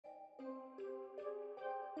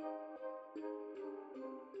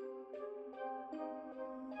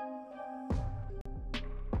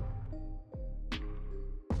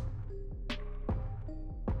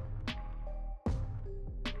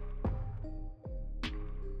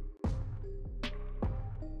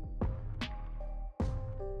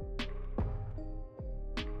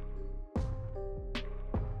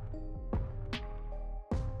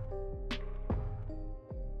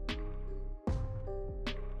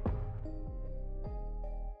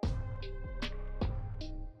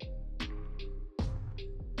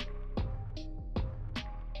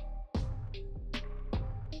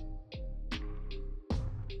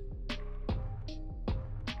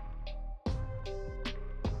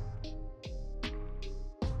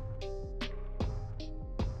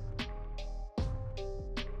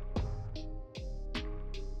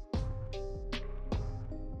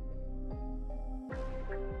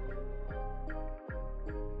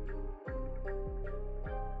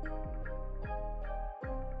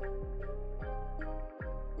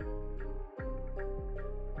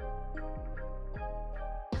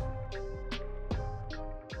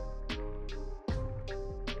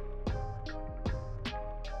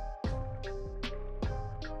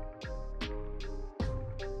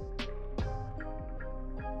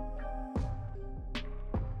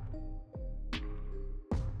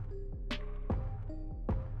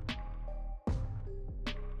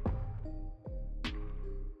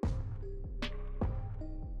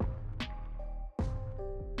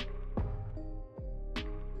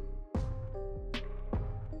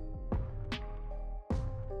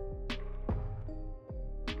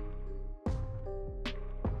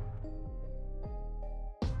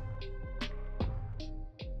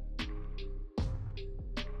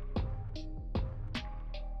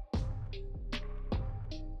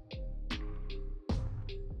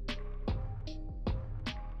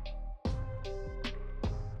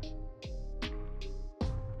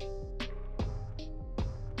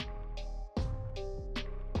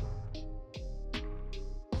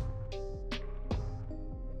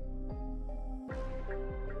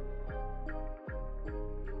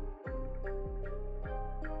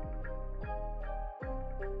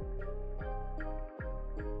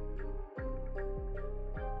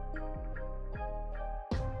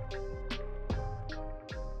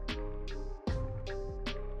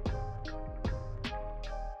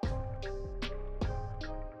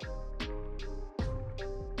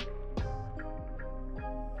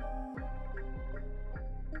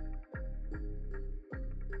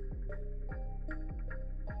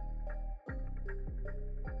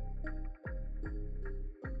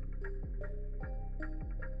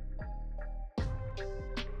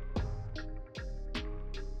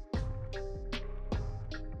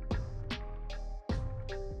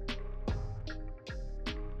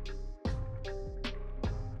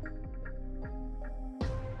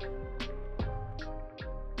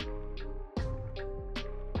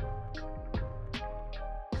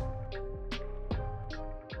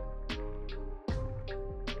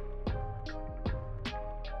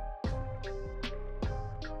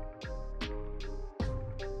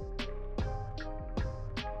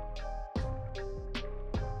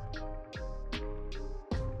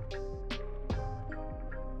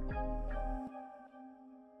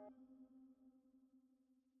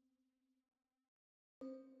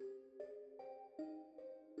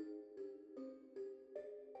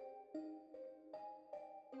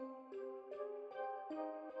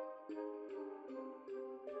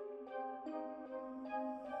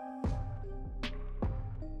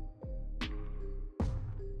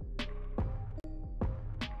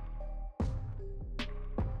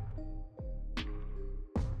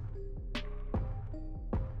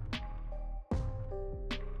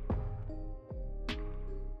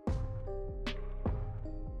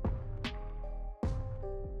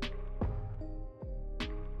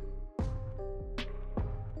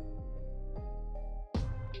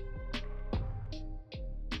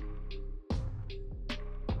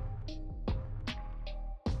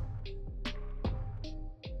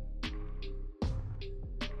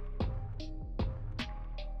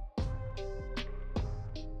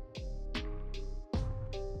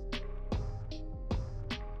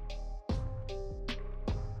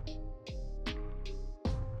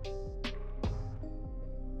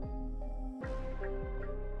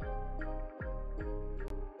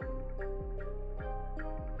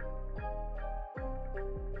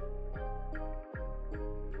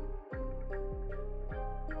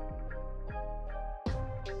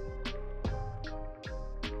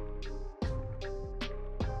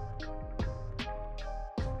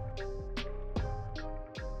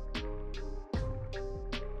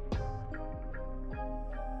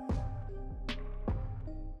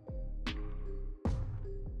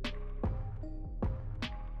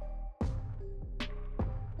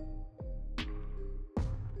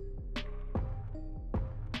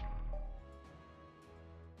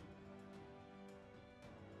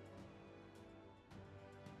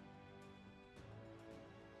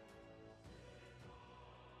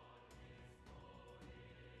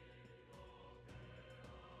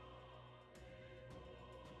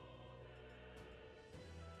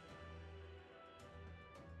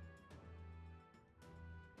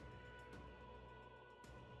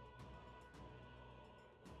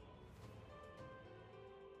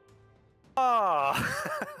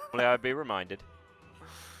Only I'd be reminded.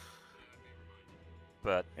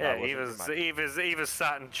 But yeah, Eva's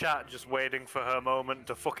sat in chat just waiting for her moment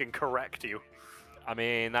to fucking correct you. I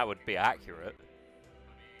mean, that would be accurate.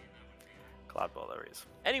 Glad ball there is.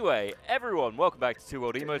 Anyway, everyone, welcome back to Two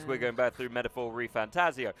World Emos. We're going back through Metaphor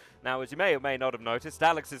Refantazio. Now, as you may or may not have noticed,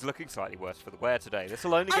 Alex is looking slightly worse for the wear today. This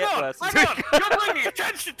will only get worse. Hang on! You're bringing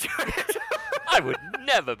attention to it! I would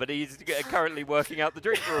never, but he's currently working out the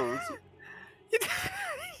drink rules.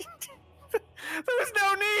 There was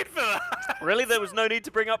no need for that! Really? There was no need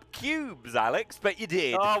to bring up cubes, Alex, but you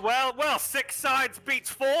did. Oh, well, 6 sides beats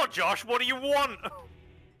 4, Josh. What do you want?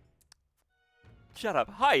 Shut up.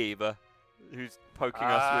 Hi, Eva, who's poking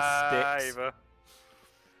us with sticks. Eva.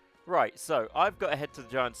 Right, so I've got to head to the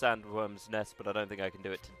giant sandworm's nest, but I don't think I can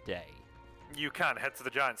do it today. You can head to the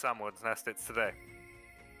giant sandworm's nest. It's today.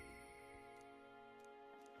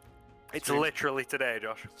 It's literally today,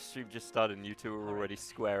 Josh. Stream just started and you two are already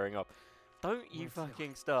squaring up. Don't you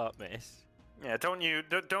fucking start, miss. Yeah, don't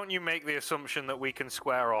you make the assumption that we can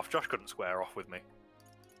square off. Josh couldn't square off with me.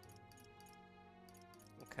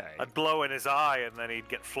 Okay. I'd blow in his eye and then he'd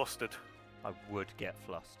get flustered. I would get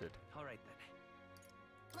flustered. All right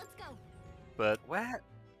then. Let's go. But, Where?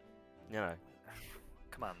 you know.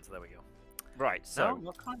 Commands, there we go. Right, so. No,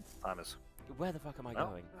 what kind? Timers. Where the fuck am I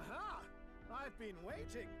going? Aha! I've been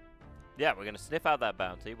waiting. Yeah, we're going to sniff out that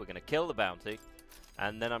bounty. We're going to kill the bounty.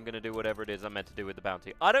 And then I'm going to do whatever it is I'm meant to do with the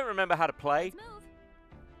bounty. I don't remember how to play. Move.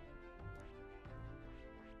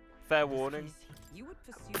 Fair warning. You would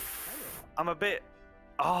pursue I'm a bit...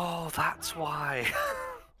 Oh, that's why.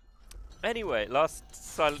 Anyway, last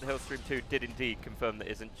Silent Hill Stream 2 did indeed confirm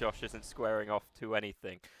that Josh isn't squaring off to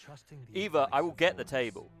anything. Eva, I will get the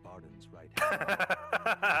table.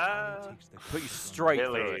 Put you straight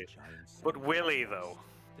through it. But Willie, though.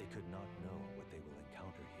 They could not know what they will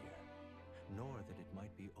encounter here, nor that it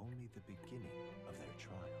might be only the beginning of their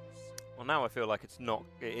trials. Well, now I feel like it's not.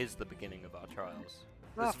 It is the beginning of our trials.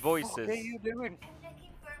 What This the voice fuck is. are you doing?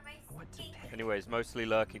 Anyways, mostly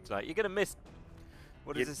lurking tonight. You're gonna miss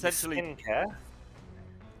what is essentially skincare.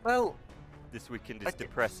 Well, this weekend is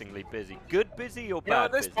depressingly busy. Good busy or you know, bad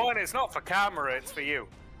at this busy? point, it's not for camera; it's for you.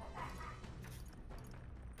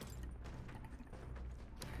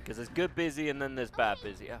 Because there's good busy and then there's bad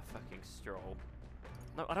busy. Ah, fucking stroll.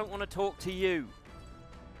 No, I don't want to talk to you.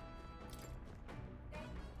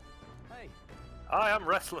 Hey. I am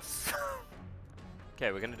restless.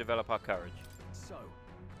 Okay, we're going to develop our courage. So.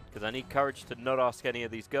 Because I need courage to not ask any of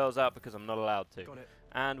these girls out because I'm not allowed to. Got it.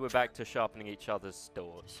 And we're back to sharpening each other's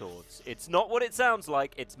swords. It's not what it sounds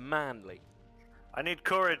like, it's manly. I need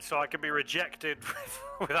courage so I can be rejected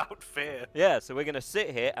without fear. Yeah, so we're going to sit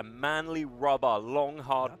here and manly rub our long,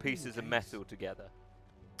 hard pieces of metal together.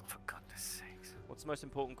 For goodness sakes. What's the most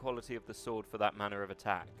important quality of the sword for that manner of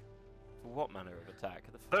attack? For what manner of attack?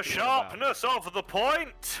 The sharpness of the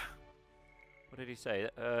point! What did he say?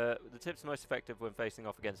 The tip's most effective when facing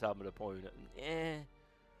off against armored opponent.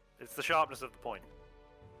 It's the sharpness of the point.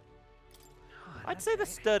 I'd say the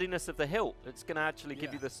sturdiness of the hilt. It's going to actually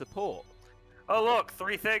give you the support. Oh look,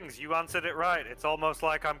 3 things. You answered it right. It's almost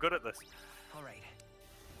like I'm good at this. All right.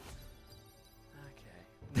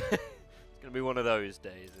 Okay. It's going to be one of those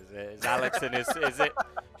days, is it? Is Alex in his... Is it...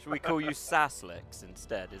 Should we call you Saslex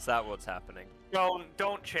instead? Is that what's happening?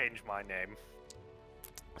 Don't change my name.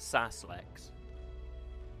 Saslex.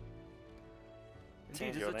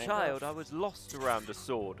 Change Indeed, your as a name, child, Ralph. I was lost around a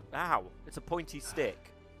sword. Ow! It's a pointy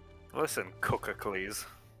stick. Listen, Cookacles.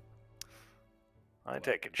 I ain't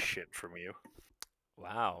taking shit from you.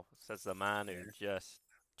 Wow, says the man who just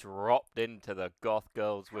dropped into the goth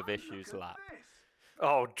girls with issues lap.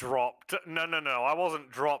 Oh, dropped. No, I wasn't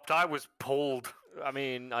dropped. I was pulled. I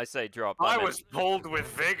mean, I say dropped. I was pulled with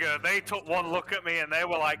vigor. They took one look at me and they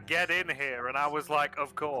were like, get in here. And I was like,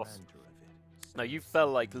 of course. No, you fell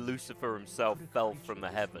like Lucifer himself fell from the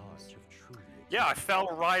heavens. Yeah, I fell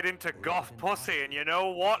right into goth pussy, and you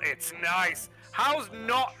know what? It's nice. How's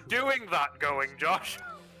not doing that going, Josh?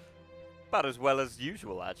 About as well as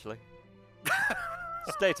usual, actually.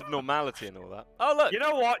 State of normality and all that. Oh look! You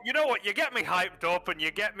know what? You get me hyped up, and you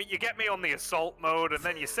get me on the assault mode, and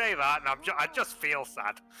then you say that, and I just feel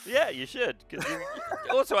sad. Yeah, you should.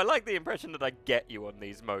 Also, I like the impression that I get you on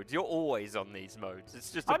these modes. You're always on these modes.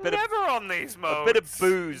 It's just I'm never on these modes. A bit of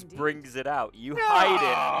booze brings it out. You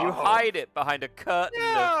hide it. You hide it behind a curtain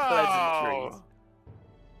of pleasantries.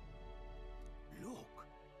 Look.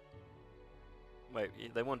 Wait,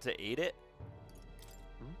 they want to eat it?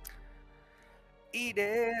 Eat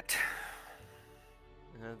it.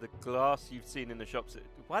 The glass you've seen in the shops.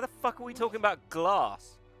 Why the fuck are we talking about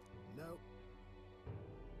glass? No.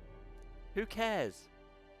 Who cares?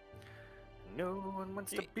 No one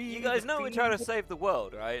wants to be. You guys know we're trying to defeated. save the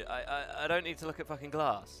world, right? I don't need to look at fucking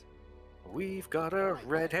glass. We've got a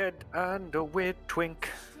redhead and a weird twink.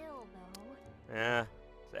 Still, though. Yeah.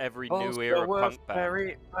 It's every Also new era a punk band.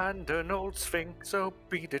 fairy and an old sphinx, so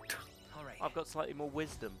beat it. All right. I've got slightly more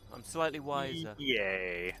wisdom. I'm slightly wiser.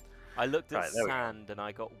 Yay. I looked at Right, there we go. sand and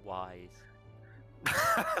I got wise.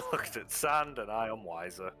 Looked at sand and I am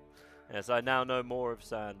wiser. Yes, I now know more of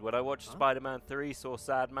sand. When I watched Spider-Man 3, saw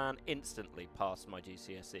Sandman, instantly passed my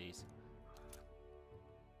GCSEs.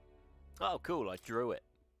 Oh, cool, I drew it.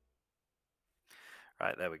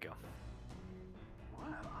 Right, there we go. Well,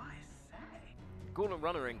 I say. Gauntlet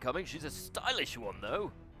Runner incoming. She's a stylish one,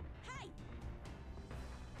 though. Hey!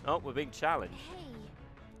 Oh, we're being challenged. Hey!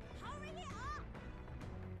 Hurry it up!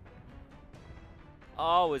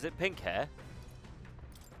 Oh, is it pink hair?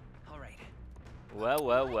 All right. Well,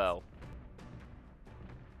 well, well.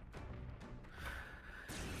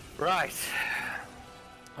 Right.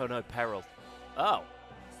 Oh no, peril. Oh,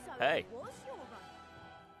 So Hey. it was your run.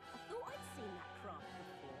 I thought I'd seen that craft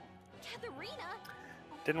before. Katharina!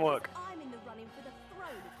 Didn't work. I'm in the running for the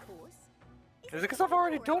throne, of course. Is it because I've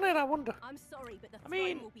already done it? I wonder. I'm sorry, but the I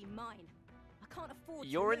mean, throne will be mine. I can't afford to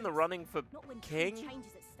you're in the lose. running for Not when king?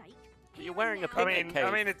 changes at stake. But you're wearing a Here and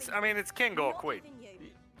now, picnic cave. I mean, it's king or not queen. even you.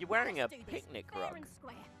 You're wearing a Let's do this picnic fair rug. and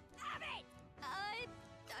square. Have it!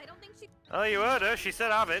 I don't think she. Oh, you heard her. She said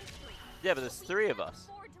have it. Yeah, but there's three of us.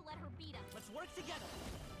 Afford to let her beat us. Let's work together.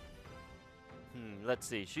 Let's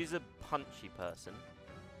see. She's a punchy person.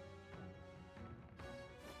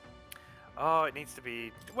 Oh, it needs to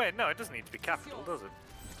be. Wait, no, it doesn't need to be capital, does it?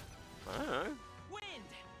 I don't know. Wind.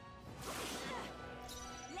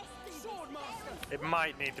 Let's do this. Sword master. It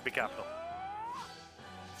might need to be capital.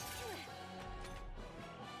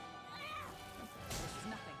 This is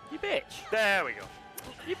nothing. You bitch. There we go.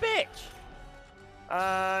 You bitch.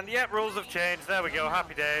 And yep, rules have changed. There we go.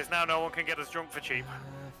 Happy days. Now no one can get us drunk for cheap.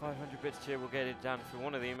 500 bits cheer will get it down for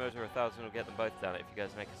one of the emotes, or 1,000 will get them both down. If you guys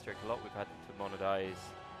make a strict lot, we've had to monetize.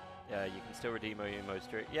 Yeah, you can still redeem your emo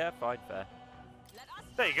strict. Yeah, fine, fair. Let us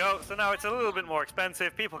There you go. So now it's a little bit more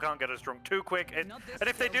expensive. People can't get us drunk too quick, and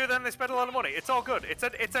if they do, then they spend a lot of money. It's all good. It's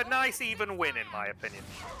a nice even win, in my opinion.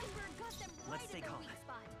 Let's stay calm.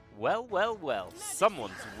 Well, well, well.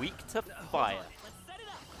 Someone's weak to fire. Let's set it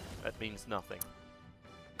up. That means nothing.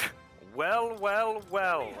 Well, well,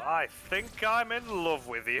 well. I think I'm in love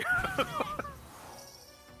with you.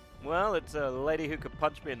 Well, it's a lady who could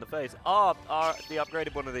punch me in the face. The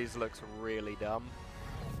upgraded one of these looks really dumb.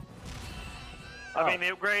 I mean,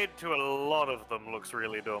 the upgrade to a lot of them looks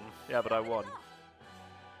really dumb. Yeah, but I won.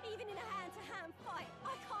 Even in a hand-to-hand fight, I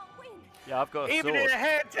can't win. Yeah, I've got a Even sword. in a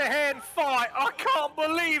hand-to-hand fight, I can't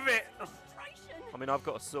believe it. Frustration. I mean, I've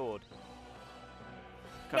got a sword.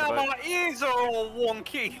 Kind Now of my ears are all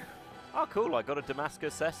wonky. Oh, cool, I got a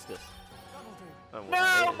Damascus Cestus. That'll do. Oh, what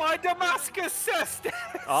Now it is. my Damascus Cestus.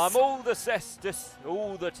 I'm all the Cestus,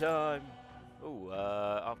 all the time. Ooh,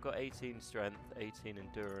 I've got 18 strength, 18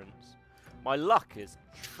 endurance. My luck is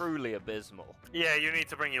truly abysmal, Yeah, you need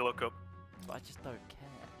to bring your luck up. but I just don't care.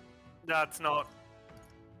 That's not.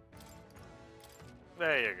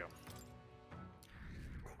 There you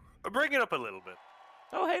go. Bring it up a little bit.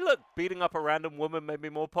 Oh, hey, look, beating up a random woman made me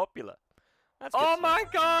more popular. That's good Oh to my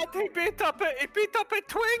God! He beat up a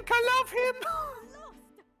twink. I love him.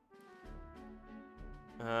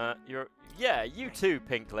 Lost. Yeah, you too,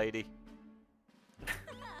 pink lady.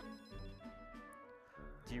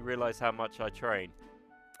 Do you realize how much I train?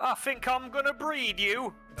 I think I'm gonna breed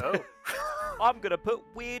you. Oh. I'm gonna put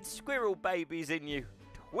weird squirrel babies in you.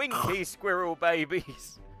 Twinkie squirrel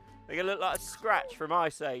babies. They're gonna look like a Scratch from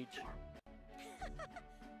Ice Age.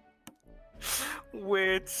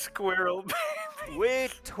 Weird squirrel baby.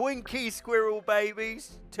 Weird Twinkie squirrel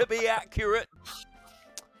babies, to be accurate.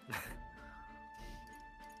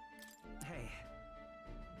 Hey,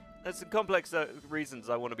 There's some complex reasons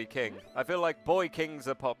I want to be king. I feel like boy kings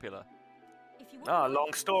are popular. If you Ah, want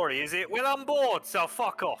long story, is it? Well, I'm bored, so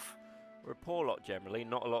fuck off. We're a poor lot generally,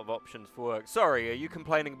 not a lot of options for work. Sorry, are you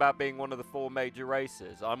complaining about being one of the 4 major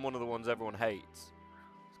races? I'm one of the ones everyone hates.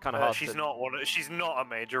 It's kind of hard She's to... not one. She's not a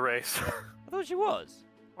major race. I thought she was.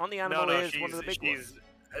 On the animal no, ears, one of the big ones.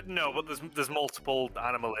 No, but there's multiple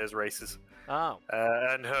animal ears races, Oh.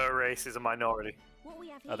 and her race is a minority. what we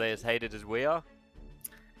have Are they here as hated as we are?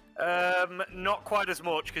 Not quite as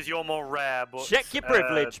much because you're more rare, but Check your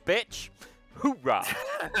privilege, bitch! Hoorah!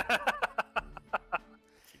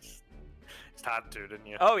 Just had to, didn't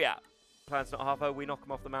you? Oh yeah. Plan's not half over. We knock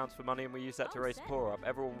them off the mounts for money and we use that to Oh, raise the set. poor up.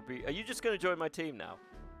 Everyone will be... Are you just going to join my team now?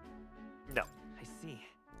 No. I see.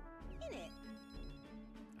 in it.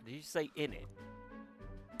 Did you say in it?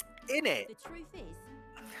 In it. The truth is,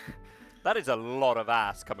 That is a lot of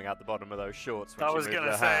ass coming out the bottom of those shorts. when I she was moves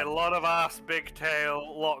gonna her say hand. a lot of ass, big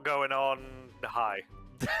tail, lot going on. High.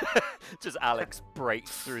 Just Alex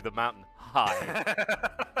breaks through the mountain. Hi.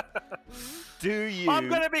 Do you? I'm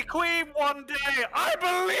gonna be queen one day. I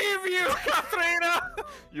believe you, Katharina.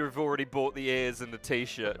 You've already bought the ears and the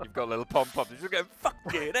t-shirt. You've got a little pom-pom. You're just going, fuck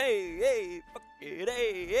it, hey, hey, fuck it,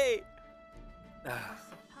 hey, hey. I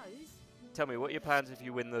suppose. Tell me, what are your plans if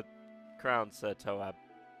you win the crown, Sir Toab?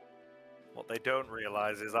 What they don't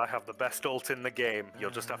realise is I have the best ult in the game.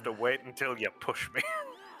 You'll just have to wait until you push me.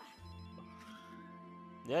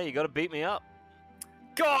 Yeah, you got to beat me up.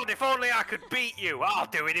 God, if only I could beat you. I'll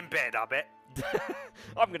do it in bed, I bet.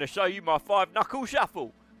 I'm going to show you my 5-knuckle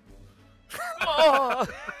shuffle. Oh!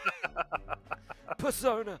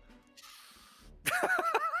 Persona.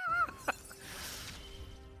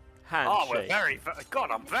 Handshake. Oh, we're very...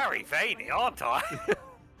 God, I'm very veiny, aren't I?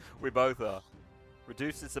 We both are.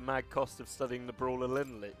 Reduces the mad cost of studying the brawler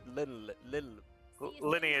Lineage.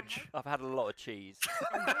 I've had a lot of cheese.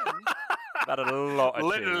 And then, I've had a lot of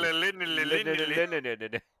cheese.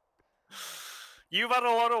 You've had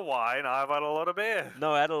a lot of wine, I've had a lot of beer.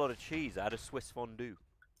 No, I had a lot of cheese. I had a Swiss fondue.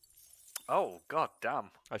 Oh, god damn.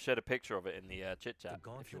 I shared a picture of it in the chit chat.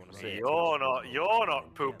 If you want to see it. You're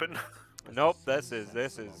not pooping. Nope, this is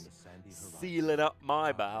sealing up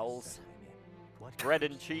my bowels. Bread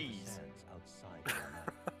and cheese.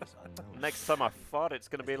 Next time I fart, it's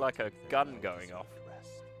gonna be like a gun going off.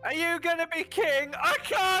 Are you gonna be king? I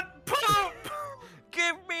can't poop!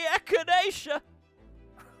 Give me echinacea!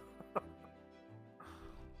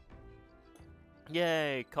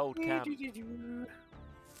 Yay, cold cam.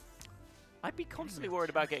 I'd be constantly worried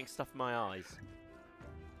about getting stuff in my eyes.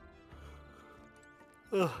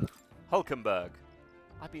 Ugh. Hulkenberg.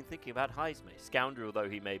 I've been thinking about Heisme. Scoundrel though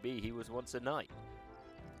he may be, he was once a knight.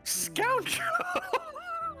 Scoundrel!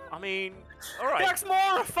 I mean, He alright. acts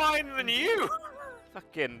more refined than you!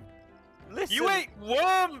 Fucking listen. You ate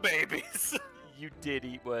worm babies! You did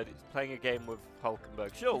eat word. It's playing a game with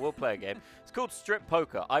Hulkenberg. Sure, we'll play a game. It's called Strip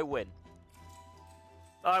Poker. I win.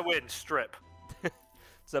 I win, strip.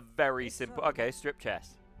 It's a very simple... Okay, strip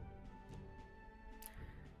chess.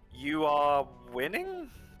 You are winning?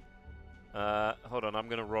 Hold on, I'm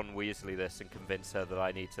going to Ron Weasley this and convince her that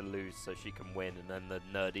I need to lose so she can win, and then the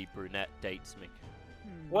nerdy brunette dates me.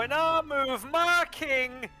 When I move my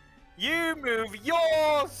king, you move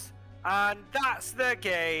yours! And that's the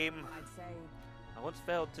game. I'd say, I once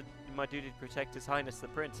failed to do my duty to protect His Highness the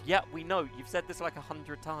Prince. Yeah, we know. You've said this like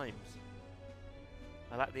 100 times.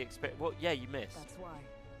 I lack the Well, yeah, you missed. that's why.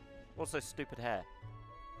 Also, stupid hair.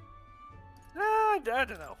 I don't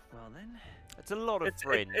know. Well then, It's a lot of It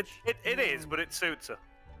fringe. is, but it suits her.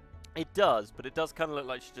 It does, but it does kind of look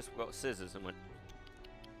like she just got scissors and went...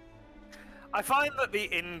 I find that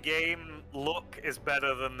the in-game look is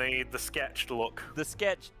better than the sketched look. The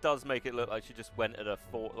sketch does make it look like she just went at a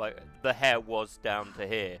like the hair was down to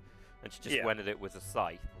here, and she just went at it with a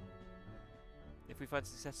scythe. If we find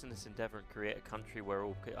success in this endeavor and create a country where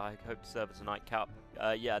all I hope to serve as a knight cap.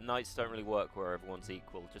 Yeah, knights don't really work where everyone's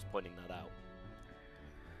equal. Just pointing that out.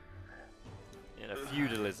 You know,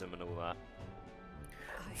 feudalism and all that.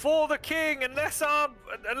 For the king, unless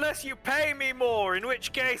you pay me more, in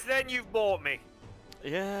which case then you've bought me.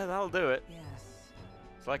 Yeah, that'll do it. Yes.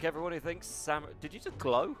 It's like everyone who thinks samurai. Did you just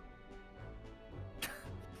glow?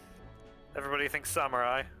 Everybody thinks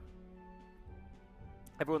samurai.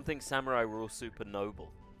 Everyone thinks samurai were all super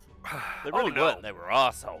noble. They Oh, really no. weren't. They were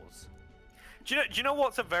assholes. Do you know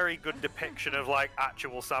what's a very good depiction of like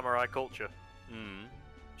actual samurai culture? Hmm.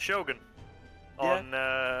 Shogun.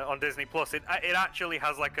 Yeah. On Disney Plus, it actually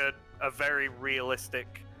has like a very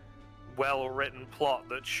realistic, well-written plot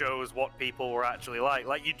that shows what people were actually like.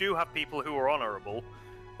 Like you do have people who are honorable,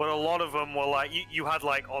 but a lot of them were like you had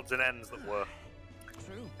like odds and ends that were.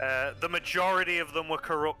 True. The majority of them were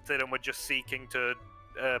corrupted and were just seeking to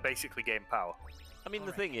basically gain power. I mean,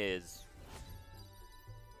 the thing is,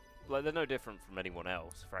 like, they're no different from anyone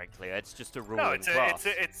else, frankly. It's just a ruling No, it's class.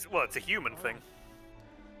 it's a human thing.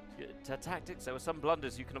 Tactics, there were some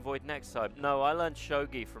blunders you can avoid next time. No, I learned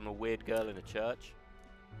shogi from a weird girl in a church.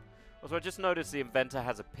 Also, I just noticed the inventor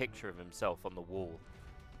has a picture of himself on the wall.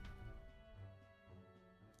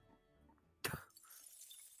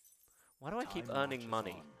 Why do I keep Time earning marches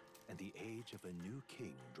money? on, and the age of a new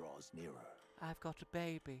king draws nearer. I've got a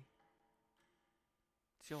baby.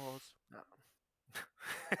 It's yours.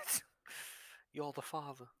 You're the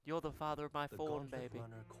father. You're the father of my The fawn, gauntlet baby.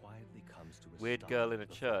 runner quietly comes to a Weird stop girl in a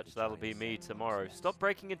before church. the That'll be giant me sandworm's tomorrow. nest. Stop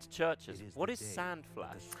breaking into churches. It is What the is day sand that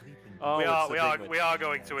flash? the sleeping Oh, we it's are the we thing are with- we are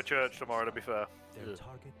going to a church tomorrow. To be fair, Their Ugh.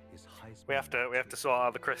 target is Heisman we have to sort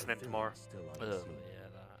out the christening tomorrow. still Ugh, unseen, yeah,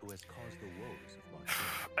 that. who has caused the woes of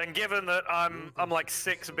Marseille. And given that I'm like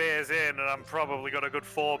 6 beers in, and I'm probably got a good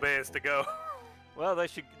 4 beers to go. Well, they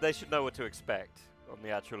should know what to expect on the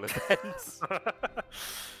actual events.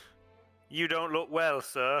 You don't look well,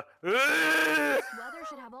 sir. Weather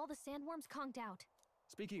should have all the sandworms conked out.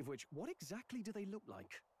 Speaking of which, what exactly do they look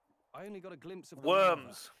like? I only got a glimpse of the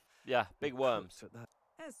Worms. Yeah, big worms. Cooked at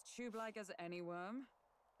that. As tube-like as any worm,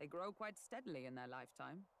 they grow quite steadily in their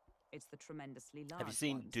lifetime. It's the tremendously large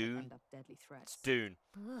seen ones that Dune? end up deadly threats. It's Dune.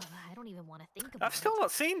 Ugh, I don't even want to think about I've still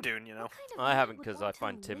not seen Dune, you know. What kind of I man haven't would 'cause want I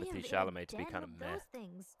find to Timothy live in a Chalamet to be den kinda with meh. those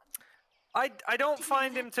things? I don't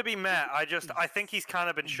find him to be meh. I think he's kind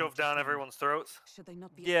of been shoved down everyone's throats. Should they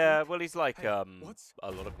not be Yeah, asleep? well, he's like Hey, what's- a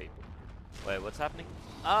lot of people. Wait, what's happening?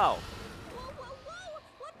 Oh, Whoa, whoa, whoa!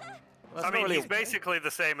 What the? well, that's I not mean, really. he's basically the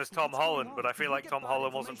same as Tom What's going Holland, on? but I feel Can we like get Tom bad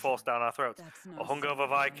Holland wasn't information? forced down our throats. That's no A hungover sign.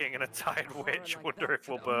 Viking and a tired Horror witch. like Wonder that if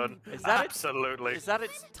we'll should only burn. be Is that it? Absolutely. Is that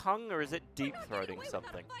its tongue or is it deep throating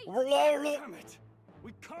something? Damn it!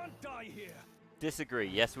 We can't die here. Disagree.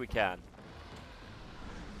 Yes, we can.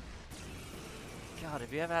 God,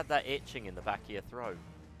 have you ever had that itching in the back of your throat?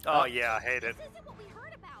 Oh yeah, I hate it. This isn't what we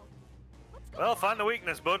heard about. What's going Well, on? find the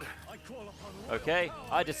weakness, bud. I call upon royal Okay, power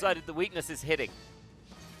I here. decided the weakness is hitting.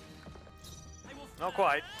 Not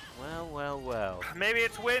quite. Well, well, well. Maybe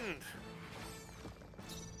it's wind.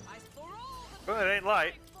 Ice for all the Well, it ain't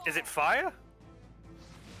light. Is it fire?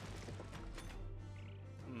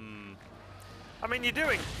 Hmm. I mean, you're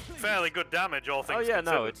doing fairly good damage, all things Oh yeah,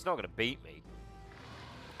 no, considered. it's not gonna beat me.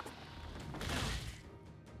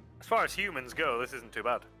 As far as humans go, this isn't too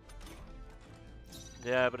bad.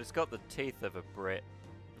 Yeah, but it's got the teeth of a Brit.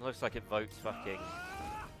 It looks like it votes fucking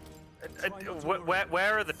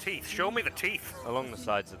Where are the teeth? Show me the teeth. along the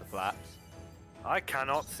sides of the flaps. I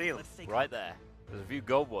cannot see them. Let's take Right there. There's a few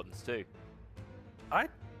gold ones too. I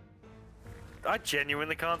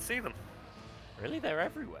genuinely can't see them. Really, they're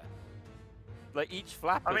everywhere. Like each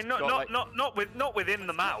flap. I has mean, got, not within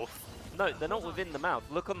the mouth. No, they're not within the mouth.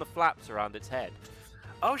 Look on the flaps around its head.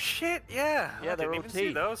 Oh shit! Yeah. Yeah, I they're didn't all even see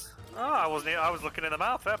teeth. those. Oh, I wasn't. I was looking in the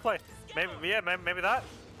mouth. Fair play. Maybe that.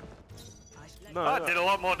 No, Oh, no. it did a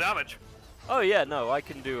lot more damage. Oh yeah, no, I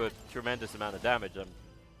can do a tremendous amount of damage.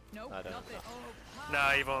 Nope, I don't not this.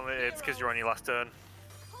 Nah, you've only. It's because you're on your last turn.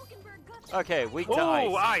 Hulkenberg got that Okay, right. weak to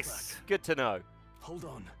Oh, ice. ice. Good to know. Hold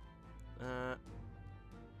on.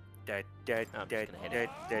 Dead, I'm just gonna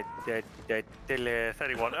hit it.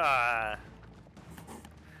 31. Ah.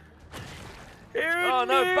 Oh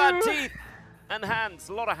no, bad teeth and hands.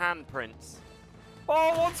 A lot of handprints.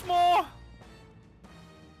 Oh, once more.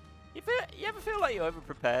 You ever feel like you're over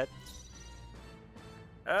prepared?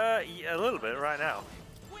 Yeah, a little bit right now.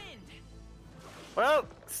 Well,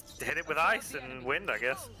 hit it with ice and wind, I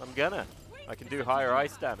guess. I'm gonna. I can do higher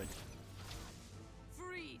ice damage.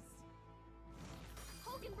 Freeze!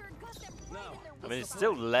 Hulkenberg got them right No. in their I mean, it's whistle.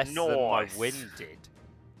 still less than my Nice. wind did.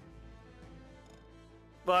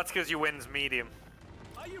 Well, that's because your wind's medium.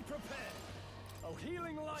 Are you prepared? Oh,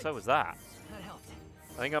 healing light. So was that. That helped.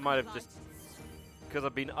 I think I might have just, because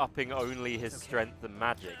I've been upping only his strength and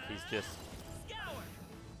magic. He's just.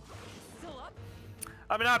 Still up?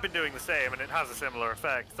 I mean, I've been doing the same, and it has a similar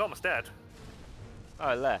effect. It's almost dead. Oh,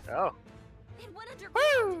 I left. Oh. It went underground.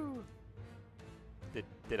 Woo!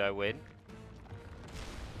 Did I win?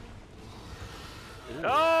 Ooh.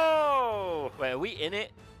 Oh! Wait, are we in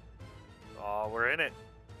it? Oh, we're in it.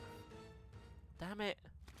 Damn it!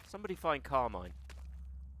 Somebody find Carmine.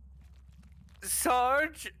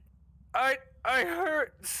 Sarge, I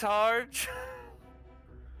hurt, Sarge.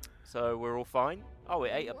 So we're all fine. Oh,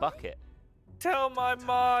 it ate a bucket. Tell my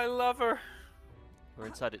ma I love her. We're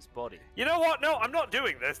inside its body. You know what? No, I'm not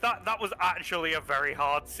doing this. That was actually a very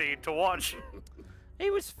hard scene to watch. He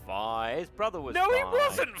was fine. His brother was No, fine. he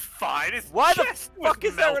wasn't fine. His Why the chest was fuck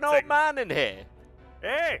is there an old melting. man in here?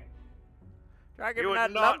 Hey, Dragon you would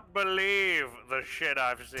Man not believe the shit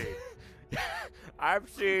I've seen. I've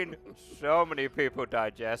seen so many people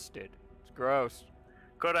digested. It's gross.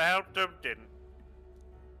 Could have helped him, didn't.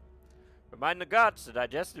 But mind the guts, the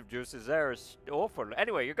digestive juices there is awful.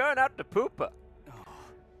 Anyway, you're going out to pooper.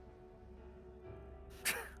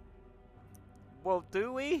 Well,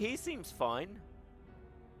 do we? He seems fine.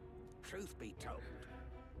 Truth be told.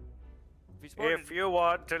 If you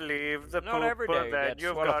want to leave the Not every day pooper, you then get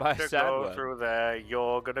you've swallowed by got a to go sandworm. through there.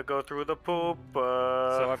 You're gonna go through the pooper.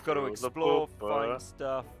 So I've got to through the explore, pooper. find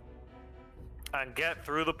stuff. And get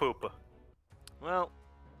through the pooper. Well,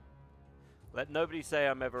 let nobody say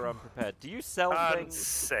I'm ever unprepared. Do you sell And things?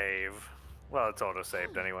 save. Well, it's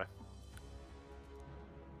auto-saved anyway.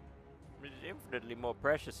 It's infinitely more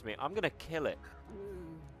precious to me. I'm gonna kill it.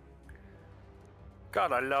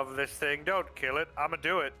 God, I love this thing. Don't kill it. I'ma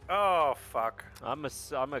do it. Oh, fuck. I'm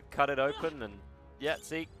gonna cut it open and yeah,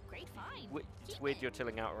 see, Great find. it's Keep weird it. you're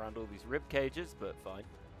tilling out around all these rib cages, but fine.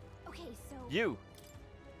 Okay, so You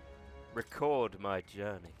record my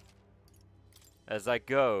journey as I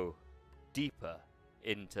go deeper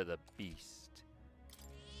into the beast.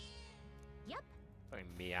 Yep.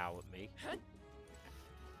 Don't meow at me.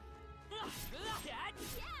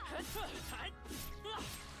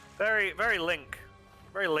 Very, very Link.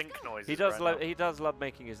 Very Link noises. He does right love. now. He does love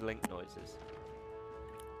making his link noises.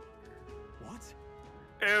 What?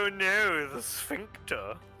 Oh no, the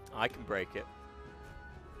sphincter. I can break it.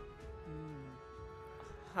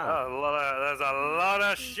 Huh. There's a lot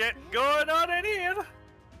of shit going on in here.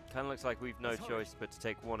 Kind of looks like we've no Let's hurry. choice but to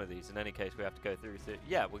take one of these. In any case, we have to go through.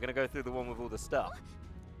 Yeah, we're gonna go through the one with all the stuff.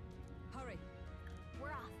 Hurry.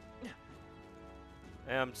 we're off.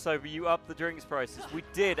 So you upped the drinks prices. We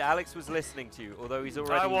did. Alex was listening to you, although he's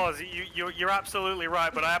already. I was. You're absolutely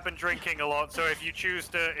right, but I have been drinking a lot. So if you choose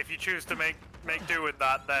to make do with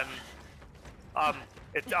that, then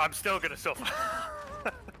I'm still gonna suffer.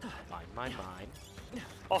 Mine.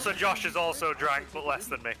 Also, Josh has also drank, but less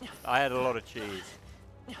than me. I had a lot of cheese.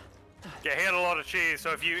 Yeah, he had a lot of cheese.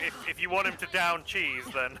 So if you want him to down cheese,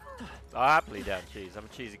 then I'll happily down cheese. I'm a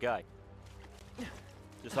cheesy guy.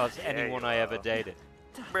 Just as anyone you I ever are. dated.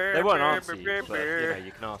 They won't answer you, but you know,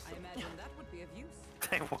 you can ask I them. imagine that would be of use.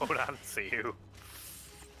 They won't answer you.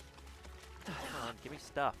 Come on, give me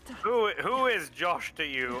stuff. Who is Josh to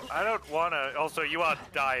you? I don't wanna. Also, you are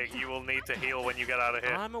dying. You will need to heal when you get out of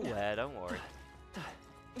here. I'm aware, don't worry.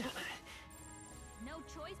 No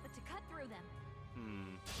choice but to cut through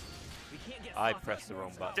them. I pressed the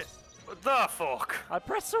wrong button. The fuck? I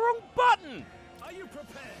pressed the wrong button! Are you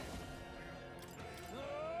prepared?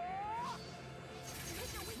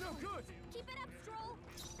 No good. Keep it up, Stroll.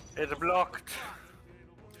 It's blocked.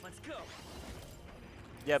 Let's go.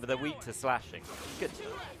 Yeah, but they're weak to slashing. Good to know.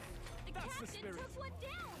 The That's the captain spirit. took one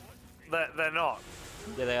down. They're not.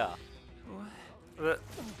 Yeah, they are.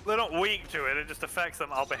 They're not weak to it. It just affects them.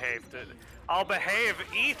 I'll behave. I'll behave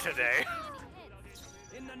E today.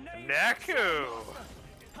 In the name Neku,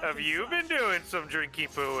 have you been doing some drinky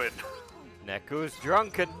pooing? Neku's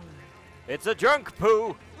drunken. It's a drunk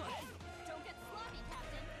poo! Don't get sloppy,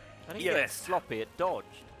 Captain. I didn't You get missed. sloppy, it dodged.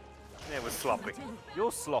 It was sloppy.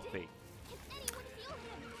 You're sloppy. Can anyone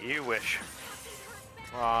feel him? You wish.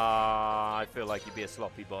 Ah, I feel like you'd be a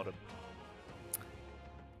sloppy bottom.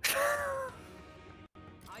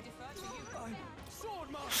 I defer to you.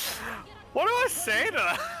 sword master. What do I say to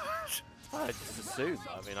that? I just assume.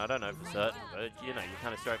 I mean, I don't know for certain, but you know, you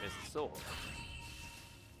kind of strike me as the sword.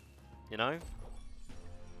 You know?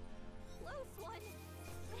 Close one.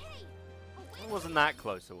 Hey, It wasn't that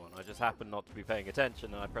close a one. I just happened not to be paying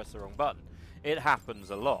attention and I pressed the wrong button. It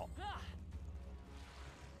happens a lot.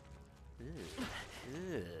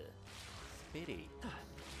 Ugh. Spitty.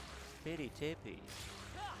 Spitty tippy.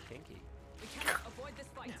 Kinky. We cannot avoid this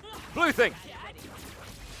fight. Blue thing!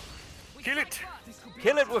 We Kill fight it. first.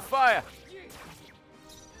 Kill it with fire!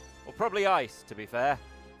 Or probably ice, to be fair.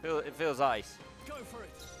 It feels ice. Go for it.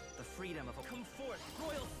 The freedom of a come forth,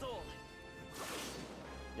 royal soul.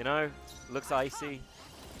 You know? Looks icy.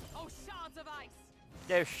 Oh, shards of ice.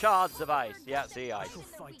 There's shards of ice. Yeah, see ice. You'll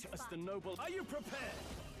fight as the noble. Are you prepared?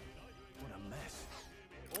 What a mess.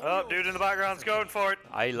 Oh, dude in the background's going for it.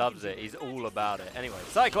 He loves it. He's all about it. Anyway,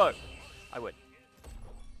 Cyclone! I win.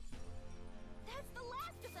 that's the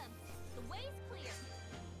last of them. The way's clear.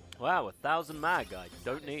 Wow, 1,000 mag I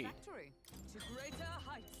don't need. Satisfactory. To greater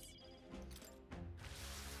heights.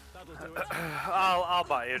 That'll do it. I'll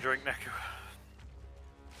buy you a drink, Neku.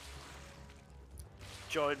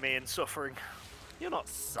 Join me in suffering. You're not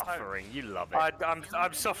suffering. You love it.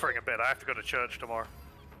 I'm suffering a bit. I have to go to church tomorrow.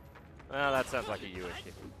 Well, that sounds like a you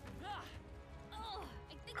issue. Oh, I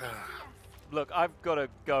think I see us. Look, I've got to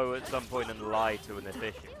go at some point and lie to an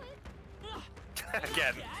official.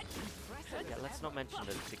 Again. Yeah, let's not mention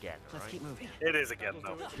it again, alright? moving. It is again,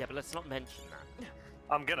 though. Yeah, but let's not mention that.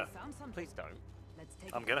 I'm gonna. Found something. Please don't. Let's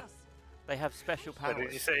take I'm it gonna. with us. They have special So did you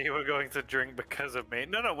powers. say you were going to drink because of me?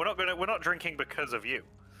 No, we're not drinking because of you.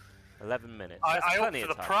 11 minutes. I That's upped plenty the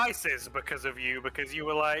of time. prices because of you, because you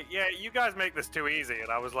were like, yeah, you guys make this too easy, and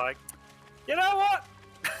I was like, you know what?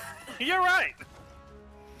 You're right.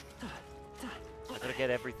 I've got to get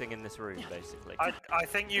everything in this room, basically. I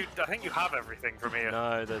think you have everything from here.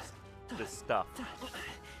 No, there's this stuff.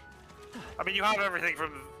 I mean, you have everything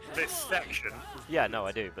from this section. Yeah, no,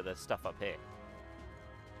 I do, but there's stuff up here.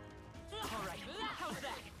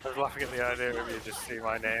 I was laughing at the idea of you just see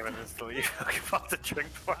my name and instantly you fucking about to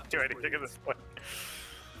drink before I do anything at this point.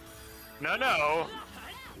 No, no.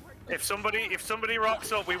 If somebody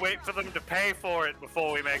rocks up, we wait for them to pay for it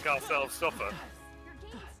before we make ourselves suffer.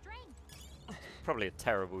 Probably a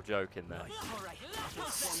terrible joke in there.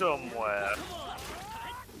 Somewhere.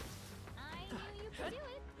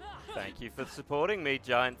 Thank you for supporting me,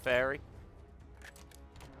 giant fairy.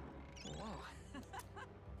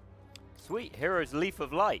 Sweet, Hero's Leaf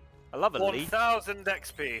of Light. I love a leaf. 1000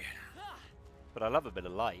 XP. But I love a bit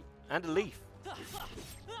of light. And a leaf.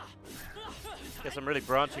 Guess I'm really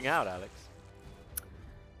branching out, Alex.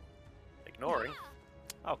 Ignoring.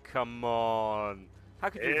 Oh, come on. How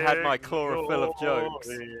could you have had my chlorophyll of jokes?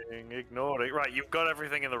 Ignoring. Right, you've got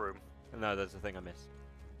everything in the room. No, there's a thing I missed.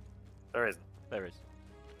 There isn't. There is.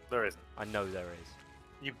 There isn't. I know there is.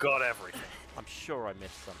 You got everything. I'm sure I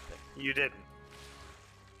missed something. You didn't.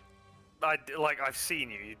 I've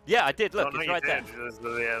seen you. Yeah, I did. Look, oh, no, it's right there.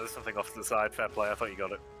 There's something off to the side. Fair play. I thought you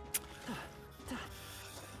got it.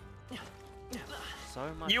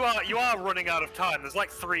 So much. You are running out of time. There's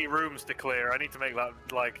like 3 rooms to clear. I need to make that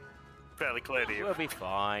fairly clear to you. We'll be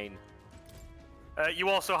fine. You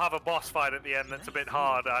also have a boss fight at the end that's a bit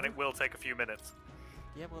hard, and it will take a few minutes.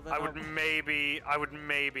 Yeah, well then I would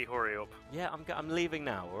maybe hurry up. Yeah, I'm leaving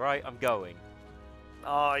now. All right, I'm going.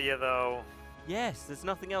 Are you though? Yes, there's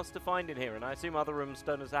nothing else to find in here, and I assume other rooms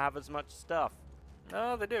don't have as much stuff.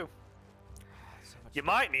 No, they do. You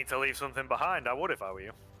might need to leave something behind. I would if I were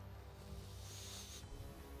you.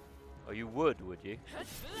 Oh, you would you?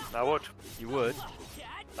 I would. You would?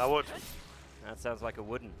 I would. That sounds like a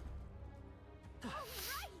wouldn't.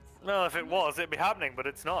 Well, if it was, it'd be happening, but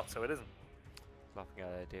it's not, so it isn't. Laughing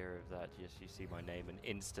at the idea of that, just you see my name and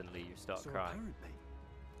instantly you start crying. Apparently.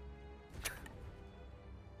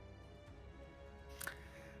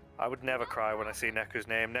 I would never cry when I see Neku's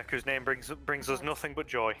name. Neku's name brings us nothing but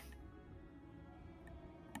joy.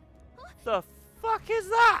 The fuck is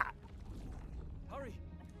that? Hurry!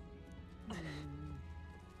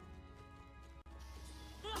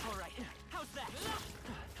 All right, how's that?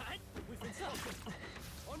 We've been spotted.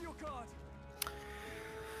 On your guard.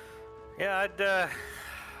 Yeah,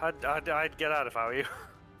 I'd get out if I were you.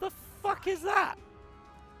 The fuck is that?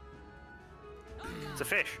 It's a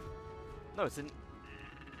fish. No,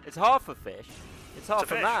 it's half a fish. It's half a a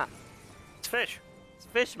fish. man. It's fish. It's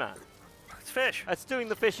fish man. It's fish. It's doing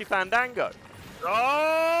the fishy fandango.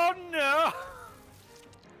 Oh no!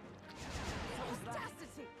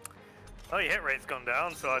 Oh, your hit rate's gone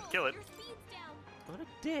down, so I'd kill it. What a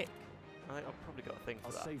dick. I've probably got a thing for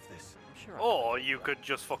I'll that. save this. I'm sure. Or you could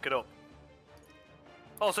just fuck it up.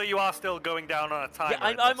 Also, you are still going down on a timer.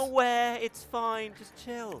 Yeah, I'm aware. It's fine. Just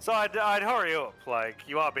chill. So I'd hurry up. Like,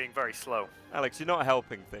 you are being very slow. Alex, you're not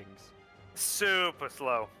helping things. Super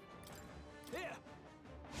slow. Here.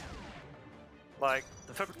 Like,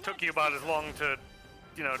 took you about as long to,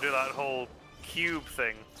 do that whole cube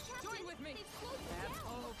thing. Join with me.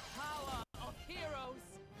 Oh, power of heroes.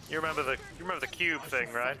 You remember the cube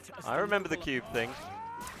thing, right? I remember the cube thing.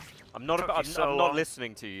 I'm not. I'm not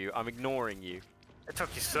listening to you. I'm ignoring you. It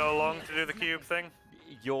took you so long to do the cube thing.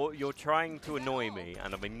 You're trying to annoy me,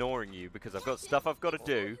 and I'm ignoring you because I've got stuff I've got to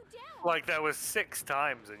do. Like there was 6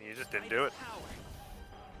 times, and you just didn't do it.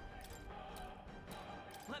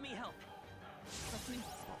 Let me help. I'm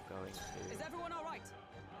not going to. Is everyone all right?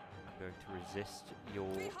 I'm going to resist your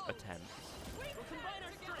attempts. We'll combine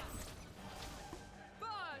our strength.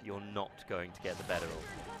 You're not going to get the better of.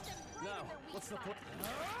 Now, what's the point?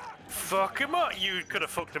 Fuck him up! You could have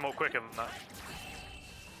fucked him up quicker than that.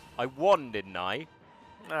 I won, didn't I?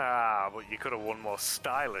 Ah, but you could have won more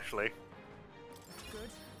stylishly.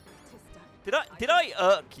 Did I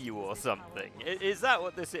irk you or something? Is that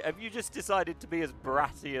what this is? Have you just decided to be as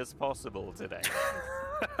bratty as possible today?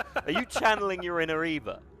 Are you channeling your inner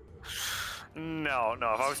Eva? No.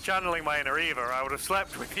 If I was channeling my inner Eva, I would have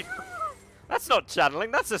slept with you. That's not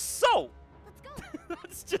channeling. That's assault.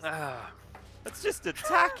 That's just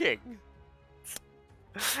attacking.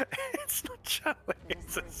 It's not channeling.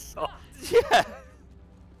 It's assault. Yeah.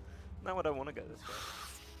 Now I don't want to go this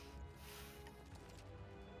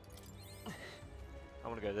way. I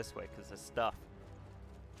want to go this way because there's stuff.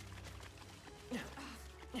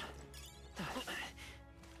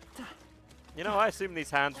 You know, I assume these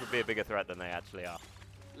hands would be a bigger threat than they actually are.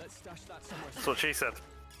 Let's stash that somewhere. That's what she said.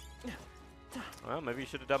 Well, maybe you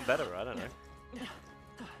should have done better. I don't know.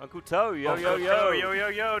 Uncle Toe, yo, Uncle yo, Toe, yo. yo, yo,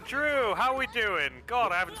 yo. Drew, how we doing?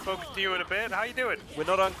 God, I haven't spoken to you in a bit. How you doing? We're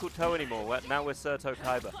not Uncle Toe anymore. Now we're Sir Toe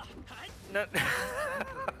Kaiba. No,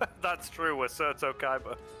 that's true. We're Serto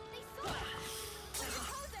Kaiba.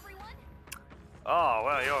 Oh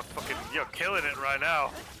well, you're killing it right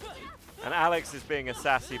now. And Alex is being a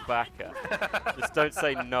sassy backer. Just don't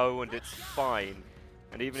say no and it's fine.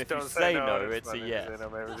 And even if you Don't say no, and it's a fine. yes. No,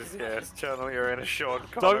 maybe just yes. Channel, you're in a short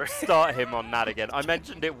collar. Don't start him on that again. I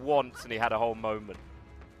mentioned it once and he had a whole moment.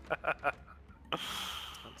 Let's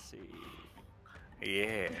see.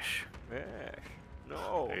 Yes. Yes.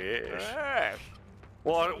 No. Yes. Yes.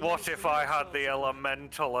 What if I had the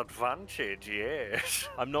elemental advantage? Yes.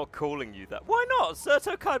 I'm not calling you that. Why not?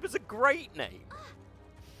 Serto Kaiba's a great name.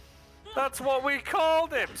 That's what we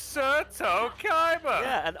called him, Serto Kaiba.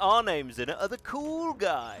 Yeah, and our names in it are the cool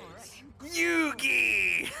guys.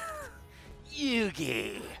 Yugi.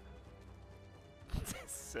 Yugi.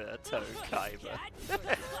 Serto Kaiba.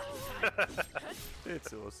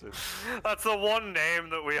 It's awesome. That's the one name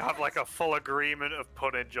that we have like a full agreement of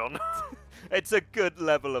punnage on. It's a good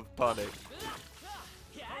level of punning.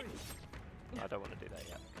 I don't want to do that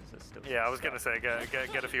yet. 'Cause there's still Yeah, I some was gonna stuff. say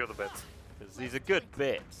get a few other bits. 'Cause these are good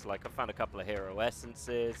bits. Like I found a couple of hero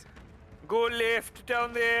essences. Go left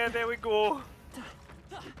down there. There we go.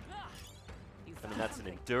 I mean that's an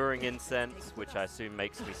enduring incense, which I assume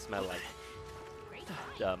makes me smell like.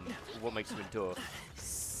 What makes you endure?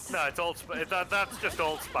 No, it's Old Spice. That's just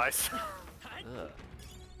Old Spice. Ugh.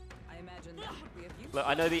 I imagine that would be a few. Look,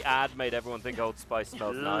 I know the ad made everyone think Old Spice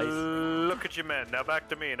smells nice. Look at your man. Now back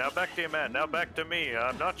to me. Now back to your man. Now back to me.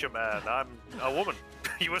 I'm not your man. I'm a woman.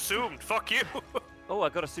 You assumed. Fuck you. Oh, I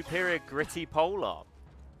got a superior gritty polearm.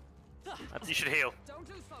 You should heal. Don't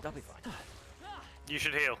lose focus. That'll be fine. You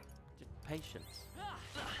should heal. Just patience.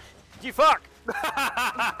 You fuck!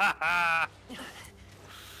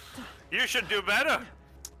 You should do better.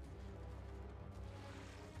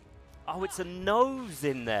 Oh, it's a nose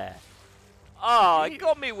in there. Oh, it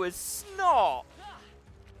got me with snot.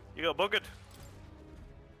 You got buggered.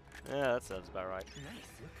 Yeah, that sounds about right.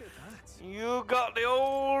 Look at that. You got the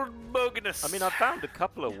old bugginess. I mean, I found a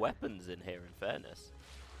couple of weapons in here, in fairness.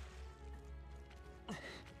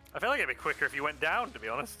 I feel like it'd be quicker if you went down, to be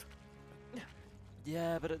honest.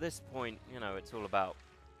 Yeah, but at this point, you know, it's all about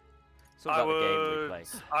the game we play.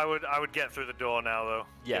 I would get through the door now, though.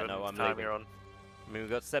 Yeah, given no, the I'm time leaving. you're on. I mean,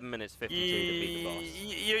 we've got 7 minutes 52 to beat the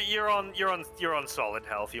boss. You're on solid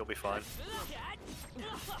health. You'll be fine.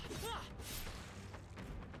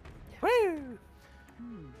 Woo!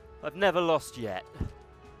 I've never lost yet.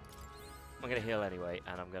 I'm gonna heal anyway,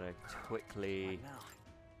 and I'm gonna quickly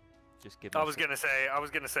just give. I was gonna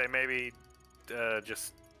say maybe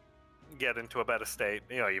just get into a better state.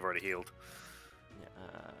 You know, you've already healed. Yeah,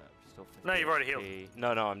 just off No, you've already HP. healed.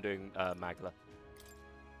 No, I'm doing Magla.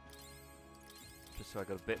 Just so I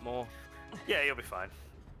got a bit more. Yeah, you'll be fine.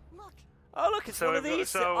 Look, Oh look, it's So one of we've got- these.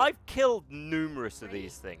 so- I've killed numerous of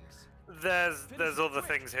these things. There's other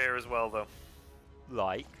things here as well, though.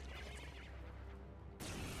 Like.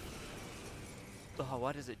 Oh,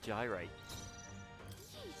 why does it gyrate?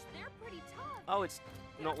 sheesh, they're pretty tough. Oh, it's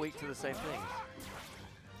not weak to the same things.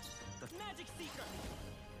 Magic Seeker.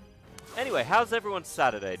 Anyway, how's everyone's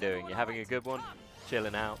Saturday doing? You having a good one?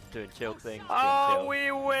 Chilling out, doing chill things? Being Are chill?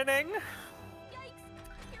 we winning? Yikes!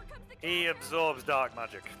 Here comes the He absorbs dark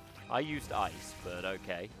magic. I used ice, but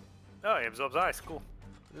okay. Oh, he absorbs ice. Cool.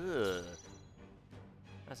 Ugh.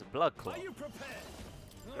 That's a blood clot.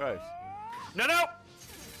 Gross. No, no! Are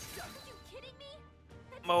you kidding me?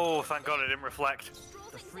 Oh, thank God it didn't reflect.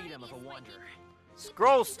 The freedom of a wanderer.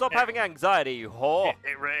 Scroll, stop having anxiety, you whore.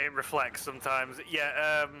 It reflects sometimes.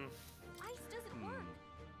 Yeah, Ice doesn't work.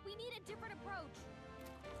 We need a different approach.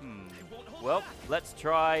 Well, let's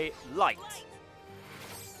try light.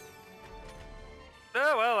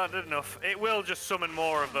 Oh, well, that did enough. It will just summon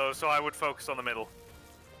more of those, so I would focus on the middle.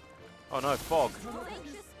 Oh no, fog. He's anxious,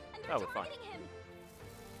 and they're Oh, we're fine. targeting him.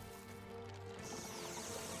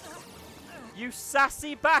 You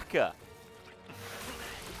sassy backer.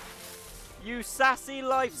 You sassy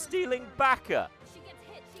life-stealing backer. She gets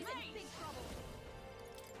hit. She's in big trouble.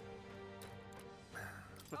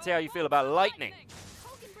 Let's see how you feel about lightning.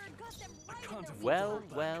 Hulkenberg got them right in can't the afford Well, to hold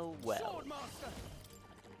back. well, well. Sword Master.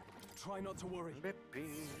 Try not to worry.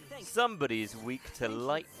 Somebody's weak to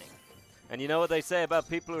lightning. And you know what they say about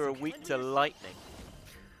people who are weak to lightning?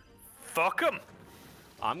 Fuck him!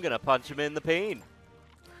 I'm gonna punch him in the peen.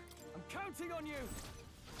 I'm counting on you.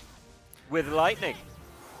 With lightning.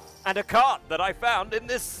 And a cart that I found in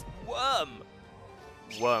this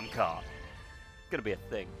worm cart. Gonna be a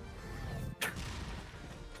thing.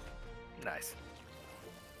 Nice.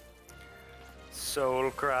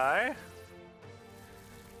 Soul Cry.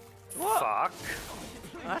 What? Fuck.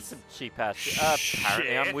 That's some cheap ass shit.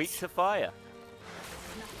 Apparently I'm weak to fire.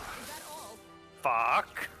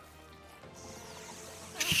 Fuck.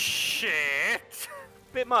 Shit.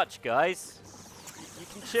 Bit much, guys. You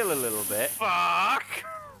can chill a little bit. Fuck.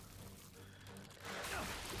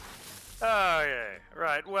 Okay,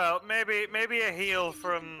 right. Well, maybe a heal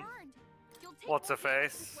from what's her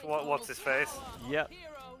face? What's his face? Yep.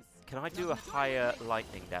 Can I do a higher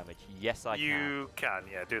lightning damage? Yes, I can. You can,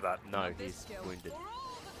 yeah, do that. No, he's wounded.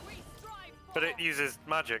 But it uses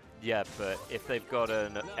magic. Yeah, but if they've got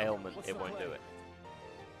an ailment, it won't do it.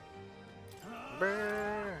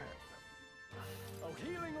 Oh,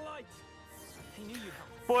 healing light. He knew you.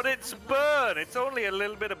 But it's burn. It's only a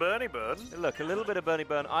little bit of burny burn. Look, a little bit of burny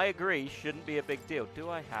burn, I agree, shouldn't be a big deal. Do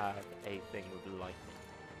I have a thing with lightning?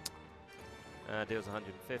 Deals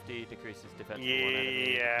 150, decreases defense for one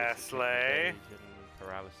enemy. Yeah, decreases Slay. evasion,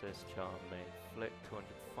 paralysis, charm, may inflict 200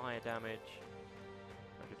 fire damage,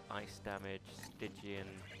 100 ice damage, Stygian.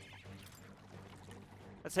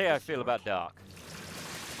 Let's see how I feel about dark.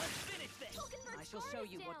 I shall show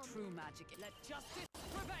you what true magic is. Let justice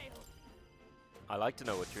prevail. I like to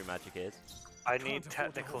know what true magic is. I need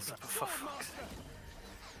technical support for fuck's sake.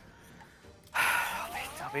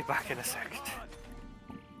 I'll be back in a second.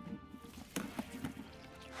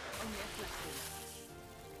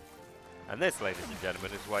 And this, ladies and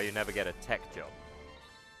gentlemen, is why you never get a tech job.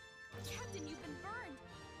 Captain, you've been burned.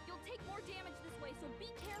 You'll take more damage this way, so be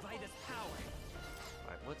careful. By this power.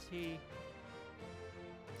 Right, what's he?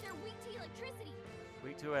 They're weak to electricity.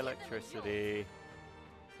 Weak to electricity.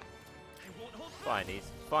 I won't hold back. Fine, he's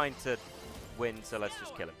fine to win, so let's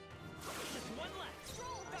just kill him. Just one left.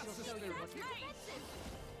 Stroll, I shall show you what that's your defenses.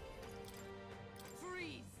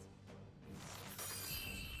 Freeze.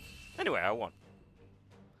 Anyway, I won.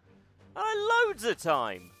 Loads of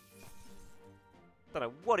time! Don't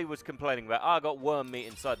know what he was complaining about. I got worm meat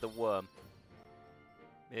inside the worm.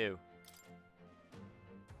 Ew.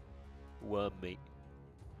 Worm meat.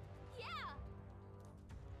 Yeah.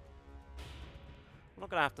 I'm not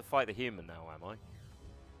gonna have to fight the human now, am I?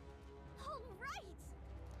 All right.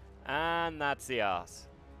 And that's the ass.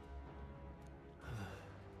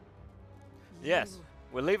 Yes,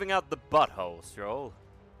 we're leaving out the butthole, Stroll.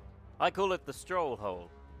 I call it the stroll hole.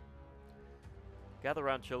 Gather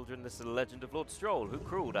round, children. This is the legend of Lord Stroll, who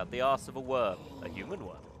crawled out the arse of a worm. A human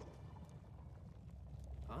worm.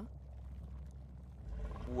 Huh?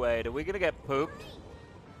 Wait, are we gonna get pooped?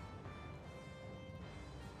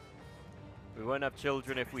 We won't have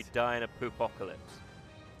children if we die in a poopocalypse.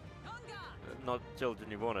 Not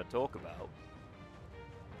children you want to talk about.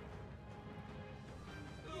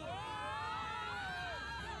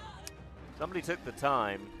 Somebody took the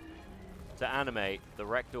time to animate the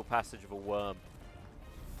rectal passage of a worm.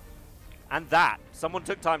 And that! Someone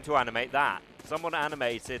took time to animate that. Someone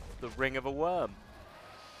animated the ring of a worm.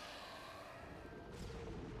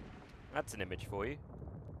 That's an image for you.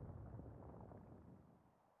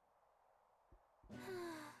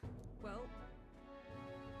 Well,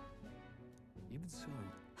 Even so.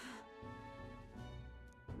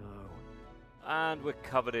 No. And we're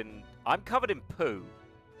covered in... I'm covered in poo.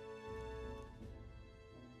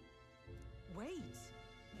 wait.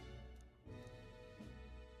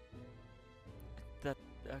 That...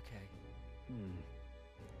 okay.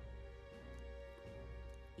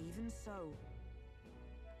 Even so.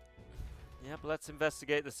 Yep, let's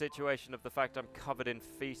investigate the situation of the fact I'm covered in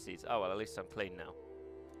feces. Oh, well, at least I'm clean now.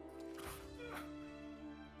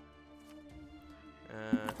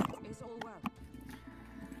 Is all well.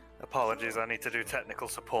 Apologies, I need to do technical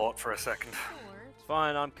support for a second. It's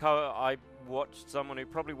fine, I watched someone who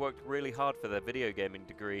probably worked really hard for their video gaming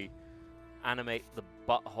degree animate the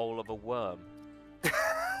butthole of a worm.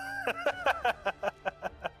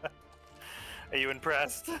 Are you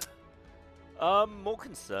impressed? More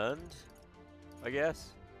concerned, I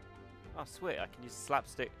guess. Oh, sweet, I can use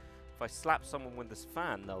slapstick. If I slap someone with this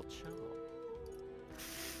fan, they'll charm.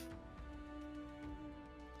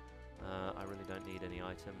 I really don't need any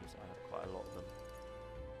items. I have quite a lot of them.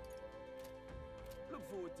 Look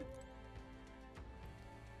forward to.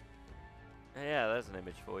 Yeah, there's an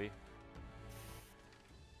image for you.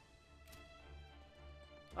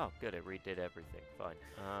 Oh, good, it redid everything. Fine.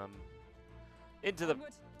 Into the...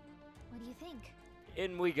 Onward. What do you think?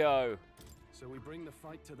 In we go. So we bring the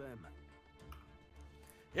fight to them.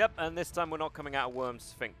 Yep, and this time we're not coming out of Worm's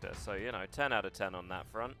sphincter, so, you know, 10 out of 10 on that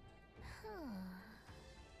front.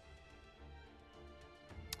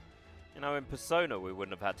 You know, in Persona we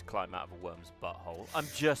wouldn't have had to climb out of a worm's butthole. I'm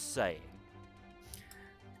just saying.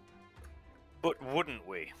 But wouldn't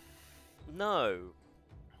we? No.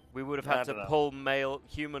 We would have I had to dunno. pull male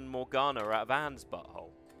human Morgana out of Anne's butthole.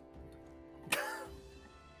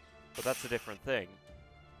 But that's a different thing.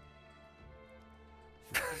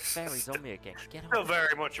 Fairies on me again. Get Still on.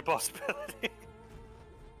 very much a possibility.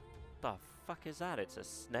 The fuck is that? It's a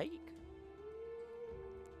snake?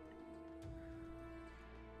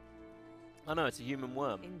 Oh no, it's a human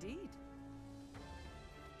worm. Indeed.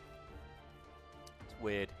 It's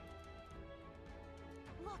weird.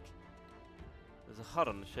 Look, There's a hut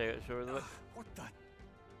on the shore of the lake. What the?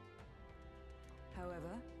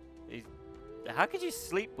 However, How could you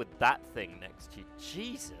sleep with that thing next to you?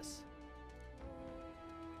 Jesus.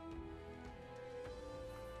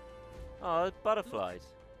 Oh, it's butterflies.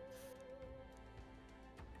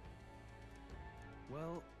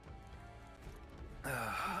 Well, I'm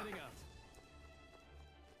heading out.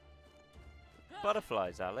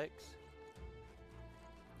 Butterflies, Alex.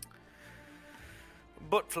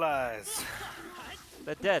 Butt flies.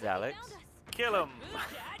 They're dead, Alex. found us. Kill them.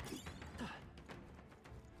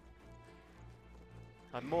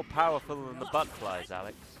 I'm more powerful than the butterflies,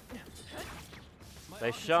 Alex.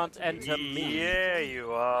 They shan't enter me. Yeah,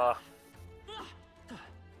 you are.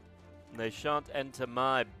 They shan't enter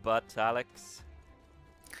my butt, Alex.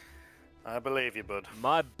 I believe you, bud.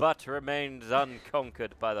 My butt remains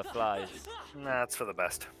unconquered by the flies. Nah, it's for the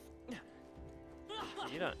best.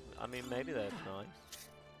 You don't. I mean, maybe they're nice.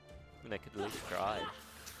 I mean, they could at least try.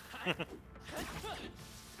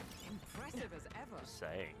 impressive as ever. Just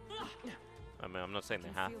saying. I mean, I'm not saying they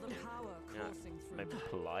Can have feel to. the power Yeah, coursing through maybe me.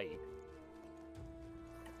 polite.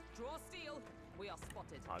 Draw steel. We are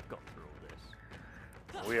spotted. I've got through all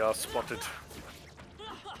this. We are spotted.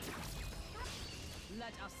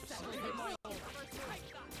 Let us settle him.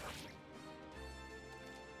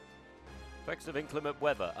 Effects of inclement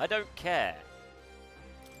weather. I don't care.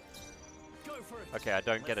 Go for it. Okay, I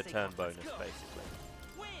don't get a Let's see turn how bonus, this goes. basically.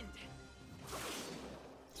 Wind.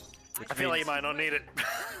 Which I feel like you means- might not need it.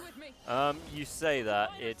 With me. You say that,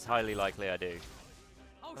 it's highly likely I do.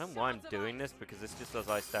 Oh, I don't know why I'm shards of doing ice. this, because this just does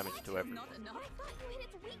ice damage to everyone. Not enough. I thought you hit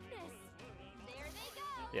its weakness. There they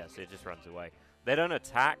go. Yeah, so it just runs away. They don't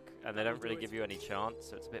attack, and they don't really give you any chance,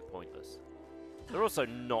 so it's a bit pointless. They're also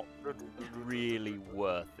not really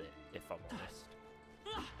worth it, if I'm honest.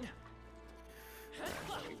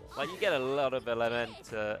 Like, you get a lot of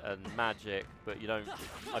Elementa and magic, but you don't...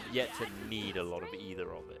 I've yet to need a lot of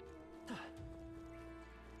either of it.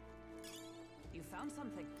 You found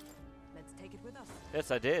something. Let's take it with us. Yes,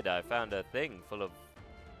 I did. I found a thing full of...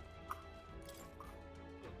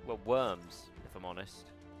 well, worms, if I'm honest.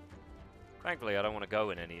 Thankfully, I don't want to go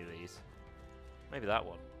in any of these. Maybe that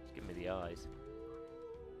one. Just give me the eyes.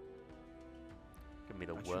 Give me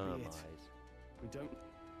the That should be worm it. eyes. We don't.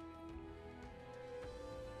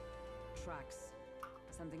 Tracks.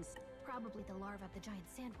 Something's. Probably the larva of the giant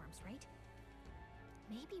sandworms, right?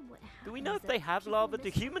 Maybe what happens. Do we know is if they that have people larvae? Do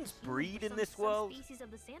mistake humans human breed for in some this world? subspecies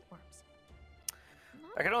of the sandworms.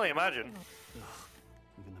 I can only imagine.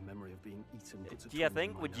 Even the memory of being eaten puts a Do you twinge in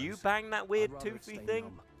think? my Would you nose. bang that weird I'd rather it toothy stay thing?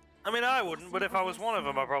 numb. I mean, I wouldn't, but if I was one of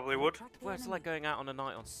them, I probably would. Well, it's like going out on a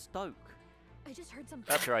night on Stoke. I just heard something.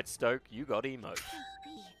 That's right, Stoke. You got emo. Can't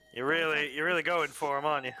be. You're really going for them,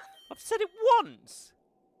 aren't you? I've said it once!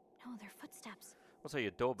 No, they're footsteps. Also,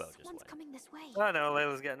 your doorbell just Someone's went. coming this way. I know,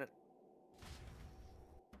 Layla's getting it.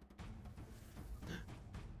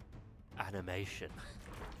 Animation.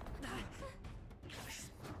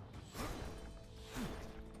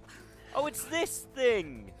 Oh, it's this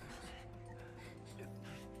thing!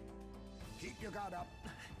 Keep your guard up.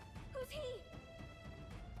 Who's he?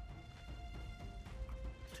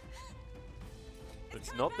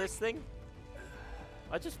 It's not this thing?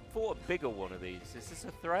 I just fought a bigger one of these. Is this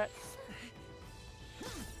a threat?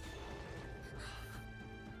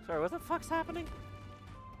 Sorry, what the fuck's happening?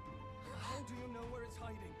 How do you know where it's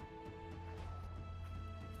hiding?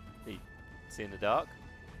 See in the dark?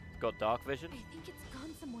 Got dark vision? I think it's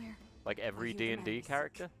gone somewhere. Like every Are you the D&D next?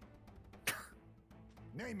 character?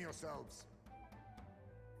 Name yourselves.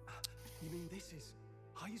 You mean this is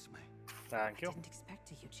Heisme? Thank you. Didn't expect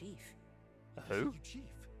to, you chief. Who? You chief.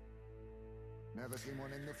 Never seen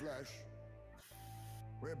one in the flesh.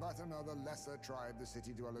 We're but another lesser tribe the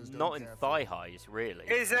city dwellers don't Not in care thigh for. highs, really.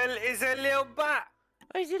 Is a little bat.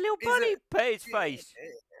 Oh, he's a little Is bunny. it- Pay his face.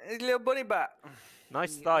 It's a little bunny bat.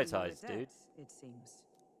 Nice The thigh owner of ties, the dude. debt, it seems.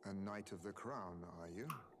 A knight of the crown, are you?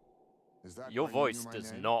 Is that Your why you voice knew my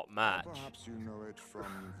does name? not Or match. perhaps you know it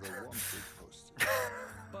from the wanted poster.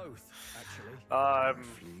 Both, actually. I'm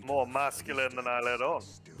more masculine than I let on.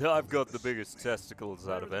 Still I've got with the us. biggest testicles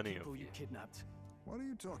Where out are of the any of people you. you kidnapped? What are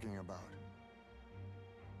you talking about?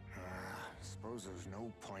 Suppose there's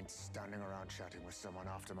no point standing around chatting with someone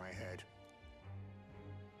after my head.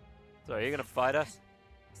 So are you gonna fight us?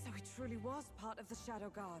 So he truly was part of the Shadow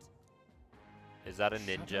Guard. Is that a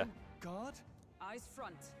ninja? Shadow Guard? Eyes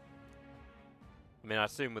front. I mean, I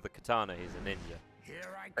assume with the katana he's a ninja. Here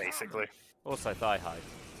I come. Basically. Also thigh high.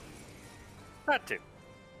 That too.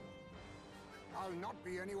 I'll not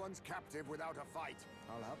be anyone's captive without a fight.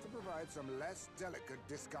 I'll have to provide some less delicate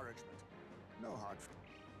discouragement. No hard.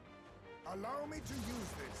 Allow me to use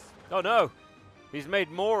this Oh no! He's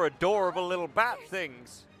made more adorable little bat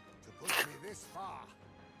things. to push me this far.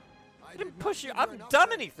 I Didn't did push not you. give I haven't enough done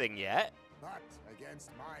credit, anything yet. But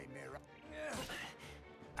against my mirror.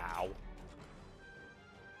 Ow.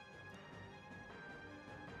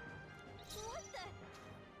 What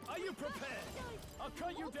the? Are you prepared? I'll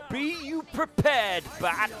cut you down. Be you prepared,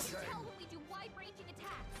 bat. Tell when we do wide-ranging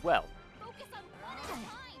attacks. Well. Focus on one at a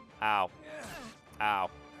time. Ow. Ow.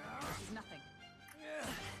 This is nothing.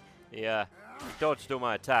 Yeah. You dodged all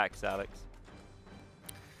my attacks, Alex.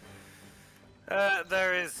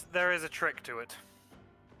 There is a trick to it.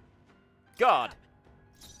 God.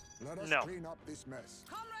 Let us No. clean up this mess.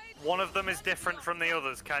 Comrade! One of them is different from the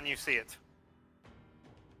others. Can you see it?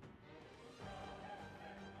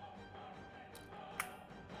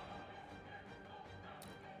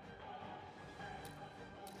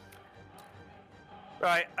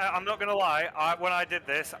 Right, I'm not gonna lie. When I did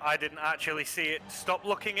this, I didn't actually see it. Stop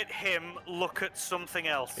looking at him. Look at something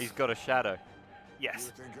else. He's got a shadow.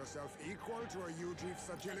 Yes. You think yourself equal to a Ujief's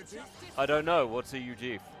agility? I don't know. What's a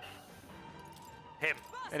UG? Him.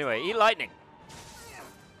 Anyway, eat lightning.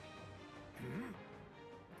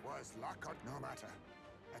 Was luck or no matter.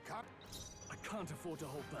 I can't. I can't afford to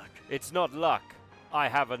hold back. It's not luck. I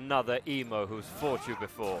have another emo who's fought you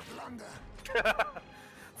before. Blunder.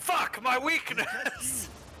 Fuck my weakness.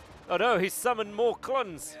 Oh no, he's summoned more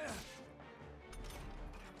clones.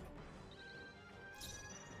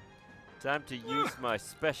 Time to use my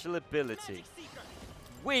special ability. Magic Seeker.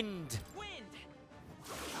 Wind. Wind.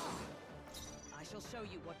 I shall show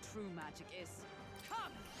you what true magic is.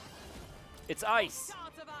 Come! It's ice.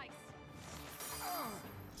 Shards of ice!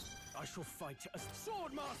 I shall fight as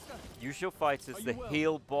Sword Master. You shall fight as Are the you well?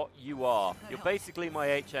 heel bot you are. You're basically my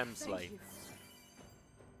HM Thank slave. you.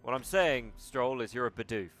 What I'm saying, Stroll, is you're a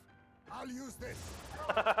Bidoof. I'll use this.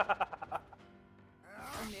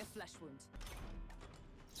 Only a flesh wound.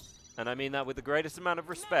 And I mean that with the greatest amount of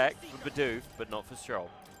respect for Bidoof, but not for Stroll.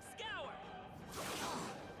 Scour.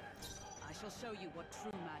 I shall show you what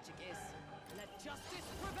true magic is. Let justice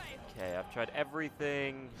prevail. Okay, I've tried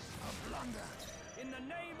everything. Blunder. In the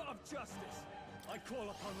name of justice, I call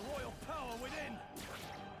upon royal power within.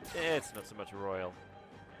 It's not so much a royal.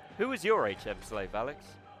 Who is your HM slave, Alex?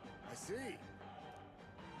 I see.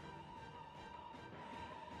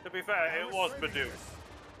 To be fair, it was Badoo.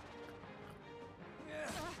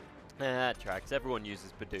 That tracks. Everyone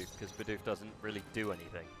uses Bidoof because Bidoof doesn't really do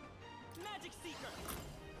anything. Magic Seeker.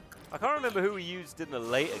 I can't remember who we used in the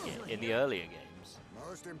later game, in the earlier games.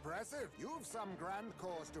 Most impressive. You've some grand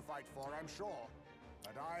cause to fight for, I'm sure.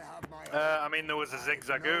 But I have my I mean, there was a I have no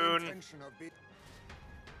Zigzagoon. intention of being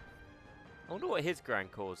I wonder what his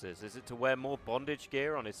grand cause is. Is it to wear more bondage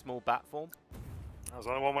gear on his small bat form? That was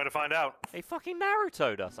only one way to find out. He fucking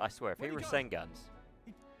Naruto'd us, I swear, if he Where'd he go? Rasengans.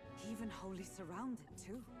 Even wholly surrounded,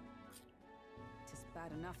 too. Tis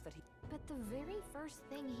bad enough that he... But the very first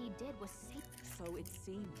thing he did was save. So it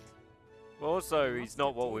seemed. Well, also, he's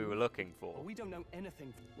not what we were looking for. Well, we don't know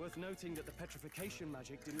anything. Worth noting that the petrification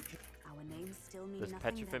magic didn't kill. Our names still mean There's,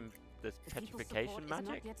 nothing. then. there's The people's petrification support is magic?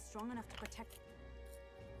 not yet strong enough to protect.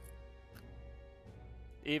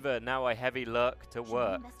 Eva, now I heavy lurk to Should we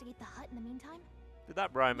work. investigate the hut in the meantime? Did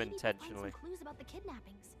that rhyme Maybe we'll find intentionally? some clues about the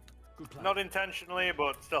kidnappings. Good plan. Not intentionally,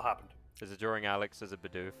 but still happened. Is it drawing Alex as a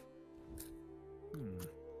Bidoof?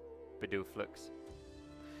 Bidooflix.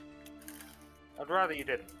 I'd rather you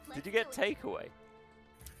didn't. Did you get takeaway?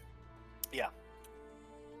 Yeah.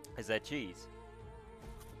 Is there cheese?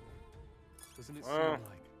 Doesn't it Oh. seem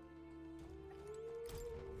like?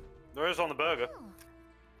 There is on the burger. Oh,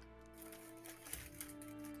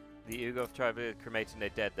 The Ugoth tribe are cremating their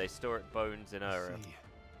dead. They store it bones in Ura. See.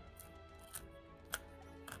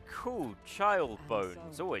 Cool, child And bones.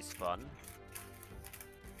 so- Always fun.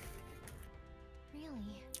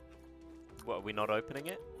 really? What, are we not opening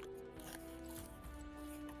it?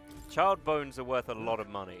 Child bones are worth a lot of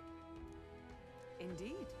money.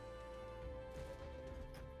 Indeed.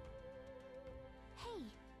 Hey,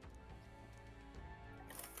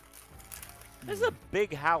 This is a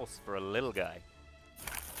big house for a little guy.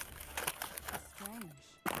 Strange.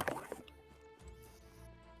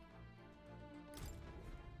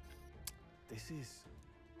 This is...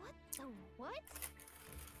 What the what?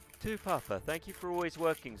 To Papa, thank you for always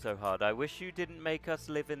working so hard. I wish you didn't make us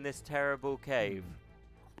live in this terrible cave.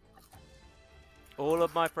 All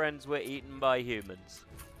of my friends were eaten by humans.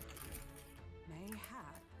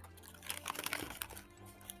 Mayhap.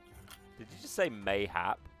 Did you just say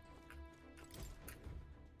mayhap?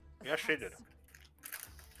 Yes, she did.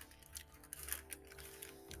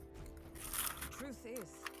 Truth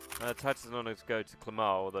is, Titans go to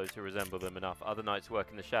Clamar, or those who resemble them enough. Other knights work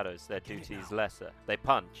in the shadows. Their duty is lesser. They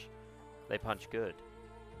punch. They punch good.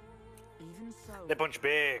 even so. They punch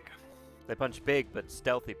big. They punch big, but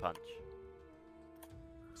stealthy punch.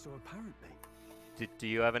 So apparently... Do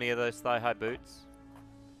you have any of those thigh-high boots?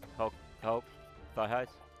 Hulk, thigh-highs?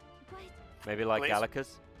 But Maybe like Please? Gallicus?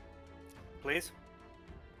 Please?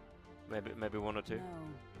 Maybe one or two? No.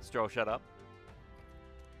 Stroll, shut up.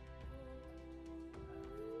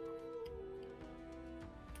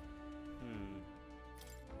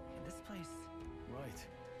 In this place. Right.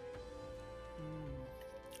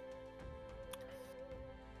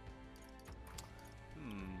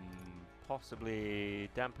 Possibly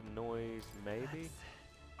dampen noise, maybe?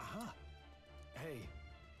 Aha. Hey.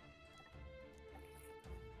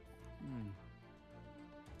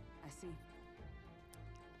 I see.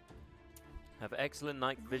 Have excellent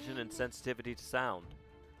night vision and sensitivity to sound.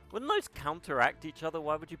 Wouldn't those counteract each other?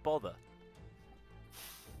 Why would you bother?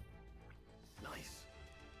 Nice.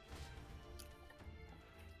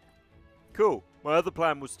 Cool. My other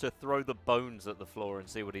plan was to throw the bones at the floor and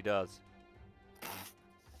see what he does.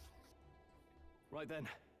 Right then.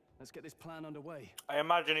 Let's get this plan underway. I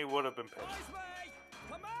imagine he would have been pissed. This way!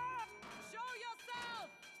 Come on! Show yourself!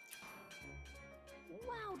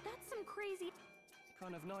 wow, that's some crazy.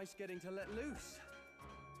 Kind of nice getting to let loose.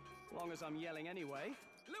 Long as I'm yelling anyway.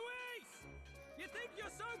 Luis! You think you're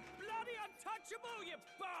so bloody untouchable, you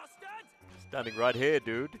bastard? Standing right here,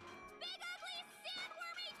 dude. Big ugly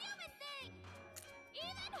sandwormy human thing!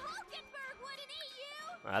 Even Hulkenberg wouldn't eat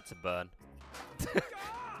you! That's a burn.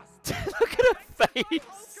 Gasp! Look at her face!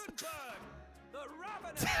 Hulkenberg! The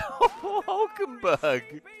ravenous Hulkenberg!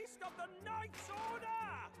 beast of the Knight's Order!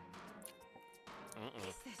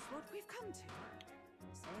 Is this what we've come to?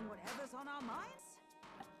 Saying whatever's on our minds?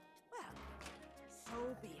 Well,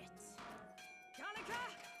 so be it. Gallica!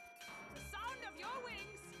 The sound of your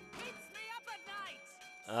wings keeps me up at night!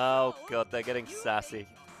 Oh So, god, they're getting you sassy. think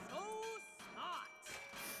you're so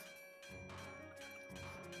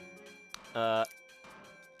smart.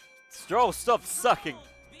 Stroll, stop sucking!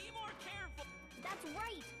 Be more careful! That's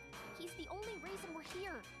right! He's the only reason we're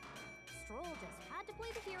here. Stroll just had to play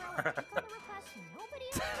the hero and take on the request nobody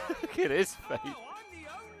else wanted. Look at his face. Oh, I'm the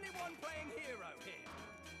only one playing hero here!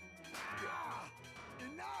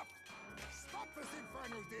 Enough! Stop this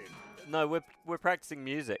infernal din! No, we're practicing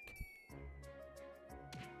music.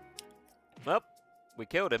 Well, we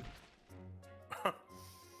killed him.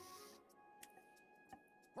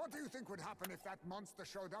 What do you think would happen if that monster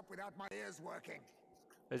showed up without my ears working?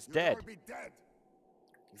 It's You'd dead. all be dead.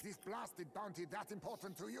 Is this blasted bounty that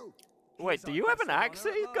important to you? Wait, do you have an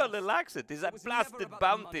accent? He's got a little accent. Is that It was never blasted about the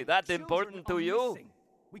bounty money. that Children important to are you? missing.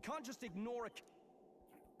 We can't just ignore a...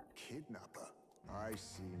 Kidnapper. I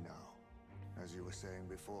see now. As you were saying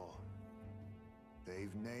before,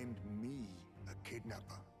 they've named me a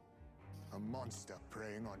kidnapper. A monster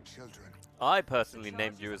preying on children. I personally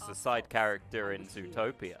named you as the side character in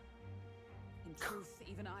Zootopia. In truth,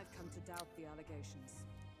 even I've come to doubt the allegations.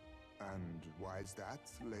 And why's that,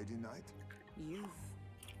 Lady Knight? You've...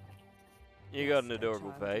 You got an Yes,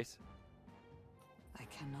 adorable child. face. I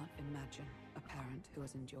cannot imagine a parent who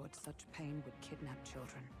has endured such pain would kidnap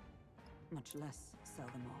children, much less sell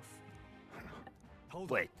them off. Hold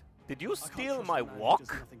Wait, did you on. I can't steal trust my a man who wok? does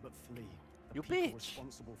nothing but flee. The You people bitch.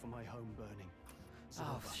 responsible for my home burning. So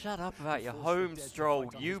Oh, if I- shut up about your force the home, dead to Stroll.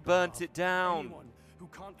 fight on You his burnt behalf. it down. Anyone who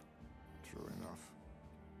can't... True enough.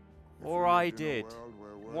 If Or we I lived in a did. world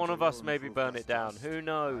where words One of us alone maybe proved burn us it down. dust, Who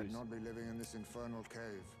knows? I'd not be living in this infernal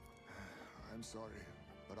cave. I'm sorry,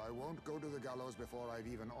 but I won't go to the gallows before I've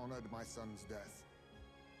even honored my son's death.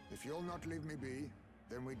 If you'll not leave me be,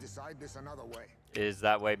 then we decide this another way. Is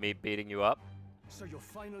that way me beating you up? So you're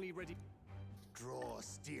finally ready... Draw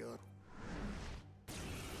steel.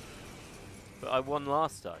 But I won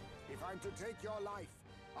last time. If I'm to take your life,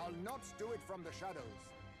 I'll not do it from the shadows.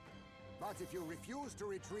 But if you refuse to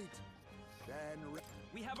retreat, then...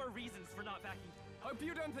 We have our reasons for not backing. Hope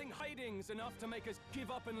you don't think hiding's enough to make us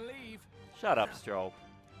give up and leave. Shut up, Stroll.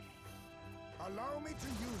 Allow me to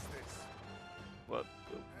use this. Well,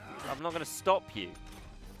 I'm not going to stop you.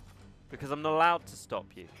 Because I'm not allowed to stop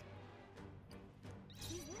you.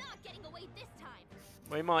 He's not getting away this time.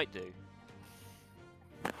 We might do.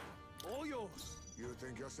 all yours. You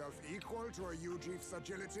think yourself equal to a Ujeef's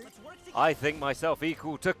agility? Let's work together. I think myself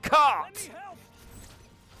equal to Let cart. me help.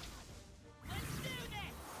 Let's do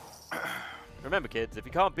this! Remember, kids, if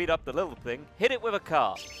you can't beat up the little thing, hit it with a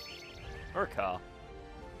cart. Or a car.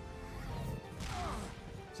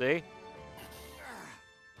 See?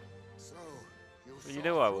 So, You saw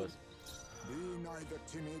knew I through. was. Be neither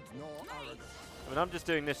timid nor arrogant. I mean, I'm just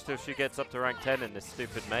doing this till she gets up to rank 10 in this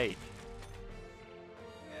stupid mage.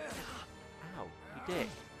 Ow, you dick.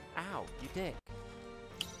 Ow, you dick.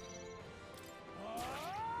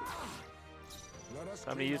 Let us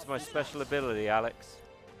Time to clean use up my this special ability, Alex.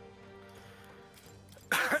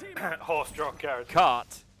 Horse drop carriage.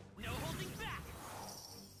 Cart. No holding back!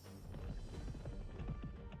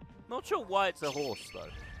 Not sure why it's a horse, though.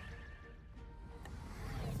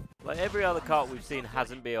 Like, every other cart we've seen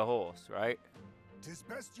hasn't been a horse, right? 'Tis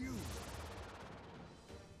best you.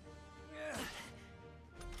 I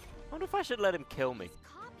wonder if I should let him kill me.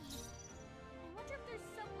 Copies. I wonder if there's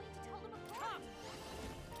some way to tell them apart.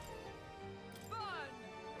 Fun!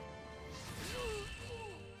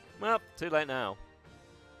 Well, too late now.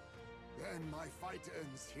 Then my fight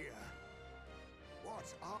ends here.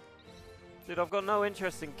 What up? Dude, I've got no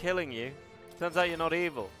interest in killing you. Turns out you're not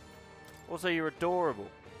evil. Also, you're adorable.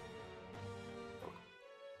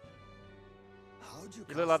 How'd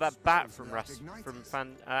You look like that bat from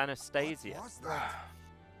Ignited? Anastasia. What was that?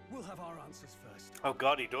 We'll have our answers first. Oh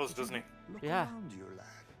god, he does, doesn't he? Look Yeah. around you, lad.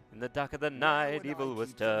 In the dark of the Why night, would I evil was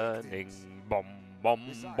keep the victims? turning. Bom, bom,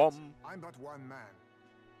 Besides, bom. I'm but one man.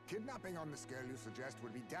 Kidnapping on the scale you suggest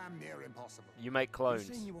would be damn near impossible. You make You're saying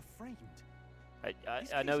clones. you were framed.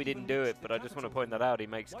 I know he didn't do it, but I just want to point that out. He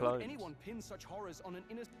makes Why would clones. anyone pin such horrors on an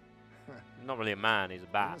innocent? Not really a man, he's a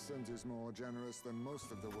bat. Innocent is more generous than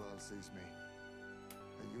most of the world sees me.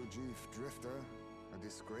 A Ujeef drifter, a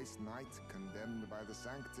disgraced knight condemned by the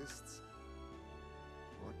Sanctists.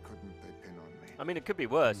 What couldn't they pin on me? I mean, it could be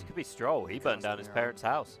worse. It could be Stroll. He burned down his parents'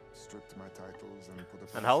 house. Stripped my titles and put a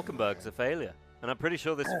price And on my Hulkenberg's a head. failure. And I'm pretty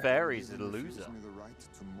sure this fairy's a Even refused loser. me the right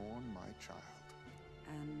to mourn my child.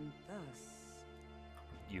 And thus,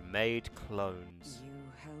 You made clones. you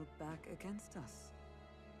held back against us,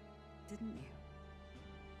 didn't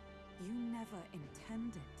you? You never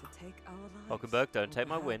intended to take our lives. Hulkenberg, don't Or take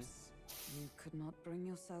my win. perhaps You could not bring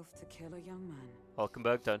yourself to kill a young man.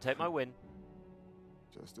 Hulkenberg, don't take my win.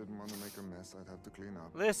 Just didn't want to make a mess I'd have to clean up.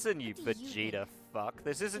 Listen, you What do you Vegeta think? fuck.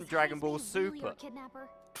 This isn't Is Dragon Ball Heisman really Super. our kidnapper?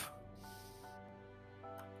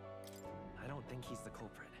 I don't think he's the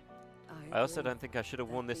culprit. I also agree. don't think I should have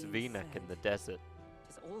That worn this being V-neck in said, the desert. It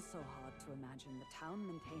is also hard to imagine the town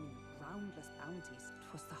maintaining groundless bounties.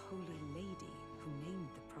 It was the Holy Lady who named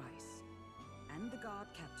the price, and the guard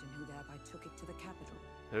captain who thereby took it to the capital.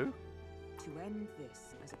 Who? To end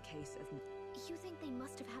this as a case of You think they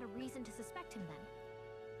must have had a reason to suspect him then?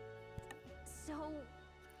 So,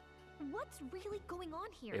 what's really going on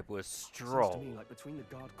here? It was Seems to Stroll. me like between the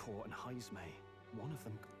guard corps and Heisme, one of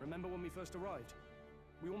them. Remember when we first arrived?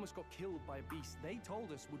 We almost got killed by a beast they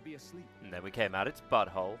told us would be asleep. And then we came out its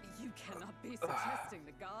butthole. You cannot be suggesting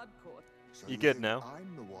the guard court. So You good think now?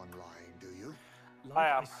 I'm the one lying, do you? Like I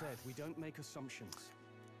I am. said, we don't make assumptions.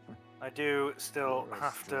 I do still You're a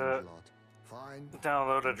have to strange lot. Fine.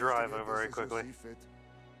 download a Investigate driver this very as you quickly. see fit.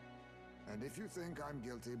 And if you think I'm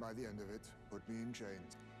guilty by the end of it, put me in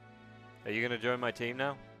chains. Are you gonna join my team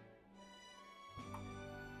now?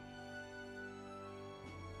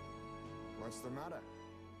 What's the matter?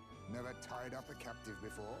 Never tied up a captive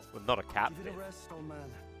before? Well, not a Give captive. it a rest, old man.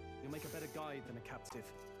 You'll make a better guide than a captive.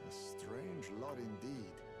 A strange lot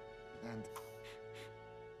indeed. And...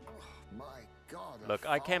 Oh, my God. a Look,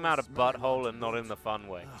 I came out a foul-smelling butthole lot and not in the boat. fun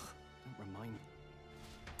way. Ugh, don't remind me.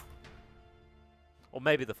 Or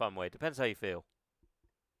maybe the fun way. Depends how you feel.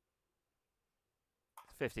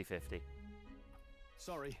 50-50.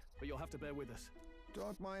 Sorry, but you'll have to bear with us.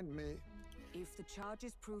 Don't mind me. If the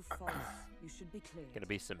charges prove false, you should be cleared. Gonna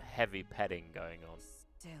be some heavy petting going on.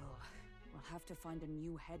 Still, we'll have to find a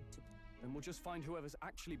new head to. Then we'll just find whoever's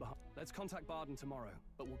actually behind. Let's contact Barden tomorrow,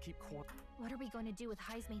 but we'll keep quiet. What are we going to do with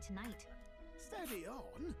Heisme tonight? Steady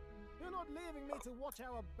on. You're not leaving me to watch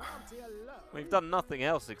our bounty alone. We've done nothing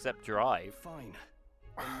else except drive. Fine.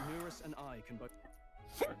 Then Eurus and I can both.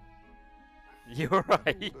 You're Who right.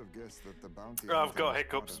 would have guessed that the bounty I've hunter got was part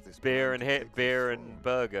hiccups. of this Beer plan and to hit, take beer his and throne?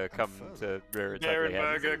 burger And come further, to rear its Beer ugly and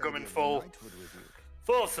head. burger Lady coming of the full. knighthood with you.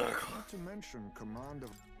 Full circle. Not to mention command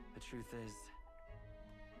of The truth is,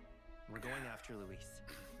 we're going after Luis.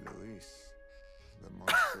 Luis, the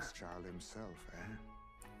monstrous child himself, eh?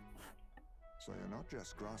 So you're not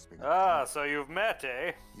just grasping at Ah, power. so you've met,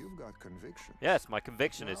 eh? You've got conviction. Yes, my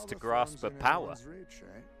conviction is Now to the grasp a throne's in power. anyone's reach,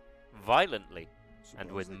 eh? violently, and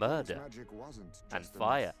Suppose with the king's murder magic wasn't and just a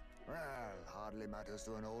fire. myth. Well, hardly matters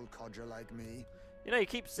to an old codger like me. You know, you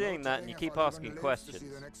keep saying that and you keep I'll even asking live to questions. see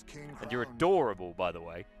the next king And you're crowned. adorable, by the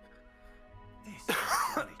way. This is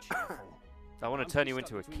really cheerful. I want I'm to turn you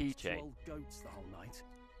stuck into a between these two keychain. old goats the whole night.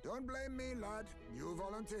 Don't blame me, lad. You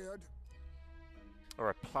volunteered.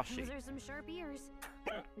 Or a plushie. Those are some sharp ears.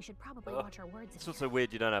 We should probably watch our words. It's also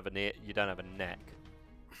weird you don't have a neck.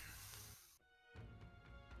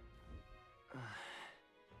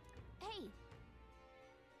 Hey,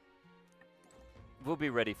 We'll be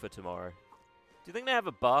ready for tomorrow. Do you think they have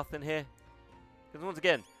a bath in here? Because once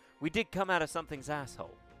again, we did come out of something's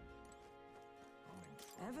asshole.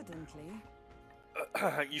 Evidently.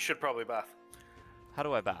 You should probably bath. How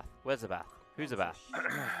do I bath? Where's the bath? Who's the bath?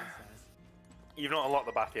 You've not unlocked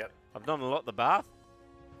the bath yet. I've done a lot the bath.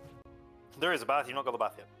 There is a bath, you've not got the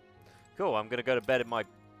bath yet. Cool, I'm going to go to bed in my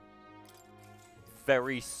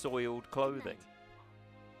very soiled clothing.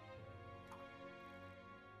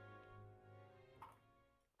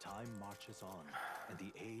 Time marches on, and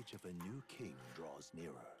the age of a new king draws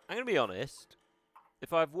nearer. I'm going to be honest.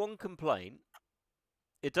 If I have one complaint,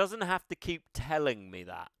 it doesn't have to keep telling me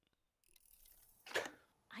that.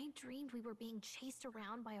 I dreamed we were being chased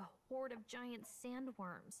around by a horde of giant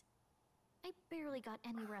sandworms. I barely got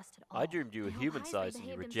any rest at all. I dreamed you were I hope human Heisman sized and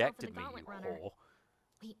you behaved himself rejected for the me, Gauntlet you Runner. whore.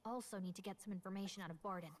 We also need to get some information out of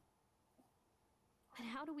Barden. But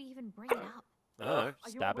how do we even bring it up? Oh,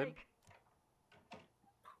 stab him.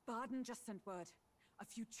 Barden just sent word. A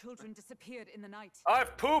few children disappeared in the night.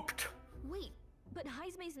 I've pooped! Wait, but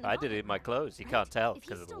Heismay's in the I did it in my Gauntlet clothes. You Runner, can't right? tell If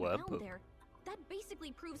because he's of the still worm down poop. there, that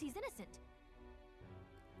basically proves he's innocent.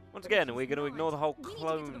 Once But if again, are we he's going to not, ignore the whole we need to get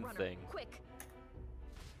to the clone runner, thing? Quick.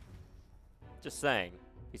 Just saying,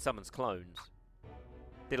 he summons clones.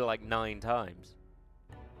 Did it like 9 times.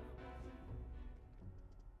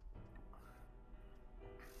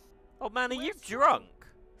 Oh man, are you Where's drunk?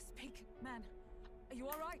 Speak, man. Are you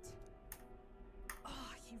all right? Oh,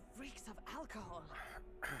 he reeks of alcohol.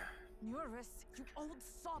 Neurus, you old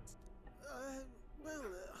sot.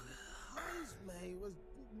 Heismay was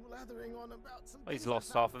blathering on about some. Oh, he's things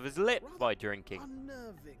lost that half of his lip rather by drinking.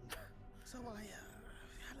 Unnerving. So I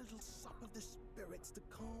had a little sup of the spirits to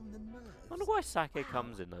calm the nerves. I wonder why sake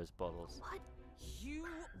comes in those bottles. What? You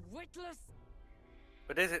witless.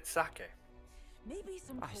 But is it sake? Maybe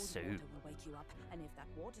some I cold assume. water will wake you up, and if that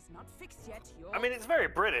water's not fixed yet, you're... I mean, it's very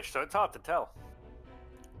British, so it's hard to tell.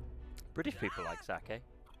 British people like sake.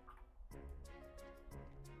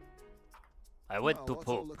 I went to What's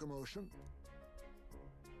all poop. the commotion?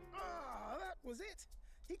 Ah, that was it.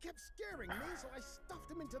 He kept scaring me, so I stuffed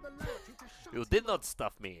him into the laboratory to shut You him did up. not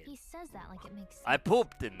stuff me in. He says that like it makes sense. I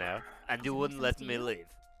pooped in there, and you Does it make wouldn't let sense to me you? leave.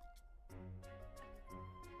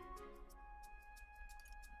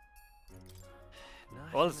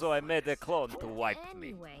 Also, I made a clone to wipe me.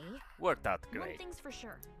 Anyway, Worked out one great. thing's for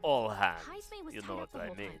sure. All hands. Heismay was You tied know up what the I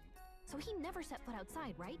whole mean. time. So he never set foot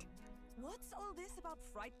outside, right? What's all this about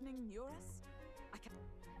frightening Neurus? I can...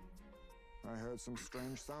 I heard some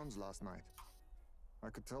strange sounds last night. I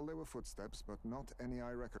could tell they were footsteps, but not any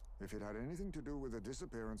I record. If it had anything to do with the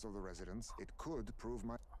disappearance of the residents, it could prove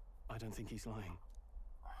my... I don't think he's lying.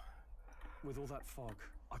 With all that fog,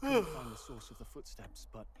 I couldn't find the source of the footsteps,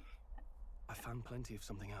 but I found plenty of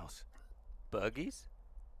something else. Burgies?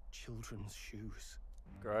 Children's shoes.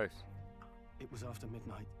 Gross. It was after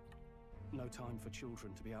midnight. No time for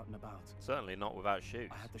children to be out and about. Certainly not without shoes.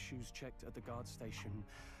 I had the shoes checked at the guard station,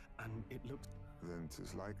 and it looked... Then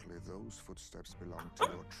 'tis likely those footsteps belong to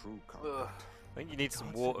your true culprit. I think you need some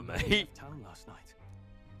Guard water, said nobody mate. left town last night.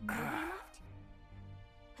 Nobody left?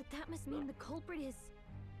 But that must mean the culprit is...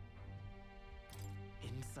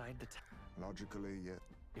 Inside the town. Logically, yet.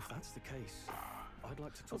 If that's the case, I'd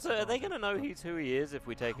like to talk Also, to are they Barden. going to know he's who he is if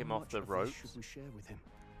we take How him off much the of this ropes? should we share with him?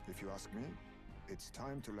 If you ask me, it's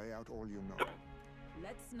time to lay out all you know.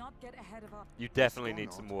 Let's not get ahead of our... You definitely Or need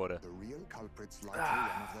not, some water. The real culprit's likely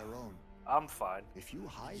one of their own. I'm fine. If you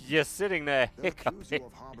hide, You're sitting there they'll accuse hiccuping you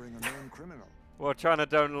of harboring a known criminal. while trying to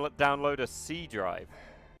download a C drive.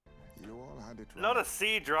 You all had it right. Not a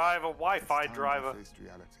C drive, a Wi-Fi It's time to driver. face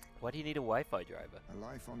reality. Why do you need a Wi-Fi driver? A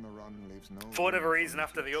life on the run leaves no. For whatever room reason, you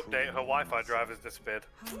after to the update, truly her know Wi-Fi yourself. drive has disappeared.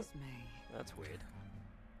 Heismay. That's weird.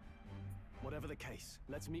 Whatever the case,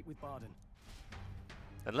 let's meet with Barden.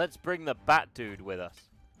 And let's bring the Bat Dude with us.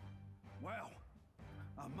 Well,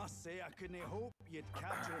 I must say I couldn't hope you'd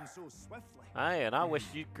capture him so swiftly. Aye, and I wish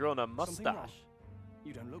you'd grown a Something wrong? mustache.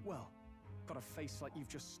 You don't look well. Got a face like you've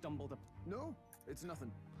just stumbled up. No, it's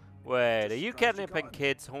nothing. Wait, Just are you scratchy kidnapping cotton.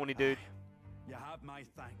 kids, horny dude? You have my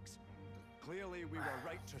thanks. Clearly, we were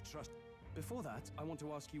right to trust. Before that, I want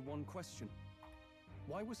to ask you one question.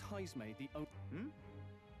 Why was Heismay the only...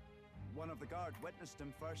 One of the guard witnessed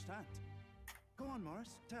him firsthand. Go on,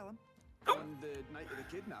 Morris, tell him. On the night of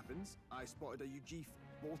the kidnappings, I spotted a Ugeef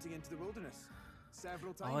bolting into the wilderness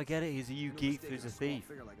several times. Oh, I get it. He's a Ugeef who's a thief.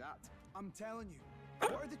 Figure like that. I'm telling you,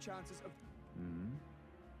 what are the chances of...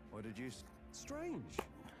 What did you... Strange.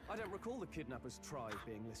 I don't recall the kidnappers' tribe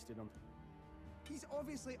being listed on... He's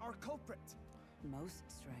obviously our culprit. Most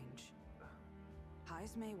strange.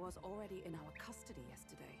 Heismay was already in our custody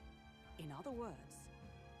yesterday. In other words,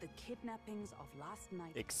 the kidnappings of last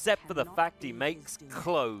night... Except for the fact he makes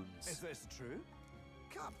clones. Is this true?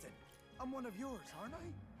 Captain, I'm one of yours, aren't I?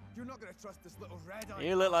 You're not going to trust this little red-eyed...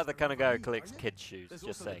 You look like the kind of guy who collects kids' shoes, There's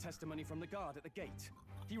just also saying. the testimony from the guard at the gate.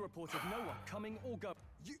 He reported no one coming or going.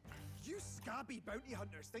 You scabby bounty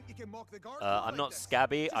hunters think you can mock the guard? I'm not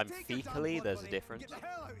scabby, I'm fecally, there's a difference. Get the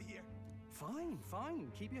hell out of here. Fine,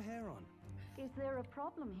 fine. Keep your hair on. Is there a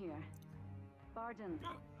problem here? Pardon.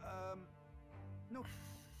 No.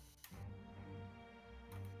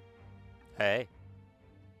 Hey.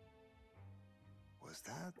 Was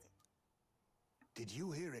that? Did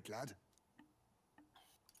you hear it, lad?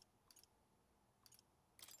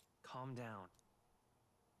 Calm down.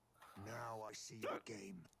 Now I see your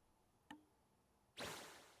game.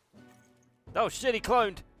 Oh shit, he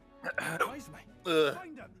cloned! Heismay,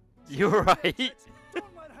 find him. You're right.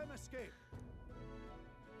 Don't let him escape.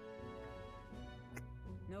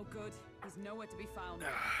 No good. He's nowhere to be found.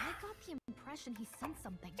 I got the impression he sensed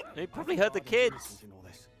something. He probably heard the kids. In all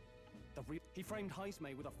this. He framed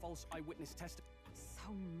Heismay with a false eyewitness testimony.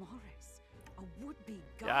 So Morris, a would-be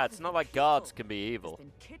guard. Yeah, it's not like guards can be evil.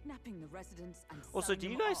 Been kidnapping the residents and Also, do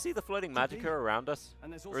you guys see the floating Could magicka be. around us?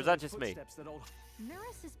 And there's Or also is that the just me? footsteps that old...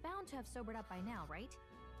 Mirrors is bound to have sobered up by now, right?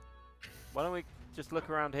 Why don't we just look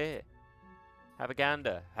around here? Have a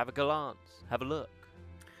gander, have a glance, have a look.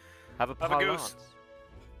 Have a Have a goose. parlance.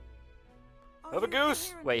 Are Have a you goose.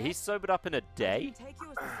 here and Wait, there? he's sobered up in a day? Didn't take you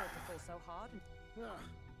as the sort to fall so hard.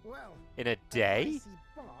 Well, In a an day? icy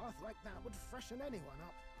bath like that would freshen anyone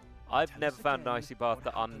up. I've Tell never us found an again icy bath what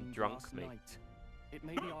that happened undrunk last me. night. It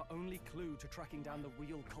may be our only clue to tracking down the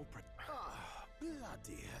real culprit. Ah,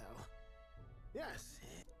 bloody hell. Yes,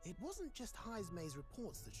 it wasn't just Heismay's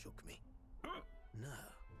reports that shook me. No.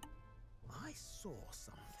 I saw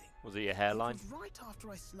something. Was it your hairline? It was right after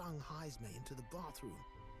I slung Heismay into the bathroom.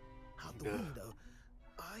 Out the window,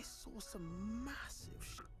 I saw some massive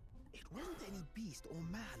shit. It wasn't any beast or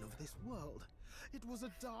man of this world. It was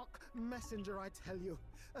a dark messenger, I tell you.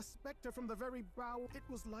 A specter from the very bow. It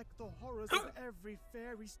was like the horrors of every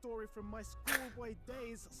fairy story from my schoolboy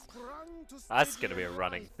days sprung to That's gonna be a Stygian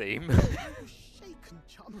running life. theme. I was shaken,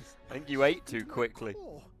 chums. I think you ate Shaken too to my quickly.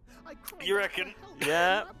 core. I cried You out reckon? for help.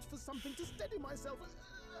 Yeah. I grabbed for something to steady myself.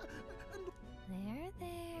 And There,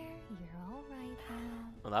 you're all right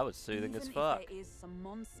now. Well, that was soothing as Even fuck. if there is some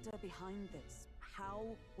monster behind this, how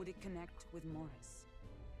would it connect with Morris?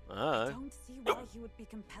 I Oh. don't see why he would be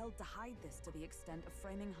compelled to hide this to the extent of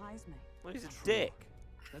framing Heismay. Well, he's a dick.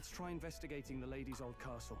 Let's try investigating the lady's old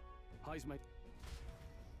castle. Heismay.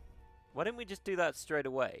 Why didn't we just do that straight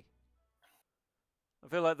away? I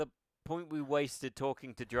feel like the point we wasted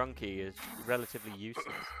talking to Drunky is relatively useless.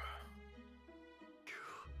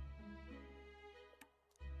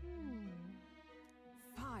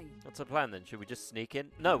 Fine. What's the plan then? Should we just sneak in?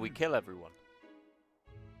 No, we kill everyone.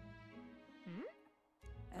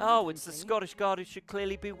 Oh, it's the Evidently, Scottish Guard who should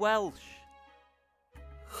clearly be Welsh.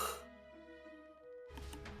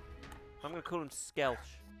 I'm going to call him Skelsh.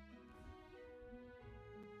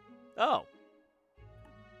 Oh.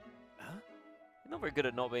 Huh? You're not very good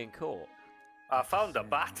at not being caught. I found a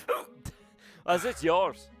bat. As it's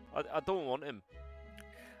yours. I don't want him.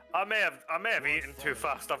 I may have eaten too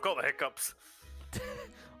fast. I've got the hiccups.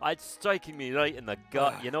 It's striking me right in the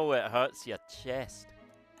gut. You know where it hurts your chest.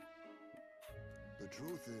 The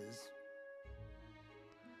truth is,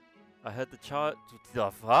 I heard the child.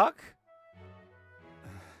 The fuck?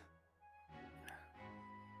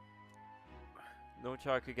 No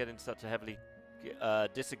child could get in such a heavily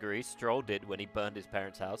disagree. Stroll did when he burned his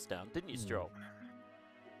parents' house down, didn't you, Stroll?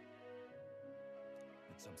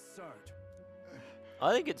 It's absurd.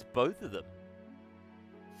 I think it's both of them.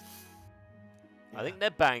 I think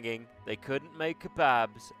they're banging. They couldn't make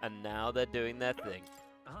kebabs, and now they're doing their thing.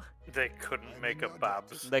 They couldn't make a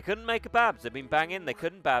babs. They couldn't make kebabs. They've been banging. They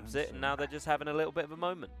couldn't babs it, and now they're just having a little bit of a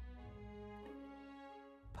moment.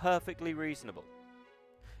 Perfectly reasonable.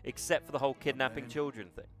 Except for the whole kidnapping children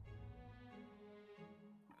thing.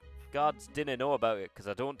 Guards didn't know about it because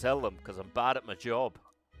I don't tell them because I'm bad at my job.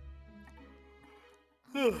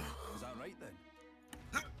 Is that right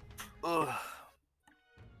then? Ugh.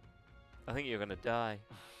 I think you're gonna die.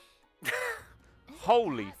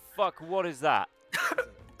 Holy fuck, what is that?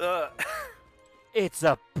 It's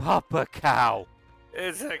a papa cow.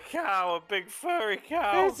 It's a cow, a big furry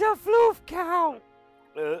cow. It's a floof cow.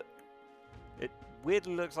 It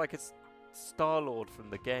weirdly looks like it's Star-Lord from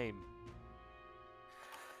the game.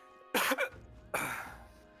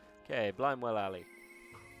 Okay, Blindwell Alley.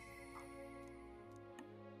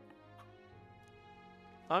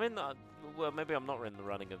 I'm in the... Well, maybe I'm not in the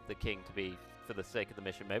running of the king to be for the sake of the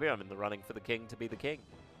mission. Maybe I'm in the running for the king to be the king.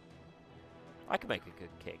 I can make a good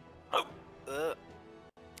king.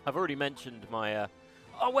 I've already mentioned my...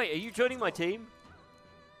 Oh, wait, are you joining my team?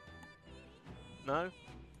 No?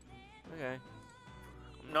 Okay.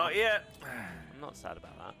 Not yet. I'm not sad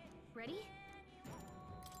about that. Ready?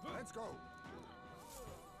 Let's go.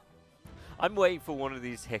 I'm waiting for one of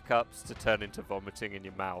these hiccups to turn into vomiting in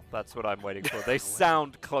your mouth. That's what I'm waiting for. They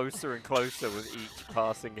sound closer and closer with each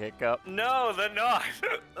passing hiccup. No, they're not.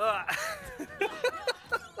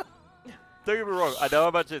 Don't get me wrong. I know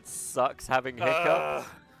how much it sucks having hiccups.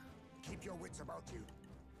 Keep your wits about you.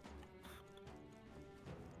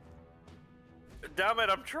 Damn it,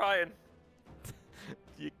 I'm trying.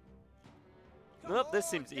 Nope, this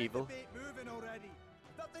seems evil.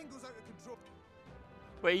 That thing goes out of control.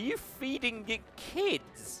 Wait, are you feeding your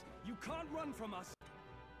kids? You can't run from us.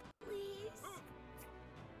 Please.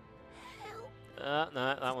 Help.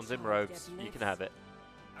 No, that one's in robes. You can have it.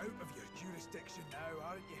 Out of your jurisdiction now,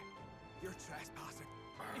 aren't you? You're trespassing.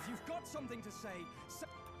 If you've got something to say,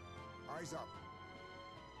 Eyes up.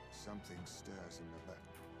 Something stirs in the back.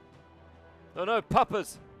 Oh no,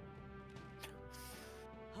 puppers!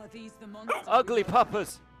 Are these the monsters? Ugly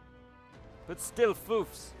puppers! But still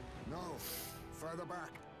foofs. No, further back.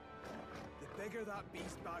 the bigger that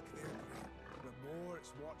beast back there grew, the more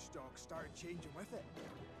its watchdogs started changing with it.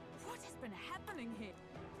 What has been happening here?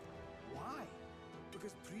 Why?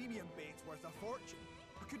 Because premium bait's worth a fortune.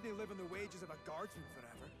 I couldn't live on the wages of a guardsman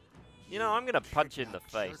forever. You know, I'm gonna punch you in the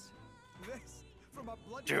face. This from a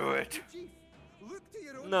bloody Do it. chief. Look to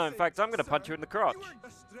your own No, in fact, I'm safety, gonna punch sir. you in the crotch. You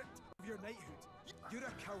weren't stripped of your knighthood. You're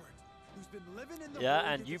a coward who's been living in the Yeah, world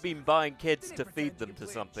and you you've been deserve. buying kids Didn't to pretend feed them you to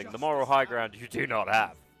played something. The justice moral high and ground you do not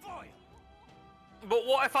have. Vile. But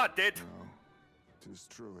what if I did? No, 'tis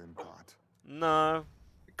true in part. No.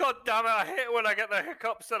 God damn it, I hate it when I get the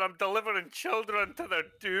hiccups and I'm delivering children to their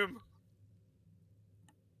doom.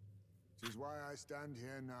 'Tis why I stand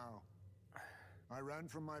here now. I ran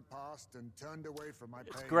from my past and turned away from my It's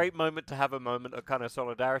a pain. great moment to have a moment of kind of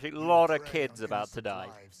solidarity. A You lot of prey kids on about to innocent die.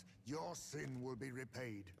 lives. Your sin will be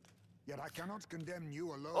repaid. Yet I cannot condemn you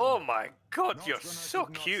alone. Oh my god, Not you're when I so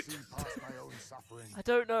could not cute. see past my own suffering. I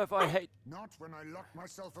don't know if I hate... Not when I locked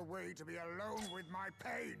myself away to be alone with my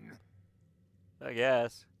pain. I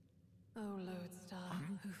guess. Oh, Lodestar.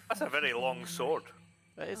 That's a very long sword.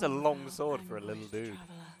 That is a long sword for a little dude.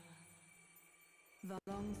 The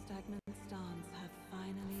long stagnant stance have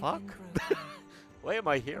finally Fuck. been broken. Why am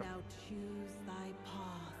I here? Now choose thy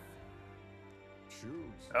path.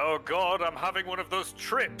 Choose. Oh god, I'm having one of those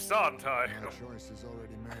trips, aren't I? My choice is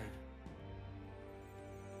already made.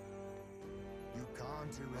 You can't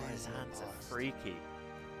Oh, erase his your hands are past. freaky.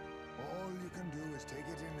 All you can do is take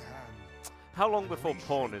it in hand. How long before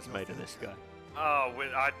porn is made of this guy? Oh,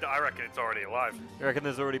 I reckon it's already alive. You reckon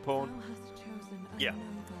there's already porn? Thou hast chosen a Yeah. noble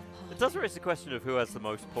It path. does raise the question of who has the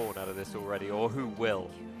most porn out of this already, or who will.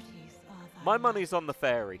 Securities are thy My light. money's on the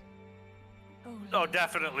fairy. O Oh, Lord,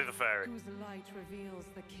 definitely the fairy. whose light reveals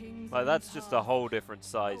the king's Like, own that's just a path. whole different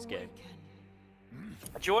size game. Awaken.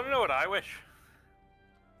 Do you want to know what I wish?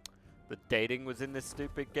 The dating was in this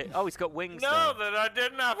stupid game. Oh, he's got wings No, now. that I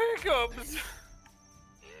didn't have hiccups.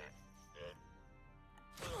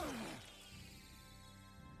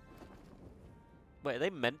 Wait, are they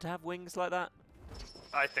meant to have wings like that?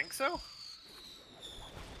 I think so.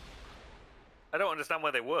 I don't understand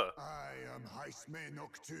where they were. I am Heisme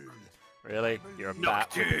Noctule. Really? You're a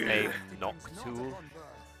bat with the Noctule. name Not Noctule? upon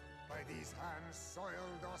birth. By these hands soiled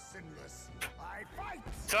or sinless, I fight!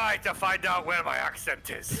 Try to find out where my accent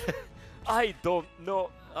is. I don't know.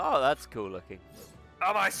 Oh, that's cool looking.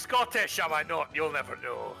 Am I Scottish? Am I not? You'll never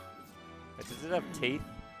know. Wait, does it have teeth?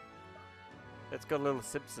 It's got a little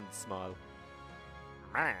Simpsons smile.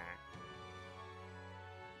 Meh.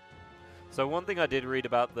 So one thing I did read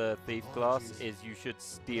about the thief class is you should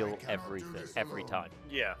steal everything every time.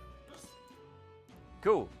 Yeah.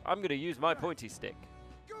 Cool. I'm gonna use my pointy stick.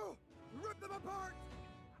 Go! Rip them apart!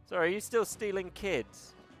 Sorry, are you still stealing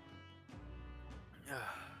kids?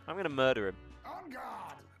 I'm gonna murder him. On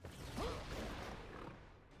guard!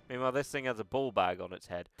 Meanwhile, this thing has a ball bag on its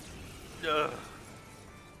head. Ugh.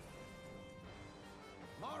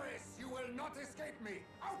 will not escape me.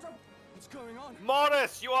 Out of... What's going on?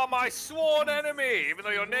 Morris, you are my sworn enemy, even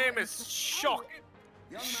though your name is shocking.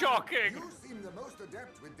 Shocking. You seem the most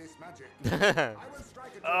adept with this magic. I will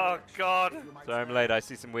strike it. Oh God. Sorry, I'm late. I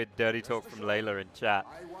see some weird dirty talk from Layla in chat.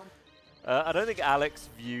 I don't think Alex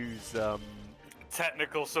views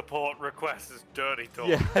Technical support requests as dirty talk.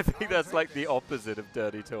 yeah, I think that's like the opposite of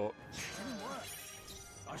dirty talk.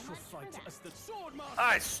 I shall fight as the sword master.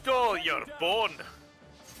 I stole your bone.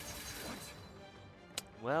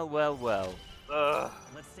 Well, well, well.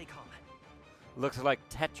 Let's stay calm. Looks like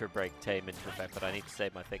Tetra Break came into effect, but I need to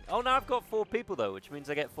save my thing. Oh, now I've got 4 people, though, which means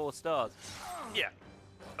I get 4 stars. Yeah.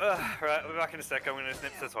 Right, we'll be back in a sec. I'm going to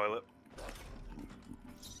snip to the toilet.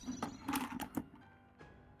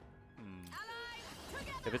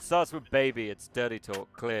 If it starts with baby, it's dirty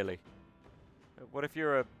talk, clearly. What if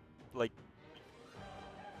you're a, like...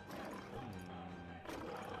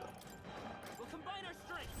 We'll combine our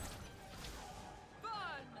strength. Fun.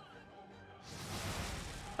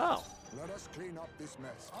 Oh. Let us clean up this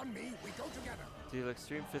mess. On me, we go together. Deal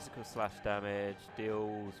extreme physical slash damage,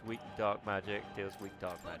 deals weak dark magic, deals weak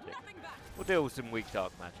dark magic. We'll deal with some weak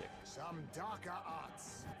dark magic. Some darker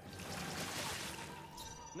arts.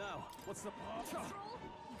 Now, what's the...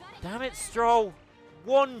 Damn it, Stroll!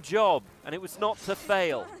 1 job, and it was not to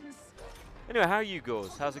fail. Anyway, how are you,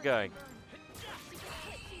 Gauze? How's it going?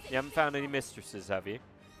 You haven't found any mistresses, have you?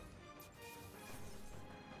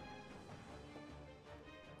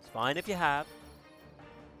 It's fine if you have.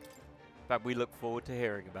 But we look forward to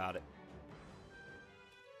hearing about it.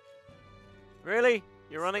 Really?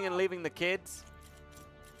 You're running and leaving the kids?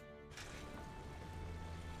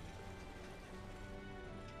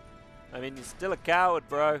 I mean, you're still a coward,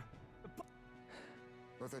 bro.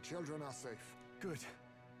 But the children are safe. Good.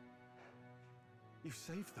 You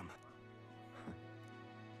saved them.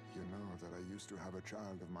 You know that I used to have a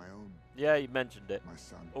child of my own. Yeah, you mentioned it. My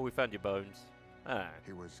son. Oh, we found your bones. Ah.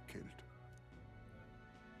 He was killed.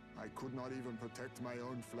 I could not even protect my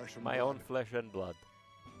own flesh and My blood. own flesh and blood.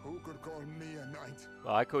 Who could call me a knight?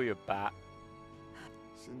 Well, I call you a bat.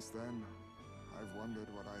 Since then, I've wondered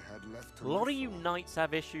what I had left to A lot live of you for. knights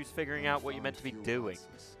have issues figuring out what you're meant to be Few doing.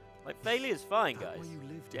 answers. Like, failure's fine, That guys. way you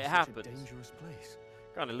lived It in happens. Such a dangerous place.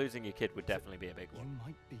 Kind of losing your kid would definitely be a big one. You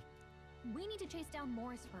might be. We need to chase down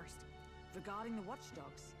Morris first. Regarding the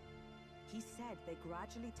watchdogs, he said they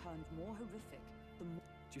gradually turned more horrific the more...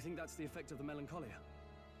 Do you think that's the effect of the melancholia?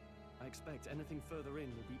 I expect anything further in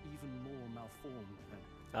will be even more malformed then.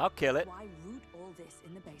 I'll kill it. Why root all this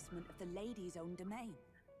in the basement of the lady's own domain?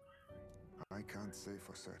 I can't say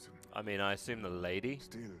for certain. I mean, I assume the lady.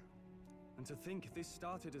 Still, And to think this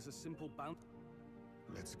started as a simple bounty.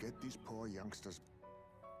 let's get these poor youngsters.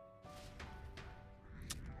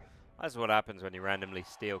 That's what happens when you randomly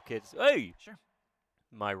steal kids. Hey! Sure.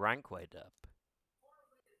 My rank went up.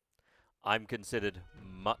 I'm considered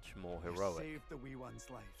much more heroic. You saved the wee ones'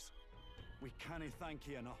 lives. We can't thank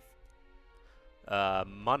you enough.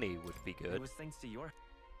 Money would be It good. was thanks to your...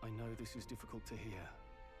 I know this is difficult to hear,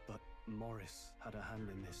 but Morris had a hand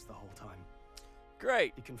in this the whole time.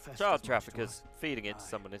 Great! He confessed Child as much to traffickers us. feeding it to Aye.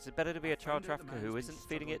 someone. Is it better to be a child Found out the trafficker who man's isn't been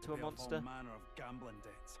feeding it to struggling a pay off monster? all manner of gambling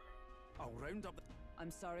debts. I'll round up the... I'm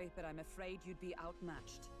sorry, but I'm afraid you'd be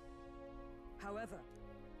outmatched. However,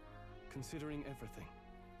 Considering everything,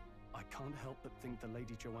 I can't help but think the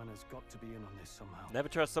Lady Joanna's got to be in on this somehow. Never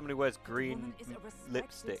trust somebody who wears the green woman is a respected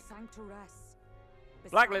lipstick. sanctoress.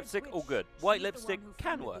 Black Besides lipstick, all which, good. she's White the lipstick one who can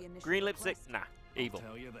funded work. the initial Green lipstick, request. nah. Evil. I'll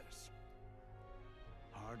tell you this.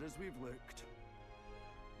 Hard as we've looked,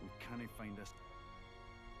 we can't find us.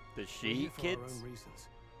 Does We're she here eat for kids? our own reasons.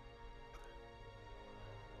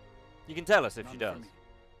 You can tell us if she None for does. me.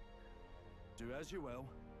 Do as you will,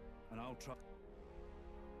 and I'll try.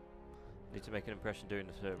 Need to make an impression doing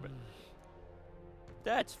the server.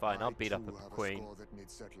 That's fine. I'll beat up too a have queen. score that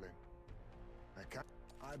needs settling.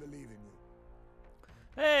 I believe in you.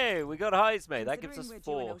 Hey, we got Heisme. That gives Considering us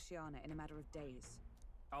we're due in 4. Oceania in a matter of days.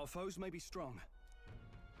 Our foes may be strong.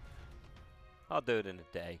 I'll do it in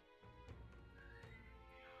a day.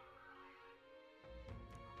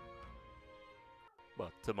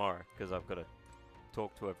 Well, tomorrow, because I've got to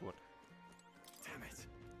talk to everyone. Damn it.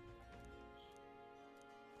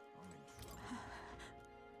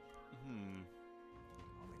 Hmm.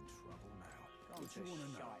 I'm in trouble now. What do you want to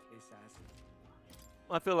know? This ass.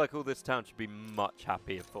 I feel like all this town should be much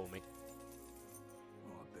happier for me.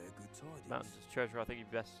 Oh, I bear good tidings. Mountains of treasure. I think you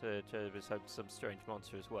best to some strange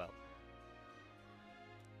monster as well.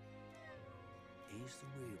 Here's the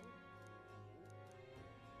real.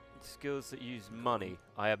 Skills that use money.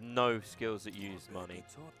 I have no skills that use money.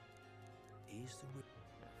 Here's the real.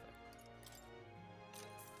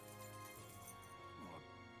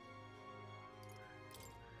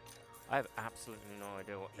 I have absolutely no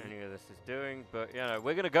idea what any of this is doing, but you know,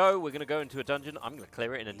 we're gonna go into a dungeon. I'm gonna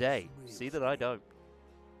clear it in a day. See that I don't.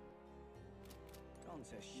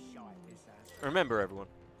 Remember, everyone,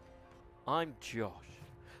 I'm Josh.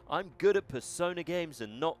 I'm good at Persona games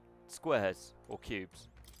and not squares or cubes.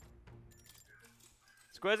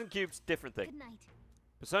 Squares and cubes, different thing. Good night.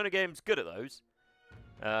 Persona games, good at those.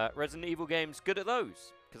 Resident Evil games, good at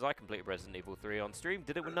those. Because I completed Resident Evil 3 on stream,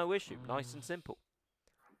 did it with no issue. Nice and simple.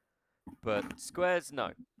 But squares,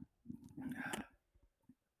 no.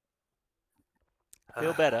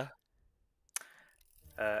 Feel better.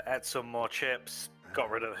 Add some more chips.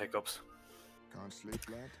 Got rid of the hiccups. Can't sleep,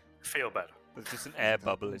 lad? Feel better. There's just an air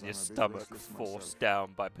bubble in your stomach forced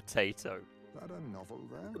down by potato. That a novel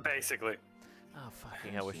there? Basically. Oh,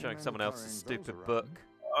 fucking hell, we're showing someone else's stupid book.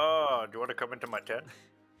 Oh, do you want to come into my tent?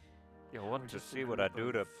 You want to see what I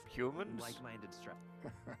do to humans? Like-minded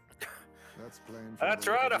That's plain. That's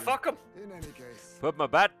right, I fuck 'em. In any case. Put my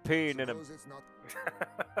bat peen in him.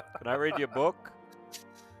 Can I read your book?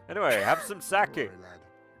 Anyway, have some sake. Don't worry, lad.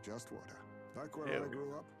 Just water. Like where I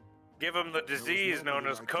grew up. Give him the disease known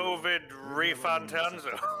as COVID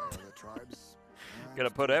Refantazio. Gonna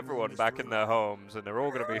put everyone back in their homes, and they're all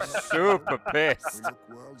gonna be super pissed.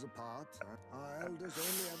 We look worlds apart. Our elders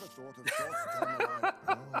only ever thought of short term life.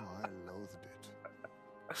 Oh, I loathed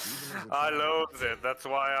it. I loathed it. That's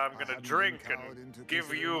why I'm gonna drink and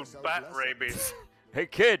give you bat rabies. Hey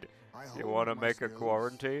kid, you wanna make a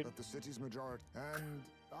quarantine? But the city's majority, and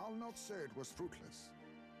I'll not say it was fruitless.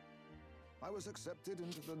 I was accepted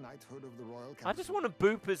into the knighthood of the Royal Council. I just want to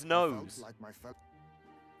boop his nose. Like my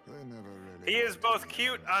they never really He is both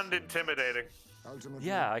cute and intimidating. Ultimately,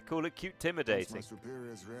 Yeah, I call it cute intimidating. my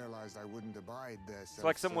superiors realized I wouldn't abide their It's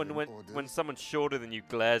like someone when someone shorter than you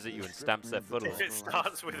glares at you and stamps their foot on If it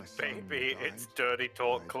starts with baby, it's dirty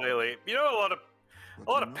talk, clearly. You know, a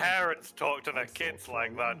lot of parents talk to their kids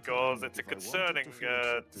like that, Gauze. It's a concerning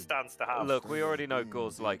stance to have. Look, we already know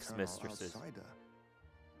Gauze likes mistresses.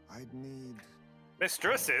 I'd need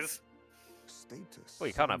Mistresses? status. Well,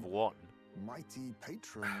 you can't have one. Mighty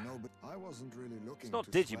patron, no, but I wasn't really looking. It's not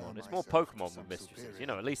to Digimon, swell it's more myself to Pokemon some with mistresses. superior. You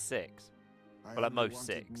know, at least 6. I Well, at only most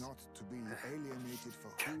wanted 6. Not to be alienated for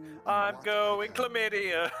who and I'm what going I am.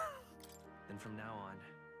 chlamydia. And from now on,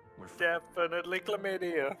 we're Definitely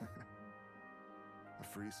chlamydia. A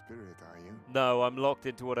free spirit, are you? No, I'm locked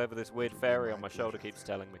into whatever this weird fairy on my shoulder keeps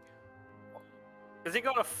telling me. Has he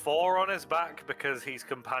got a 4 on his back because he's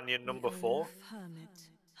companion number 4?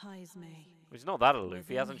 He's not that aloof,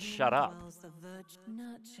 he hasn't shut up.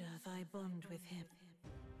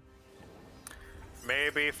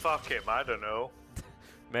 Maybe fuck him, I don't know.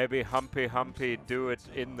 Maybe Humpy Humpy do it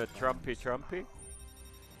in the Trumpy Trumpy?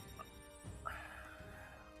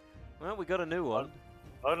 Well, we got a new one.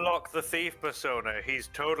 Unlock the thief persona. He's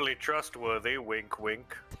totally trustworthy. Wink,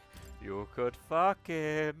 wink. You could fuck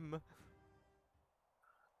him.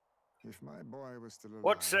 If my boy was still alive,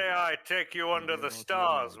 What say I take you under the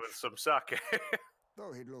stars with some sake?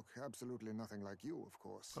 though he'd look absolutely nothing like you, of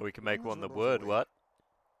course. Or we can make one the Miserable word, boy. what?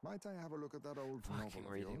 Might I have a look at that old Fucking novel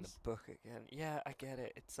of reading yours? the book again. Yeah, I get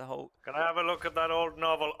it. It's a whole... Can I have a look at that old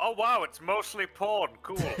novel? Oh wow, it's mostly porn.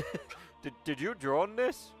 Cool. Did you draw on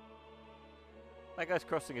this? That guy's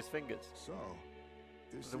crossing his fingers. So,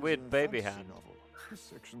 this It's a is weird baby fantasy hand. Novel. This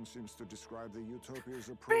section seems to describe the utopia's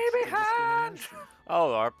approach Baby to hand! discrimination.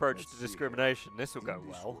 Oh, our approach Let's to see. discrimination. This will In go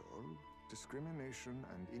this well. world, discrimination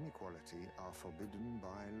and inequality are forbidden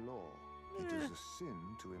by law. It is a sin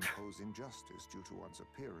to impose injustice due to one's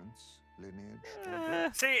appearance,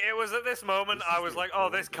 lineage, See, it was at this moment I was like, oh,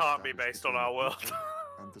 this can't be based on our world.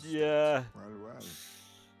 and the state. Yeah. Well,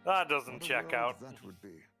 That doesn't what a check world out. that would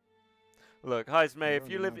be. Look, Heismay, if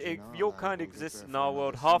Don't you live, imagine if our your life kind will get exists there in for our another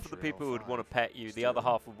world, half of the century or people would want to 5. pet you, the other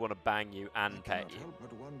Still, half would want to bang you I and pet cannot you. help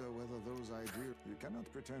but wonder whether those ideas. You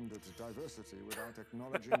cannot pretend at diversity without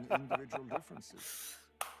acknowledging individual differences.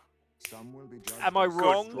 Some will be judged Am I as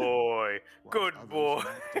wrong? Good boy. while Good others boy.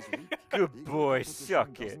 marked as weak. Good Equal boy, competition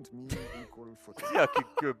suck it. doesn't mean equal footing. Suck it,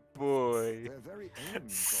 good boy. Their very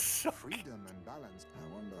aims of freedom and balance.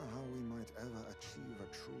 I wonder how we might ever achieve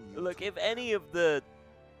a true Look, if utopia any of the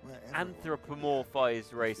where everyone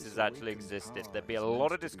anthropomorphized races actually awakened existed, power there'd be is a meant lot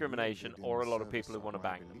to of be discrimination wielded in or a the lot of people who service want to of my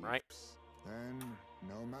bang them, right? beliefs, then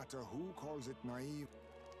no matter who calls it naive,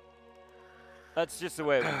 That's just the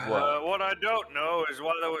way it would work. What I don't know is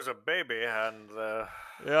why there was a baby and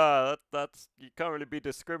Yeah, that's you can't really be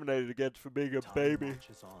discriminated against for being a baby.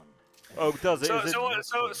 Oh, does it? So, Is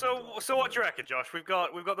it? so what do you reckon, Josh? We've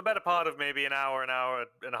got the better part of maybe an hour and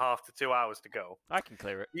a half to 2 hours to go. I can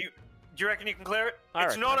clear it. Do you reckon you can clear it? I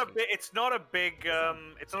It's reckon not I a can. big. It's not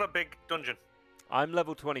a big dungeon. I'm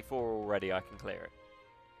level 24 already. I can clear it.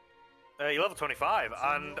 You're level 25,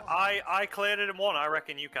 and I cleared it in one. I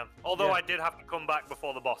reckon you can. Although Yeah. I did have to come back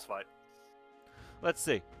before the boss fight. Let's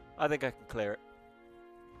see. I think I can clear it.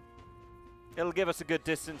 It'll give us a good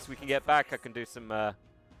distance. We can get back. I can do some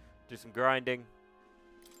grinding.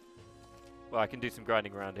 Well, I can do some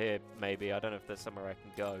grinding around here, maybe. I don't know if there's somewhere I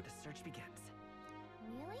can go. The search begins.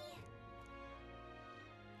 Really?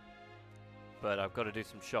 But I've got to do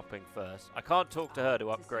some shopping first. I can't talk to her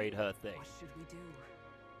to upgrade her thing. What should we do?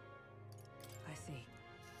 I see.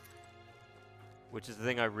 Which is the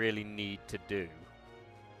thing I really need to do.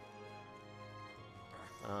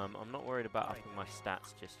 I'm not worried about upping my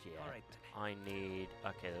stats just yet. I need...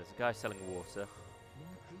 Okay, there's a guy selling water.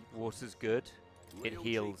 Water's good. It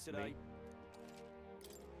heals me.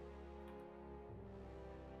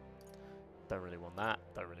 Don't really want that.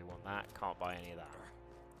 Don't really want that. Can't buy any of that.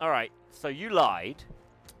 Alright, so you lied.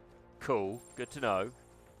 Cool. Good to know.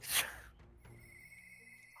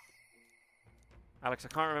 Alex, I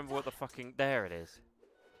can't remember what the fucking... There it is.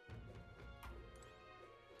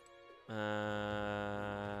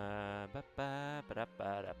 I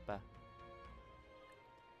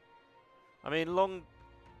mean, long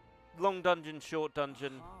dungeon, short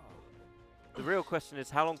dungeon. The real question is,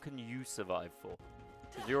 how long can you survive for?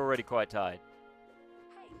 Because you're already quite tired.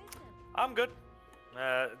 I'm good.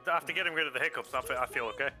 After getting rid of the hiccups, I feel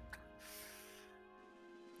okay.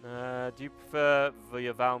 Do you prefer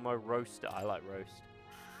the Valmo roast? I like roast.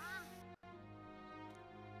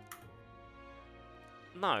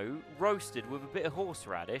 No, roasted with a bit of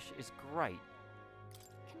horseradish is great.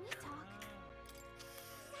 Can we talk?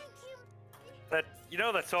 That you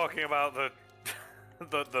know they're talking about the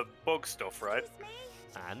the bug stuff, right?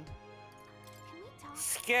 And?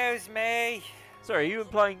 Excuse me. Sorry, are you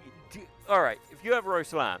implying... Alright, if you have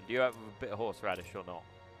roast lamb, do you have a bit of horseradish or not?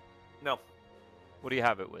 No. What do you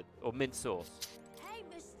have it with? Or mint sauce? Hey,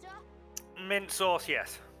 mister. Mint sauce,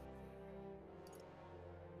 yes.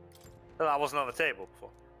 That wasn't on the table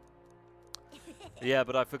before. Yeah,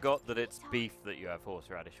 but I forgot that it's beef that you have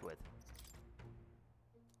horseradish with.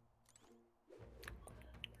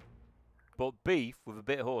 But beef with a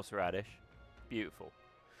bit of horseradish, beautiful.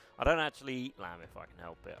 I don't actually eat lamb if I can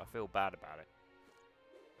help it. I feel bad about it.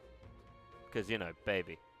 Because, you know,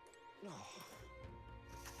 baby.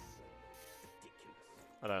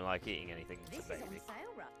 I don't like eating anything with a baby.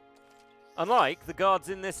 Unlike the guards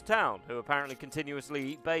in this town, who apparently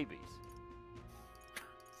continuously eat babies.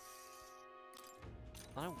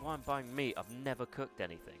 I don't mind buying meat. I've never cooked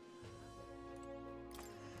anything.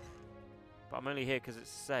 But I'm only here because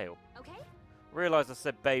it's a sale. Okay. Realise I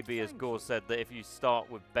said baby as Gore said that if you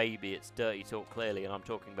start with baby, it's dirty talk clearly, and I'm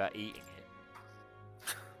talking about eating it.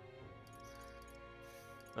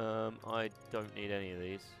 I don't need any of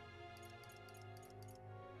these.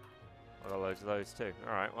 I got loads of those too.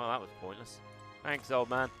 Alright, well that was pointless. Thanks, old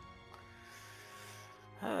man.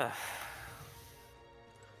 I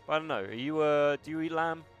don't know. Are you do you eat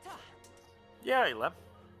lamb? Yeah, I eat lamb.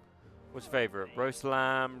 What's your favourite? Roast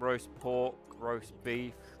lamb, roast pork, roast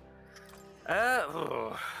beef?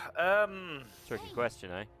 Tricky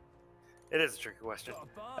question, eh? It is a tricky question.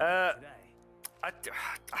 I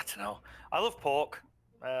don't know. I love pork.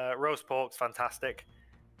 Roast pork's fantastic.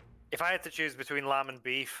 If I had to choose between lamb and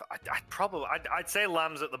beef, I'd say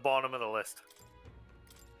lamb's at the bottom of the list.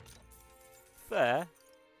 Fair.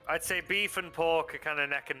 I'd say beef and pork are kind of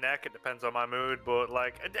neck and neck. It depends on my mood, but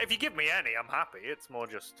like, if you give me any, I'm happy. It's more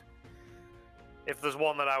just, if there's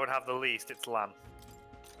one that I would have the least, it's lamb.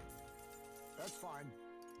 That's fine.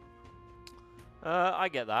 I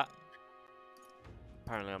get that.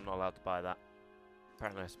 Apparently I'm not allowed to buy that.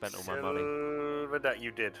 Apparently I spent all my money. That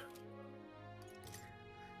you did.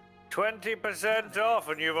 20% off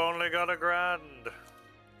and you've only got $1,000.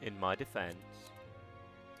 In my defense.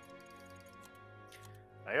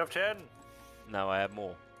 Now you have 10. No, I have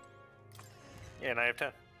more. Yeah, now you have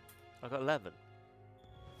 10. I got 11.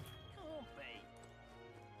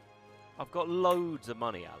 I've got loads of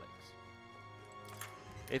money, Alex.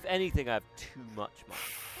 If anything, I have too much money.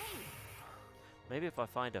 Maybe if I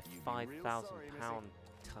find a £5,000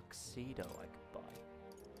 tuxedo I could buy.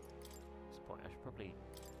 At this point, I should probably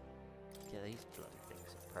get these bloody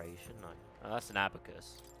things of praise, shouldn't I? Oh, that's an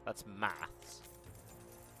abacus. That's maths.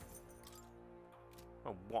 I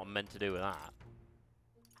don't know what I'm meant to do with that.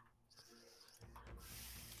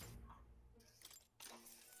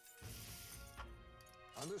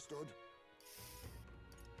 Understood.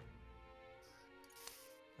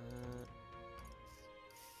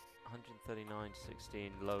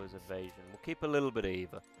 139.16 lowers evasion. We'll keep a little bit of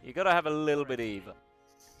either. You gotta have a little bit of either.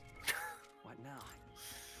 What now?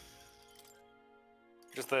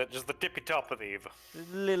 Just the tippy top of the either.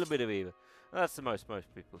 A little bit of either. That's the most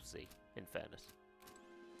people see, in fairness.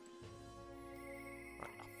 Right,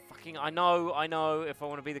 fucking, I know, if I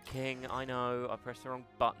want to be the king, I know, I pressed the wrong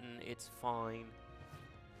button, it's fine.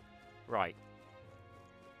 Right.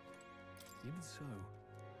 Even so.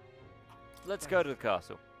 Let's go to the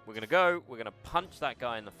castle. We're gonna punch that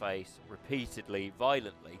guy in the face repeatedly,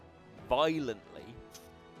 violently.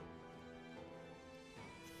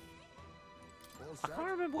 I can't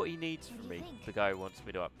remember what he needs from me. The guy who wants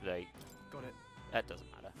me to update. Got it. That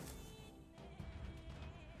doesn't matter.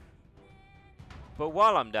 But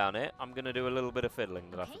while I'm down here, I'm going to do a little bit of fiddling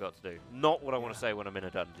that I forgot to do. Not what I want to say when I'm in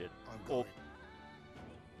a dungeon. Or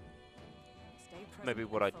maybe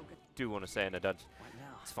what I do want to say in a dungeon.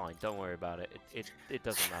 It's fine, don't worry about it. It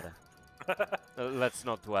doesn't matter. Let's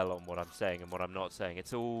not dwell on what I'm saying and what I'm not saying.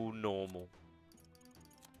 It's all normal.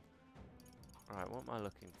 Alright, what am I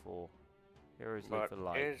looking for? Heroes Live for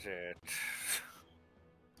Life. What is it?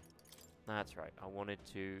 That's right. I wanted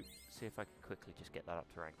to see if I could quickly just get that up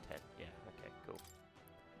to rank 10. Yeah, okay, cool.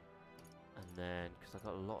 And then, because I've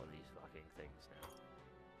got a lot of these fucking things now.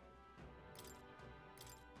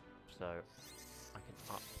 So, I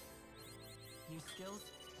can up. New skills,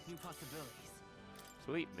 new possibilities.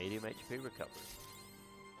 Sweet, medium HP recovery.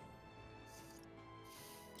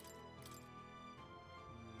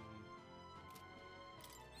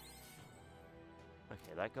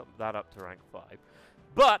 Okay, that got that up to rank 5.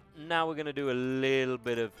 But now we're going to do a little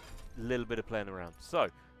bit of playing around. So,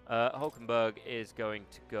 Hulkenberg is going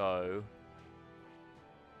to go.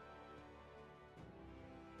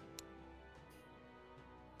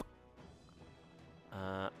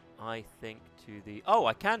 I think to the. Oh,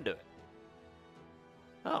 I can do it.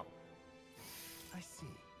 Oh. I see.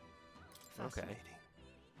 Okay.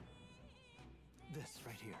 This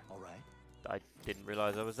right here, all right? I didn't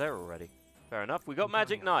realize I was there already. Fair enough. We got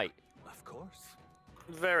Magic Knight. Of course.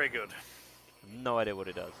 Very good. No idea what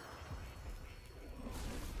it does.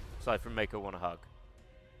 Aside from make her want a hug.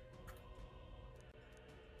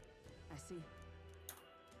 I see.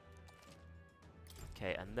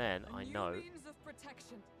 Okay, and then I know.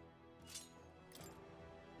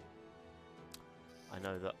 I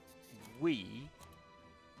know that we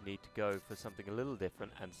need to go for something a little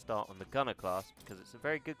different and start on the Gunner class because it's a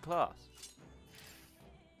very good class.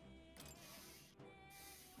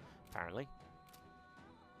 Apparently.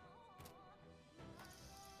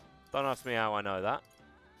 Don't ask me how I know that.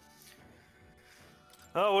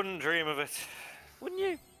 I wouldn't dream of it. Wouldn't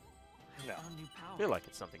you? No. I feel like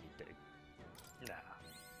it's something you'd do. Nah.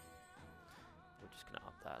 We're just going to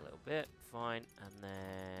up that a little bit. Fine. And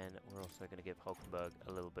then we're also going to give Hulkenberg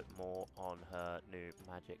a little bit more on her new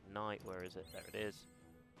Magic Knight. Where is it? There it is.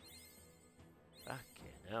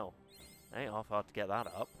 Fucking hell. Ain't half hard to get that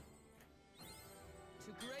up.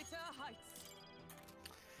 To greater heights.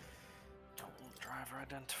 Don't driver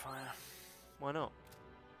identifier. Why not?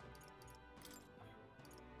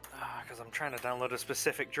 Because I'm trying to download a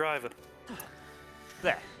specific driver.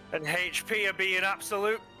 There. And HP are being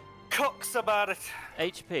absolute cocks about it.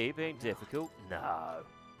 HP being difficult? No.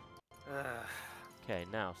 Okay,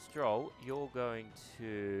 now, Stroll, you're going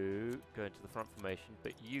to go into the front formation,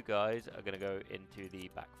 but you guys are going to go into the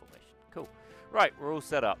back formation. Cool. Right, we're all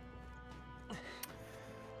set up.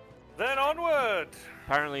 Then onward!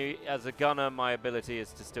 Apparently, as a gunner, my ability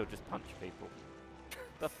is to still just punch people.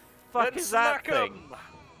 The fuck then is that smack thing? 'em.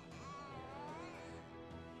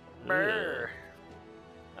 Brr.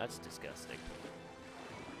 That's disgusting.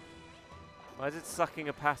 Why is it sucking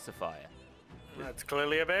a pacifier? That's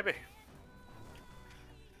clearly a baby.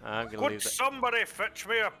 I'm gonna Could leave that. somebody fetch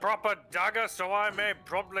me a proper dagger so I may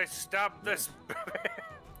promptly stab this baby?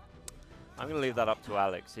 I'm gonna leave that up to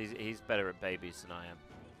Alex. He's better at babies than I am.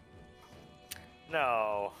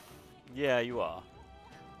 No. Yeah, you are.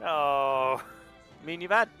 No. I mean,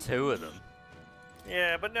 you've had 2 of them.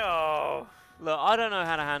 Yeah, but no. Look, I don't know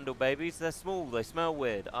how to handle babies. They're small. They smell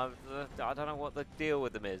weird. I don't know what the deal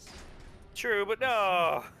with them is. True, but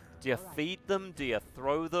no. Do you feed them? Do you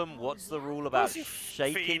throw them? What's the rule about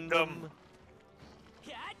shaking them?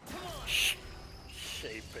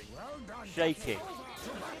 Shaping. Shaking.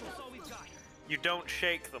 You don't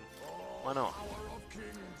shake them. Why not?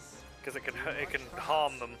 Because it can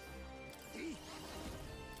harm them.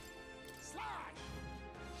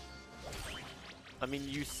 I mean,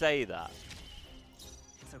 you say that.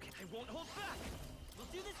 It's okay. I won't hold back. We'll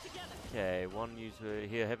do this together. Okay, one user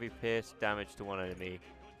here, heavy pierce, damage to one enemy.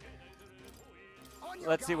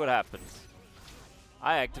 Let's see what happens.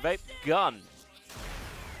 I activate gun.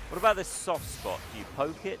 What about this soft spot? Do you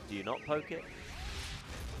poke it? Do you not poke it?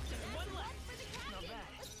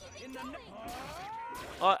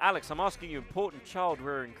 Alex, I'm asking you important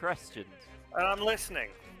child-rearing questions. And I'm listening.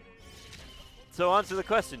 So answer the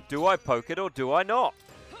question, do I poke it or do I not?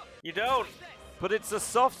 You don't. But it's a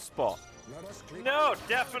soft spot. No,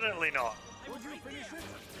 definitely not.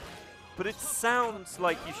 But it sounds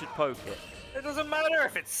like you should poke it. It doesn't matter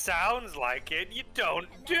if it sounds like it, you don't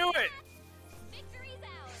do it!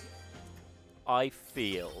 I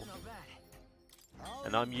feel.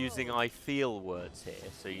 And I'm using I feel words here,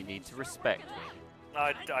 so you need to respect me.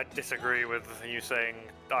 I disagree with you saying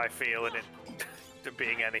I feel and it to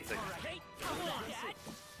being anything.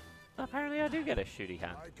 Apparently I do get a shooty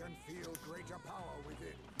hand. I can feel greater power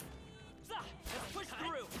within. Let's push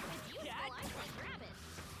through.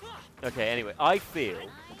 Okay, anyway, I feel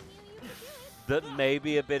that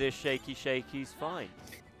maybe a bit of shaky's fine.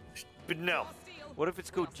 But no. What if it's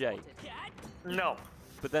called Jake? No.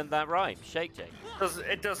 But then that rhymes, Shake Jake.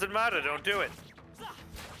 It doesn't matter, don't do it.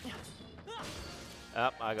 Oh,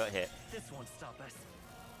 I got hit. This won't stop us.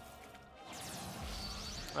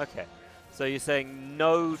 Okay, so you're saying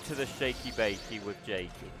no to the shaky bakey with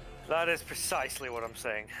Jakey. That is precisely what I'm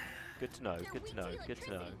saying. Good to know, good to know, good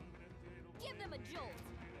to know. Give them a jolt.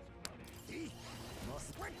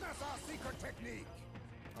 Must witness our secret technique.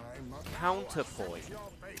 I must Counterpoint.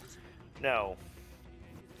 No.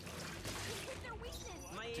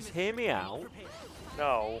 Just hear me out.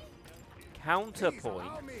 No. Counterpoint.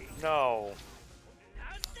 No.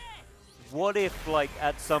 What if, like,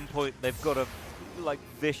 at some point they've got a, like,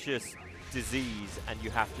 vicious disease and you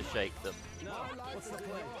have to shake them? What's the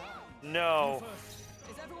plan? No.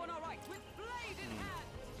 Is everyone all right? With blade in hand.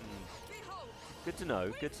 Behold. Good to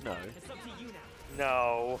know, good to know. It's up to you now.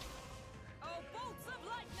 No. Oh, bolts of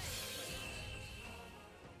lightning.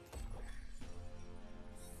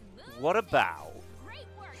 What about... Great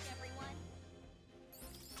work, everyone.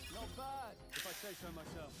 Not bad, if I say so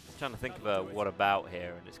myself. I'm trying to think of a what about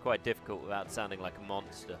here, and it's quite difficult without sounding like a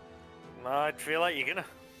monster. I feel like you're gonna.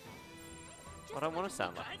 I don't want to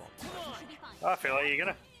sound like a monster. I feel like you're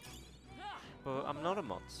gonna. But I'm not a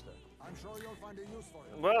monster. I'm sure you'll find a use for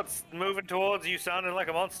it. Well, it's moving towards you sounding like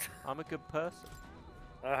a monster. I'm a good person.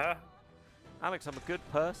 Uh-huh. Alex, I'm a good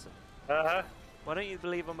person. Uh-huh. Why don't you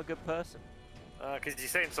believe I'm a good person? Because you're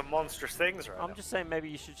saying some monstrous things right I'm now. just saying maybe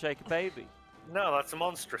you should shake a baby. No, that's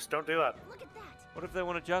monstrous. Don't do that. Look at that. What if they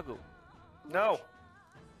want to juggle? No.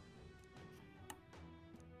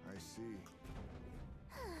 I see.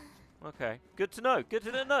 Okay, good to know. Good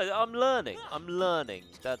to know. No, I'm learning. I'm learning.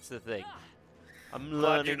 That's the thing. I'm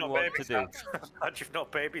Glad you've learning not what to do. babysat. Glad you've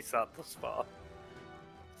not babysat thus far.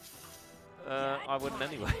 I wouldn't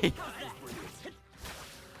anyway.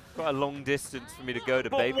 Quite a long distance for me to go to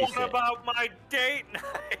But babysit. what about my date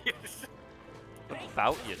night? What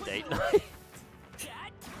about your date night?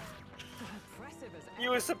 You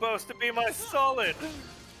were supposed to be my solid.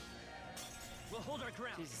 We'll hold our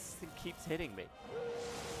ground. Jesus, this thing keeps hitting me.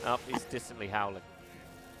 Oh, he's distantly howling.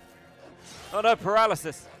 Oh no,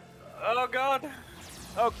 paralysis! Oh god.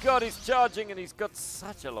 Oh god, he's charging and he's got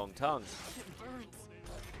such a long tongue. It burns.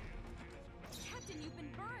 Captain, you've been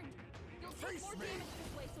burned. You'll take more damage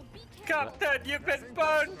this way, so be careful. Captain, you've been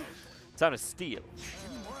burned. Time to steal.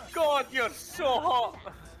 God, you're so hot.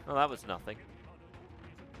 Oh, that was nothing.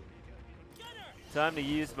 Time to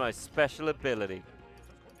use my special ability.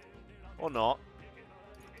 Or not.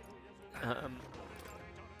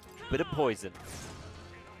 Bit of poison.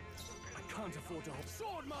 I can't afford to hold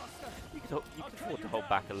sword master. You could afford to hold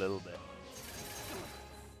back a little bit.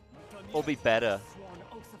 Or be better. Sworn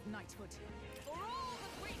oath of knighthood. For all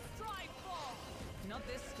that we strive for. Not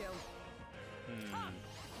this skill.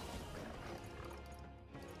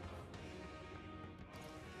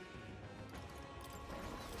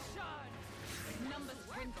 Numbers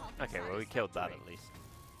dwindle. Okay, well we killed that at least.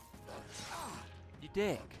 You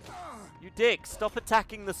dick. You dick. Stop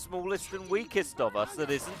attacking the smallest and weakest of us that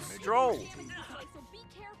isn't Stroll. So be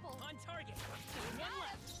careful. On target.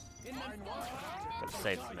 Gotta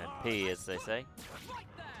save some MP, as they say. Right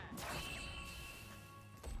there.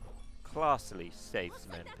 Classily save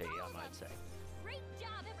some MP, I might say. Great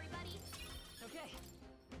job, everybody. Okay.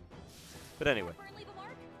 But anyway, Burn, leave a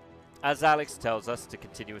mark. as Alex tells us to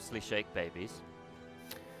continuously shake babies,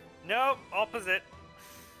 No, opposite.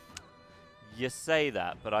 you say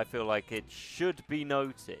that, but I feel like it should be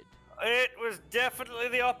noted. It was definitely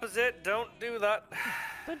the opposite. Don't do that.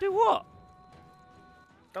 Don't do what?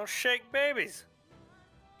 Don't shake babies.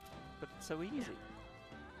 But it's so easy.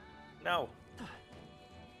 No.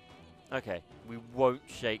 Okay, we won't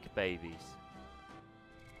shake babies.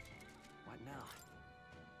 What now?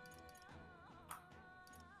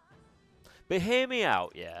 But hear me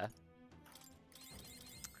out, yeah?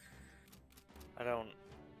 I don't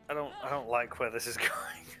I don't like where this is going.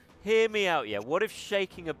 Hear me out, yeah. What if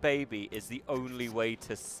shaking a baby is the only way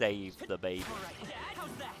to save the baby?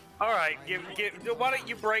 All right, why don't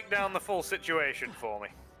you break down the full situation for me?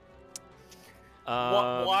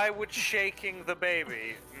 Why would shaking the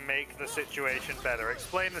baby make the situation better?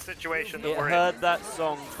 Explain the situation that we're in. It heard that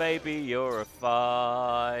song, "Baby, You're a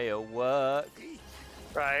Firework."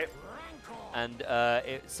 Right. And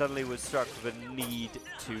it suddenly was struck with a need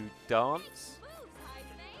to dance.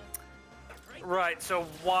 Right, so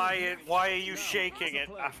why are you shaking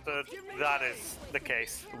it after that is the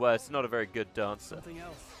case? Well, it's not a very good dancer.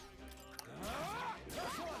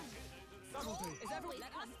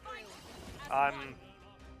 I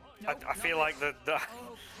feel like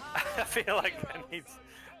I feel like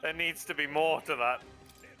there needs to be more to that.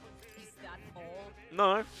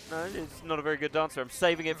 No, it's not a very good dancer. I'm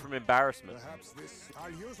saving it from embarrassment.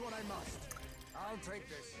 I'll use what I must. I'll take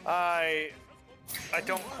this. I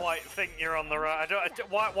don't quite think you're on the right.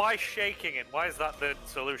 Why shaking it? Why is that the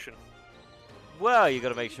solution? Well, you got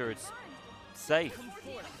to make sure it's safe. Is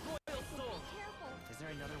there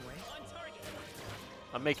another way?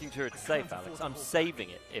 I'm making sure it's safe, Alex. I'm saving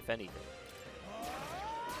it, if anything.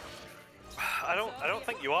 I don't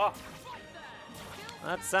think you are.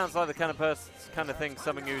 That sounds like the kind of thing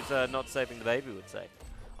someone who's not saving the baby would say.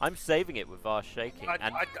 I'm saving it with our shaking.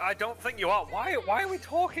 I don't think you are. Why are we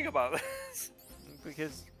talking about this?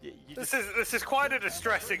 Because this is quite a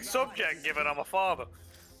distressing subject, given I'm a father.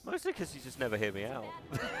 Mostly because you just never hear me out.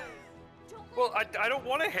 Well, I don't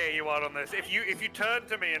want to hear you out on this. If you turned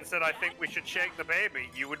to me and said I think we should shake the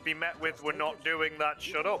baby, you would be met with "We're not doing that.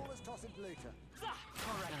 Shut up."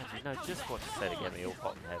 You know just what to say to get me all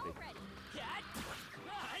hot and heavy.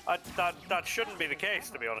 That shouldn't be the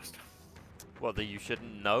case, to be honest. Well, that you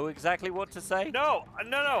shouldn't know exactly what to say? No.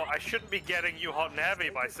 I shouldn't be getting you hot and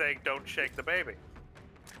heavy by saying don't shake the baby.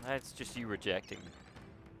 It's just you rejecting me.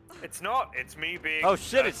 It's not. It's me being... Oh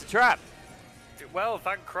shit, it's a trap! Well,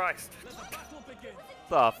 thank Christ.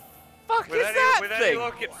 The fuck is that with thing? any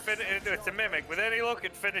luck, it's a mimic. With any luck,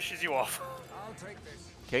 it finishes you off. I'll take this.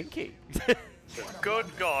 Kinky. Good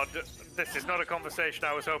God. This is not a conversation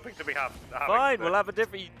I was hoping to be having. Fine, we'll have a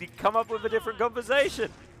different... You come up with a different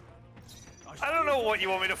conversation. I don't know what you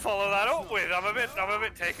want me to follow that up with. I'm a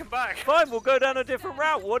bit taken back. Fine, we'll go down a different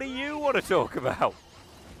route. What do you want to talk about?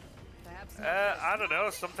 I don't know,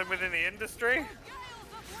 something within the industry?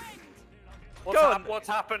 What's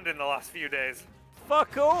happened in the last few days?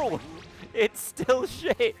 Fuck all. It's still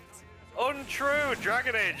shit. Untrue.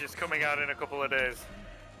 Dragon Age is coming out in a couple of days.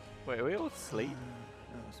 Wait, are we all asleep?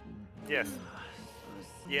 Yes.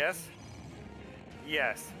 Yes.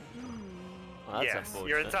 Yes. Well, that's yes. unfortunate.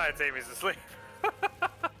 Your entire team is asleep.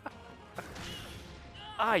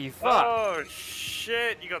 Ah, you fuck. Oh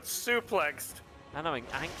shit! You got suplexed. And I'm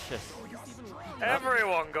anxious.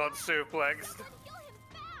 Everyone got suplexed.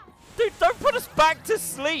 Dude, don't put us back to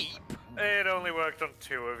sleep. It only worked on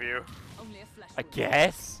 2 of you. I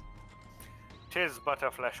guess. 'Tis but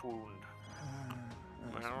a flesh wound.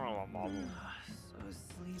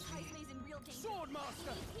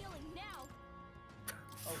 Swordmaster!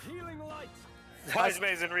 Oh, healing light!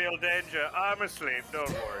 Heismay's in real danger. I'm asleep, don't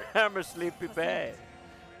worry. I'm a sleepy bear.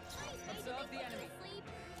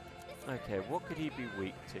 Okay, what could he be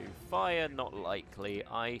weak to? Fire, not likely.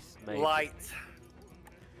 Ice, maybe. Light.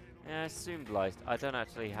 Yeah, I assumed light. I don't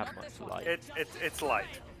actually have much light. It's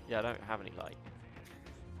light. Yeah, I don't have any light.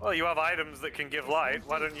 Well, you have items that can give light.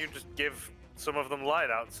 Why don't you just give some of them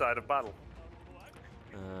light outside of battle?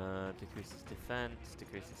 Decreases defense,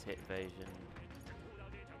 decreases hit evasion.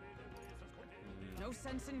 No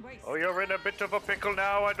sense in wasting. Oh, you're in a bit of a pickle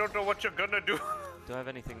now. I don't know what you're gonna do. Do I have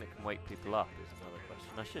anything that can wake people up is another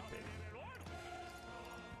question. I should do.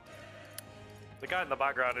 The guy in the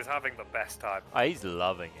background is having the best time. Oh, he's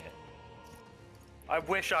loving it. I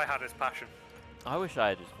wish I had his passion. I wish I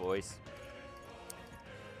had his voice.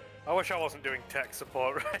 I wish I wasn't doing tech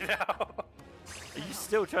support right now. Are you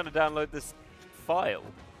still trying to download this file?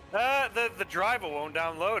 The driver won't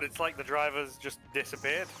download. It's like the driver's just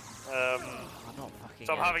disappeared. I'm not fucking.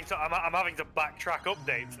 So I'm having to backtrack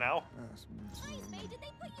updates now.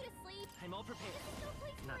 I'm all prepared.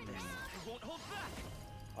 Not this. I won't hold back.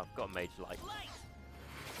 I've got mage light.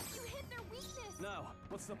 Now,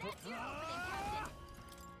 what's the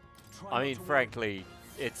I mean, frankly,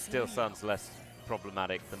 it still sounds less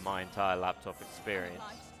problematic than my entire laptop experience.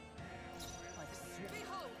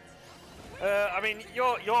 I mean,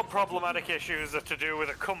 your problematic issues are to do with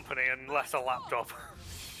a company and less a laptop.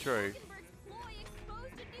 True.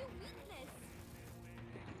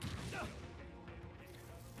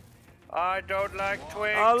 I don't like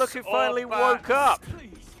twigs. Oh, look, it finally woke up.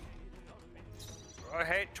 I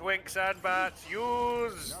hate twinks and bats.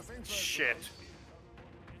 Use shit.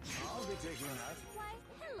 I'll be taking that. Why,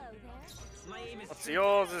 hello there. What's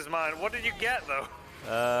yours is mine. What did you get though?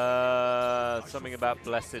 Something about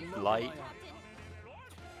blessed light.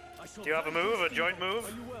 Do you have a move, a joint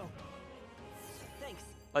move?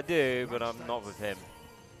 I do, but I'm not with him.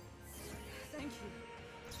 Thank you.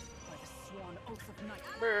 By the sworn oath of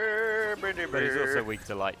night. But he's also weak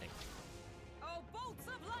to lightning. Oh, bolts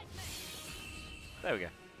of lightning! There we go.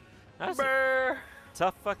 That's a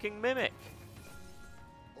tough fucking mimic.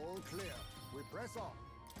 All clear. We press on.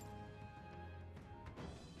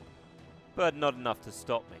 But not enough to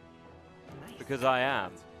stop me. Because I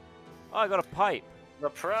am. Oh, I got a pipe. The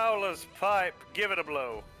Prowler's pipe. Give it a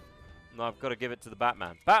blow. No, I've got to give it to the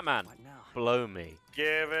Batman. Batman! Blow me.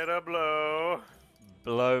 Give it a blow.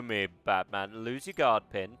 Blow me, Batman. Lose your guard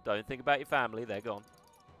pin. Don't think about your family. They're gone.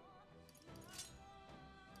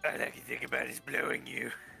 All I can think about is blowing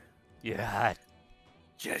you. Yeah.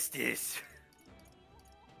 Justice.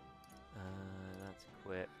 That's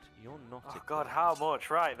equipped. You're not Oh equipped. god, how much?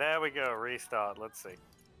 Right, there we go. Restart. Let's see.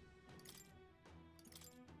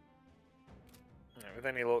 Yeah, with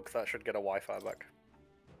any luck, that should get a Wi-Fi back.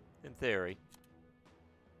 In theory.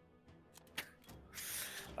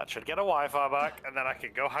 That should get a Wi-Fi back, and then I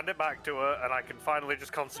can go hand it back to her, and I can finally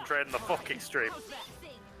just concentrate on the fucking stream.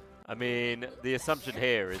 I mean, the assumption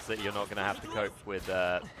here is that you're not going to have to cope with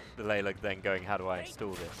the Layla then going, how do I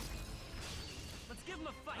install this? Let's give him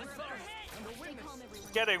a fight.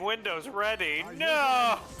 Getting Windows ready?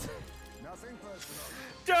 No! Nothing personal.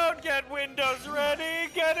 Don't get Windows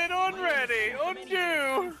ready! Get it unready!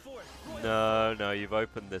 Undo! No, no, you've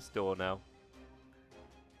opened this door now.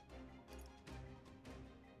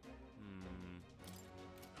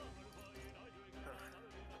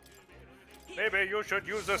 Maybe you should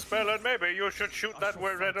use a spell, and maybe you should shoot that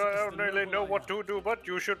where I don't really know what to do, but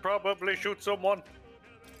you should probably shoot someone.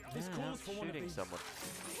 Yeah, shooting someone.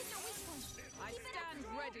 I stand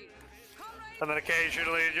ready. And then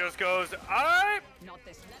occasionally it just goes, alright! Not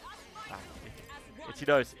this. Itchy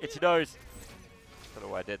nose, itchy nose! Don't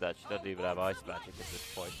know why I did that. She doesn't even have ice magic at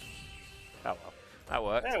this point. Oh well, that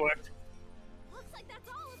worked. That worked. Looks like that's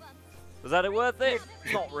all of them. Was that worth it?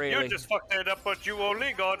 Not really. You just fucked it up, but you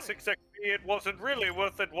only got 6 XP. It wasn't really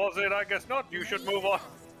worth it, was it? I guess not. You should move on.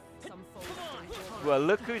 Well,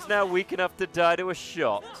 look who's now weak enough to die to a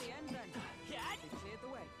shot.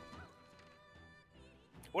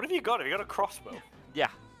 What have you got? Have you got a crossbow? Yeah.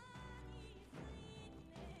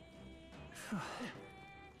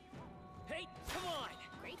 Hey, come on!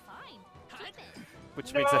 Great find. Keep it.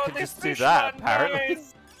 Which means I can just do that, apparently.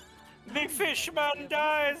 Dies. The fishman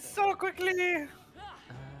dies so quickly.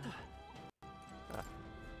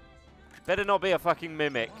 Better not be a fucking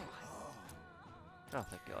mimic. Oh,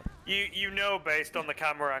 thank God. You know based on the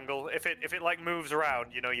camera angle, if it like moves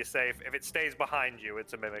around, you know you're safe. If it stays behind you,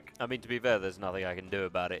 it's a mimic. I mean, to be fair, there's nothing I can do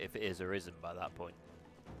about it if it is or isn't by that point.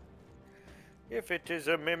 If it is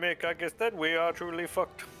a mimic, I guess then we are truly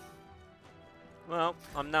fucked. Well,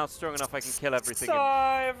 I'm now strong enough I can kill everything.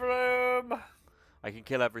 Save room. I can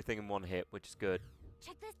kill everything in one hit, which is good.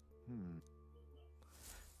 Check this.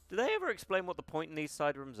 Do they ever explain what the point in these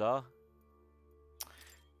side rooms are?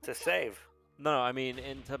 To save. No, I mean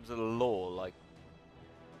in terms of the lore, like...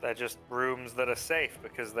 They're just rooms that are safe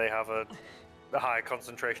because they have a high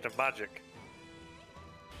concentration of magic.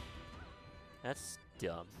 That's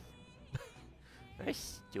dumb.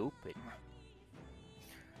 That's stupid.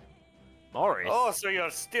 Morris? Oh, so you're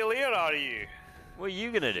still here, are you? What are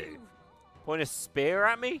you gonna do? Point a spear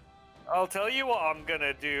at me? I'll tell you what I'm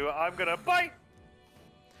gonna do. I'm gonna bite!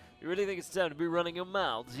 You really think it's time to be running your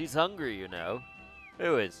mouths? He's hungry, you know.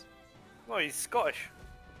 Who is? Oh, he's Scottish.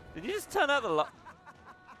 Did you just turn out the light?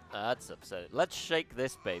 That's upsetting. Let's shake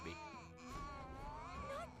this baby.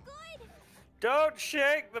 Not good. Don't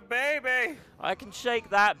shake the baby! I can shake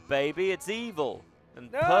that baby. It's evil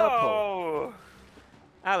and No! purple.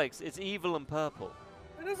 Alex, it's evil and purple.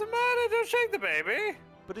 It doesn't matter. Don't shake the baby.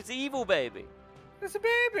 But it's evil, baby. It's a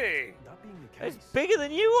baby. That being the case, It's bigger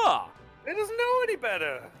than you are. It doesn't know any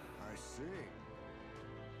better. I see.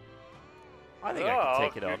 I think I can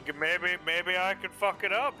take it on. Maybe I could fuck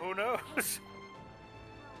it up. Who knows?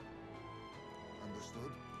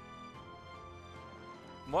 Understood.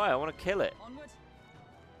 Why? I want to kill it. Onward.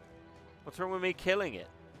 What's wrong with me killing it?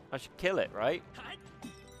 I should kill it, right?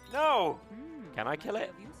 No. Can I kill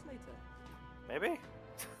it? Maybe.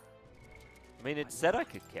 I mean, it said I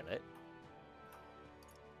could kill it.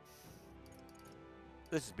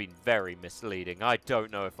 This has been very misleading. I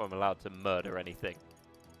don't know if I'm allowed to murder anything.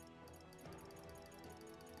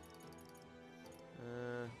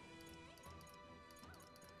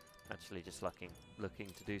 Actually, just looking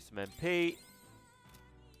to do some MP.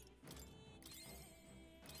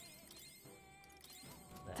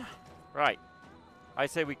 There. Right. I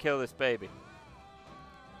say we kill this baby.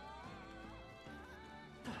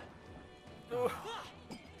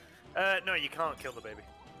 No, you can't kill the baby.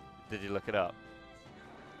 Did you look it up?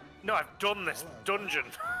 No, I've done this dungeon.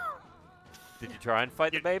 Did you try and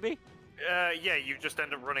fight the baby? Yeah, you just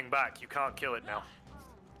end up running back. You can't kill it now.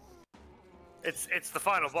 It's the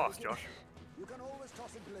final boss, Josh. You can always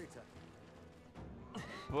toss it later.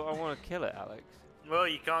 But I want to kill it, Alex. Well,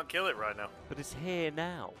 you can't kill it right now. But it's here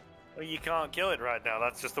now. Well, you can't kill it right now.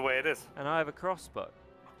 That's just the way it is. And I have a crossbow.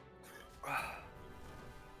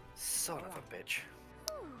 Son of a bitch.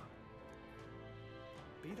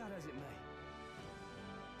 Be that as it may.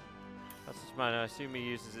 That's just mine. I assume he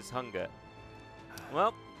uses his hunger.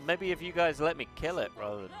 Well, maybe if you guys let me kill it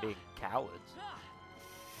rather than being cowards.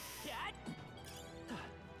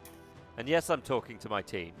 And yes, I'm talking to my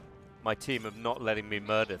team. My team of not letting me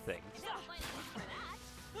murder things.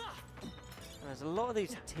 There's a lot of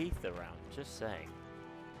these teeth around, just saying.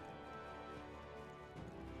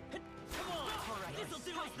 Come on! Alright, this'll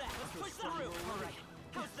do us that! Let's push through! Alright,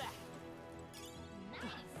 how's that?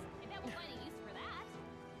 Nice. I bet we'll find a use for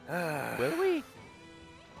that. Will we?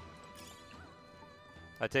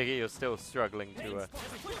 I take it you're still struggling to...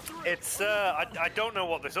 It's, I don't know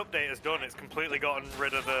what this update has done. It's completely gotten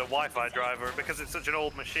rid of the Wi-Fi driver because it's such an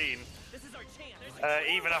old machine.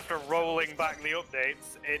 Even after rolling back the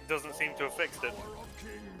updates, it doesn't seem to have fixed it.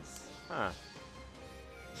 Huh.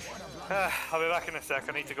 I'll be back in a sec.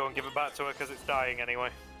 I need to go and give it back to her because it's dying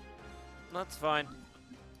anyway. That's fine.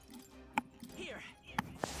 Here.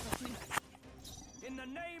 In the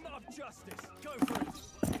name of justice, go for it.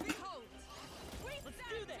 Behold! Let's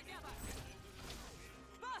do this!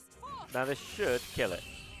 Burst forth! Now this should kill it.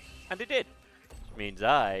 And it did. Which means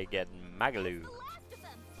I get Magaloo.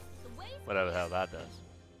 Whatever the hell that does.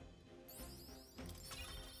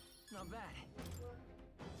 Not bad.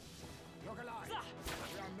 Look alive.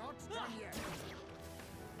 We are not done yet.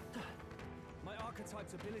 My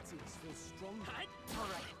archetype's abilities feel strong.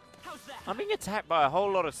 Alright, how's that? I'm being attacked by a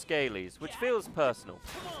whole lot of scalies, which feels personal.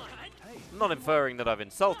 I'm not inferring that I've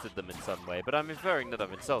insulted them in some way, but I'm inferring that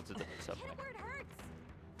I've insulted them in some way.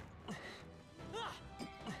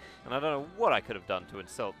 And I don't know what I could have done to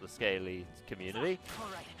insult the scaly community.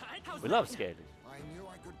 We love scalies. I knew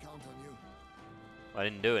I could count on you. I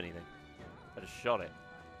didn't do anything. I just shot it.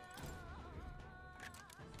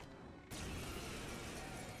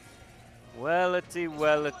 Wellity,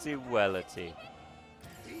 wellity, wellity.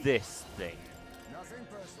 This thing. Nothing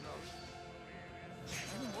personal.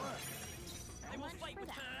 Didn't work. I will fight with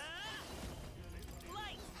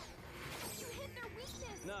light! You hit their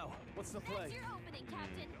weakness. Now, what's the play? That's your opening,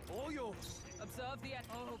 Captain. All yours. Observe the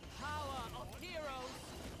power of heroes!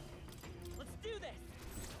 Let's do this!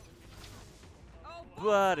 Oh,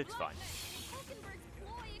 But it's fine. Hulkenberg's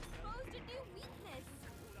ploy exposed a new weakness.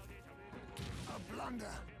 A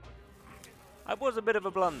blunder. I was a bit of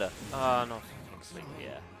a blunder. Ah, not sleep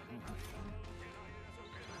here.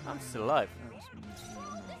 I'm still alive. This is no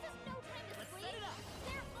time to sleep.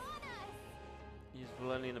 They're on us.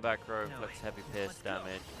 Useful only in the back row, inflicts heavy pierce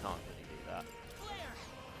damage. Can't really do that.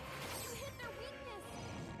 You hit their weakness.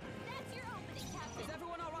 That's your opening, Captain. Is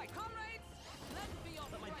everyone alright, comrades? Let's be on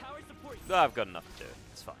my power support. I've got enough to do it.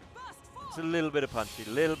 It's fine. It's a little bit of punchy,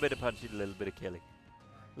 little bit of punchy, little bit of killy.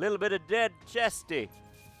 Little bit of dead chesty.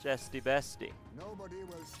 Chesty bestie. Nobody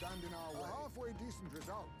will stand in our way. A halfway decent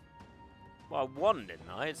result. Well, I won, didn't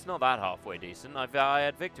I? It's not that halfway decent. I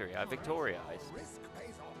had victory. I victoriized. Risk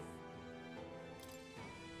pays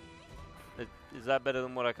off. Is that better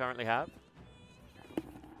than what I currently have?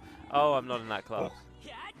 Oh, I'm not in that class.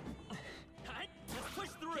 Let's push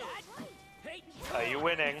through! Are you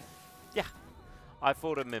winning? Yeah. I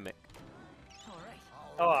fought a mimic.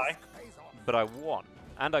 Oh, aye. But I won.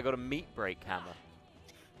 And I got a meat break hammer.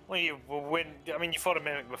 Well, you will win. I mean, you fought a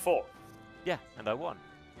mimic before. Yeah, and I won.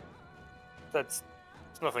 It's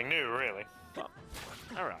nothing new, really. Well,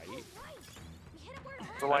 alright.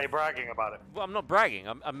 So why are you bragging about it? Well, I'm not bragging.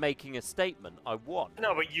 I'm making a statement. I won.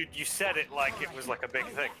 No, but you said it like it was like a big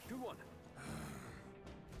thing. Good one.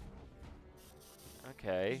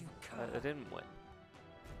 Okay. I didn't win.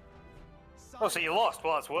 Oh, so you lost?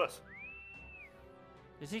 Well, that's worse.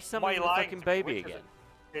 Is he Why are summoning you the lying fucking to me? baby Which is again?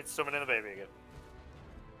 it? It's summoning the baby again.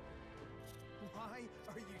 Why are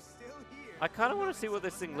you still here? I kind of want to see what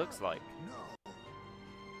this thing looks like.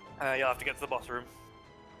 No. You'll have to get to the boss room.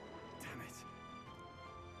 Damn it.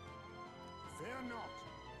 Fear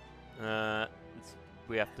not.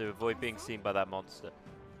 We have to avoid being seen by that monster.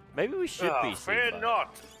 Maybe we should be seen Fear by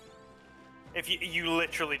not. If you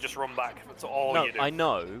literally just run back, that's all No, you do. I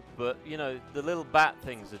know, but you know the little bat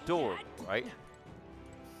thing's adorable, right?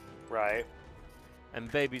 Right.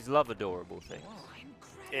 And babies love adorable things.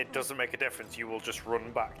 It doesn't make a difference. You will just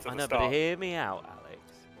run back to I the know, start. but hear me out, Alex.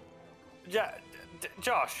 Yeah,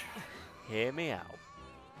 Josh. Hear me out.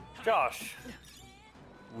 Josh.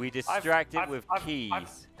 We distract it with I've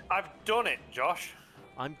keys. done it, Josh.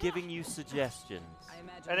 I'm giving you suggestions.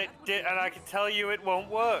 And it did, and I can tell you it won't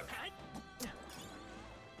work. Just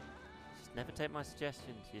never take my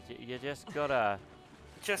suggestions. You just gotta.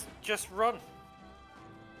 Just run.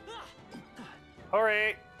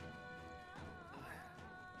 Hurry.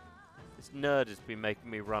 This nerd has been making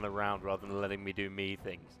me run around rather than letting me do me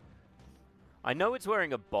things. I know it's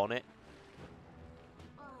wearing a bonnet.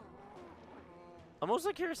 I'm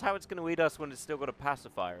also curious how it's going to eat us when it's still got a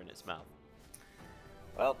pacifier in its mouth.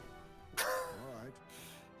 Well. Alright.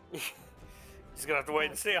 Just gonna have to wait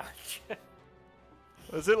and see, aren't you?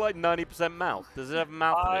 Is it like 90% mouth? Does it have a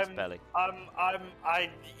mouth in its belly?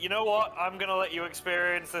 You know what? I'm gonna let you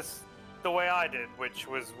experience this the way I did, which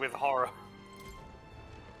was with horror.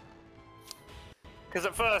 Because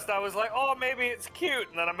at first I was like, oh, maybe it's cute,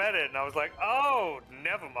 and then I met it, and I was like, oh,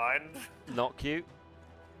 never mind. Not cute?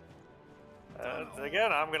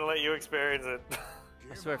 Again, I'm gonna let you experience it.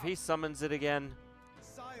 I swear, if he summons it again...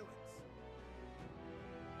 Silence.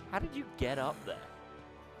 How did you get up there?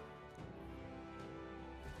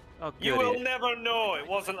 Oh, You will never know. It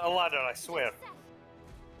wasn't a ladder, I swear.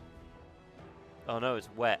 Oh no, it's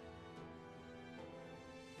wet.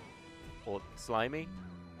 Or slimy?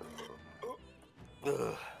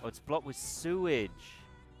 Oh, it's blocked with sewage.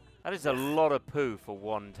 That is a lot of poo for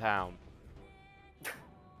one town.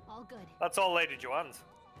 All good. That's all Lady Joanne's.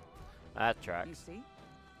 That You tracks. see?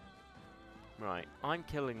 Right, I'm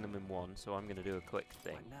killing them in one, so I'm going to do a quick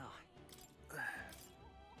thing. What now?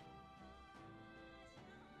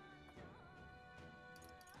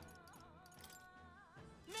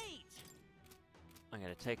 I'm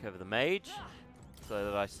going to take over the mage, so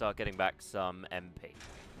that I start getting back some MP.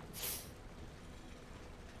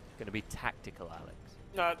 Going to be tactical, Alex.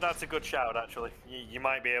 No, that's a good shout, actually. You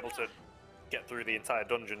might be able to get through the entire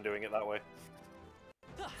dungeon doing it that way.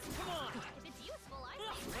 If it's useful,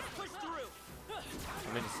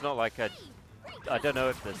 I mean, it's not like I don't know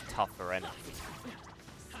if there's tougher enemies.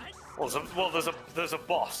 Well, there's a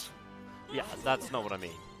boss. Yeah, that's not what I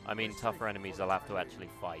mean. I mean tougher enemies I'll have to actually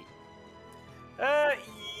fight.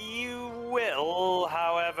 You will,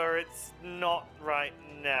 however, it's not right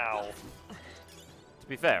now. To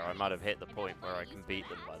be fair, I might have hit the point where I can beat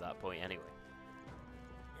them by that point anyway.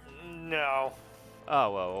 No.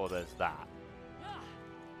 Oh, well, or there's that.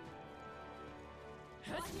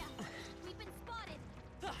 We've been spotted.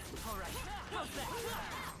 All right. How's that?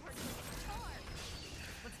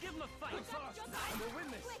 Let's give him a fight. We'll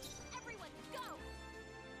win this. Quick, everyone, go.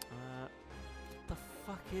 The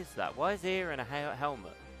fuck is that? Why is there in a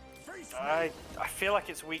helmet? I feel like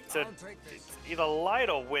it's weak to it's either light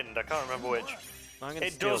or wind. I can't remember which.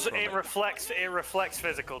 It does. It reflects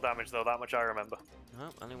physical damage, though. That much I remember.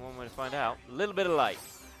 Well, only one way to find out. A little bit of light.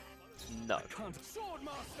 No.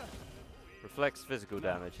 Reflects physical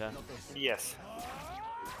damage, huh? Yes.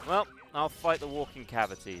 Well, I'll fight the walking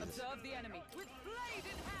cavities. Observe the enemy with blade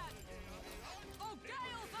in hand. Oh,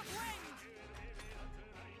 gales of wind.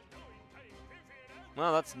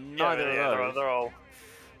 Well, that's neither of those.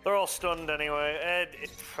 They're all stunned anyway.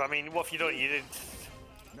 I mean, what have you done? You did.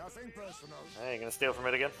 Nothing personal. Hey, you gonna steal from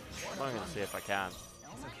it again? Well, I'm gonna see if I can.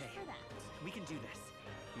 It's okay. We can do this.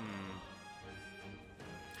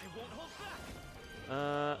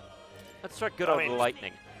 Let's try good old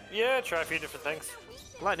lightning. Yeah, try a few different things.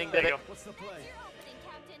 Lightning There did you it. go. What's the play?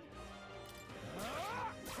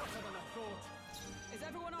 Is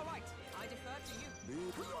everyone all right? I defer to you.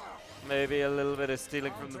 Maybe a little bit of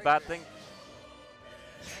stealing from the bad thing.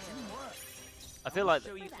 I feel like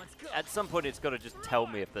at some point it's got to just tell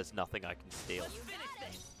me if there's nothing I can steal.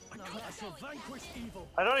 I shall vanquish evil.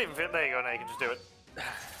 I don't even think. There you go. Now you can just do it.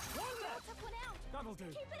 That'll do.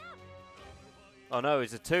 Oh no,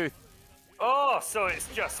 it's a tooth. Oh, so it's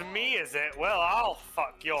just me, is it? Well, I'll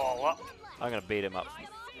fuck you all up. I'm gonna beat him up.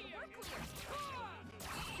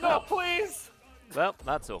 No, please. Well,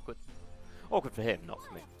 that's awkward. Awkward for him, not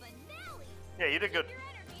for me. Yeah, you did good.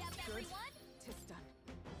 Tis done.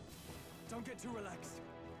 Don't get too relaxed.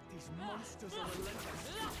 These monsters are relentless.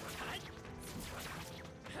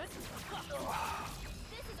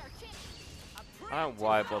 I don't know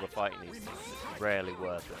why I bother fighting these things. It's rarely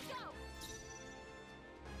worth it.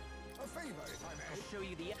 A favor, if I may. I'll show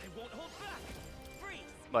you the. I won't hold back. Freeze.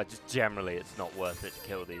 Like, just generally, it's not worth it to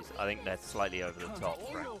kill these. I think they're slightly over the top,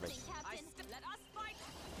 frankly. Let us fight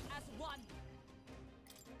as one.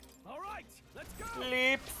 All right, let's go.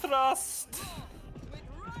 Leap thrust. With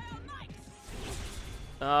royal might.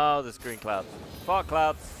 Oh, there's green clouds. Fart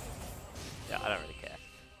clouds. Yeah, I don't really care.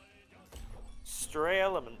 Stray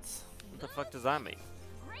elements. What the fuck does that mean?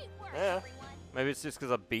 Great work, Yeah. everyone. Maybe it's just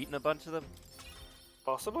because I've beaten a bunch of them.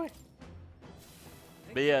 Possibly.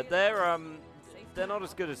 But yeah, they're not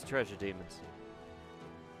as good as treasure demons.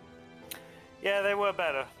 Yeah, they were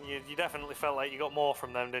better. You definitely felt like you got more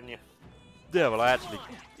from them, didn't you? Yeah, well, I actually.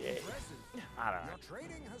 Yeah, I don't know. Your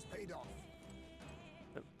training has paid off.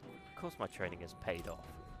 Of course, my training has paid off.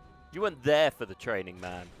 You weren't there for the training,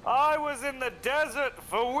 man. I was in the desert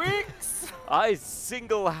for weeks. I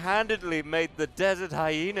single-handedly made the desert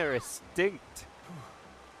hyena extinct.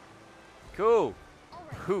 Cool.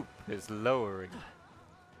 Poop is lowering.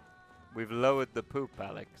 We've lowered the poop,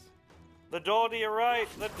 Alex. The door to your right.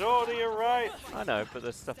 The door to your right. I know, but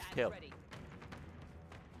there's stuff to kill.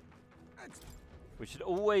 We should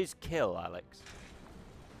always kill Alex.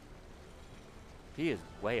 He is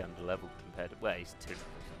way under-leveled compared to... Well, he's 2 levels under.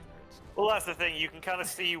 Well, that's the thing. You can kind of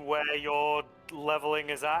see where your leveling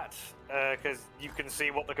is at, because you can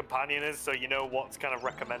see what the companion is, so you know what's kind of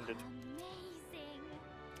recommended.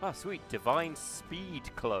 Oh, sweet. Divine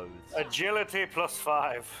speed clothes. Agility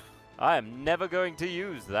 +5. I am never going to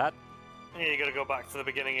use that. Yeah, you gotta go back to the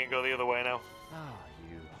beginning and go the other way now. Ah,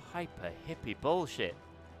 you hyper-hippie bullshit.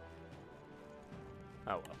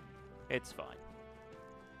 Oh well. It's fine.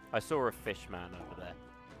 I saw a fish man over there.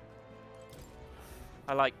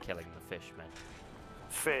 I like killing the fishmen.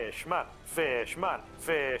 Fishman, fishman,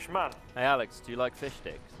 fishman. Hey Alex, do you like fish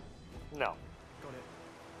sticks? No.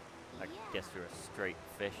 I guess you're a straight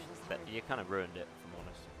fish. But you kind of ruined it, if I'm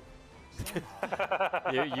honest.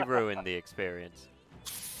 you ruined the experience.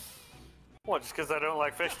 What, just because I don't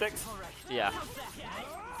like fish sticks? Yeah.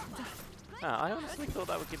 I honestly thought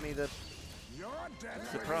that would give me the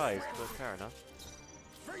surprise, but fair enough.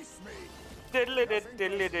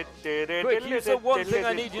 Quick, you said one thing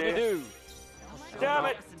I need you to do. Damn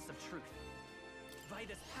it!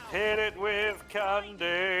 Hit it with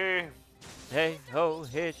candy. Hey, ho,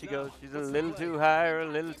 here she goes. She's a little too high or a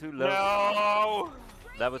little too low. No!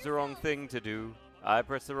 That was the wrong thing to do. I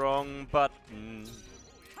pressed the wrong button.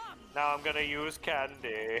 Now I'm gonna use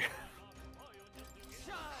candy.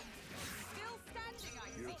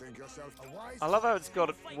 I love how it's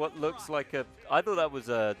got what looks like a... I thought that was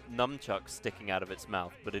a nunchuck sticking out of its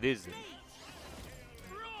mouth, but it isn't.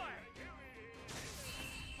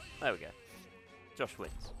 There we go. Josh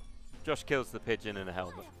wins. Josh kills the pigeon in a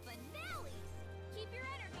helmet.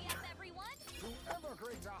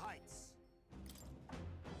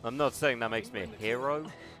 I'm not saying that makes me a hero,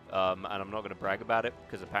 and I'm not going to brag about it,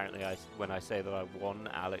 because apparently when I say that I won,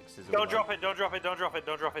 Alex is... Don't drop it, don't drop it, don't drop it,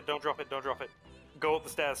 don't drop it, don't drop it, don't drop it. Go up the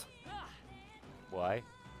stairs. Why?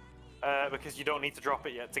 Because you don't need to drop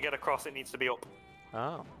it yet. To get across, it needs to be up.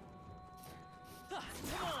 Oh.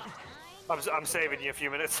 I'm saving you a few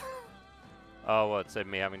minutes. Oh, what? So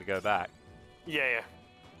me having to go back? Yeah, yeah.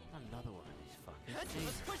 Another one of these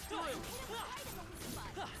fuckers.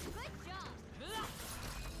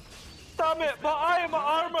 Damn it, but I am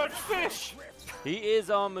armored fish! He is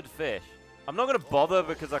armored fish. I'm not going to bother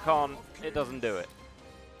because I can't... It doesn't do it.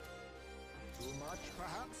 Too much,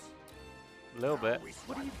 perhaps? A little bit.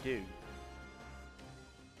 What do you do?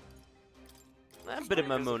 A bit of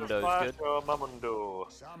Mamundo is good. Mamundo.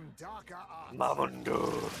 Some darker arts.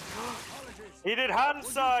 Mamundo. He did hand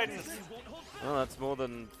signs! Well, that's more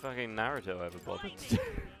than fucking Naruto ever bothered to do.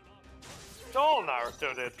 All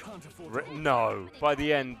Naruto did. No. By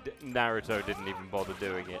the end, Naruto didn't even bother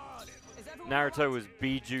doing it. Naruto was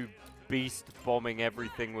Biju beast bombing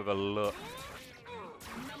everything with a look.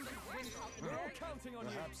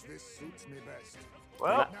 Perhaps this suits me best.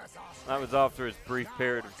 Well, that was after his brief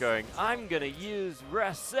period of going, I'm gonna use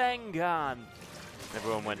Rasengan.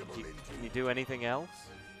 Everyone went, can you do anything else?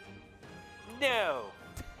 no.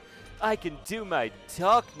 I can do my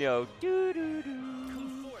talk no. Doo -doo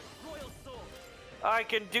 -doo. I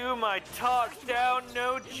can do my talk down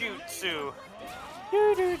no jutsu.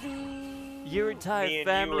 Doo -doo -doo. Your entire Me and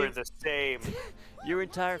family you are the same. Your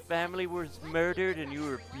entire family was murdered and you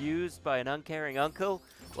were abused by an uncaring uncle?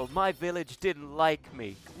 Well, my village didn't like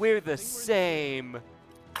me. We're the same.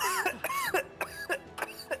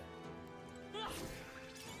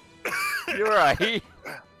 You're right.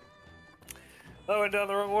 I went down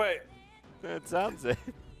the wrong way. That sounds it.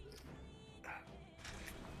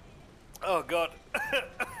 Oh, God.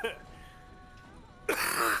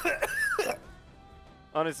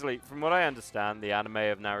 Honestly, from what I understand, the anime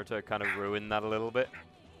of Naruto kind of ruined that a little bit.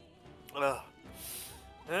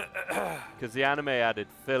 Because the anime added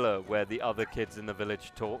filler where the other kids in the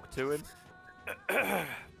village talked to him.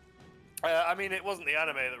 I mean, it wasn't the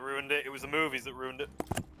anime that ruined it, it was the movies that ruined it.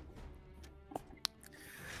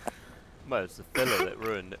 Well, it's the filler that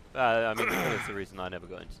ruined it. I mean, the filler's the reason I never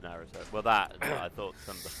got into Naruto. Well, that, and I thought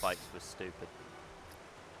some of the fights were stupid.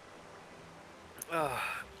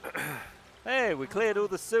 Hey, we cleared all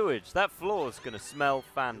the sewage. That floor's gonna smell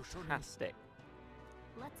fantastic.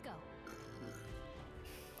 Let's go.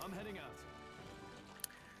 I'm heading out.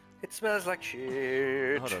 It smells like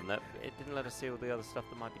shit. Hold on, it didn't let us see all the other stuff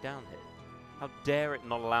that might be down here. How dare it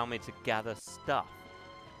not allow me to gather stuff?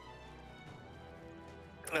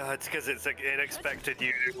 It's because it expected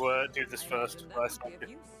you to do this first.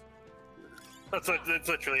 That's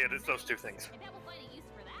literally it. It's those two things.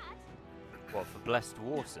 What, for blessed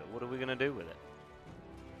water? What are we gonna do with it?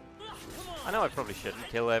 I know I probably shouldn't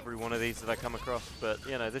kill every one of these that I come across, but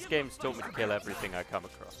you know, this game's taught me to kill everything I come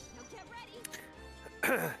across.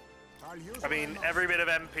 I mean, every bit of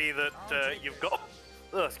MP that you've got.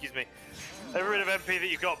 Excuse me. Every bit of MP that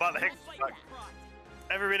you've got back the HICCUP.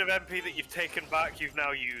 Every bit of MP that you've taken back, you've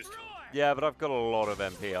now used. Yeah, but I've got a lot of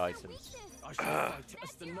MP items. I shall fight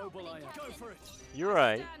as the noble I am. Go for it. You're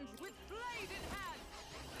right.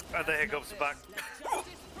 And the HICCUP's back.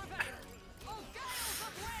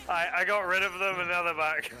 I got rid of them and now they're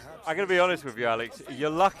back. I'm gonna be honest with you, Alex. You're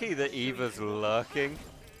lucky that Eva's lurking.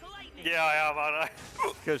 Yeah, I am, aren't I?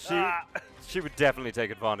 Because she would definitely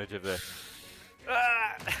take advantage of this.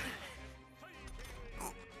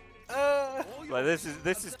 Like this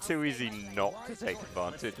is too easy not to take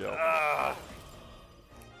advantage of.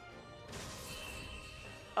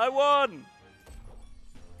 I won!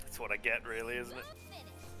 That's what I get, really, isn't it?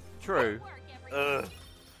 True.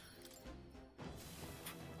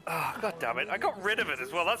 Oh, God damn it. I got rid of it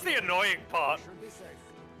as well. That's the annoying part.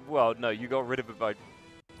 Well, no, you got rid of it by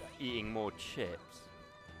eating more chips.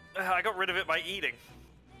 I got rid of it by eating.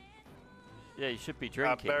 Yeah, you should be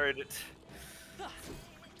drinking. I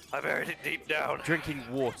buried it deep down. Drinking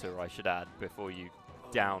water, I should add, before you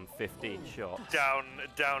down 15 shots. Down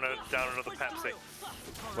another Pepsi.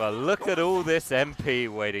 Well, look at all this MP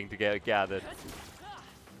waiting to get gathered.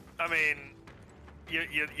 I mean,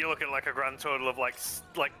 you're looking like a grand total of like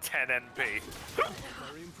 10 NP.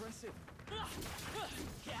 Very impressive.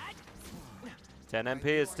 10 MP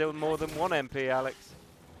is still more than 1 MP, Alex.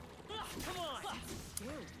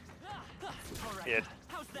 Yeah.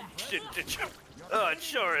 Oh, it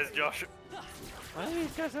sure is, Josh. Why do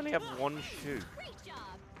these guys only have one shoe?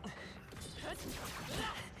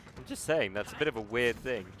 I'm just saying, that's a bit of a weird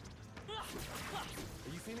thing.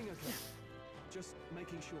 Are you feeling okay? Just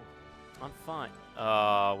making sure. I'm fine.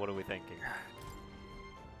 What are we thinking?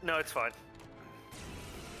 No, it's fine.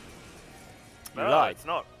 You no, lied. It's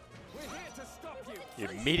not. We're here to stop you. You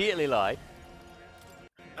immediately lied.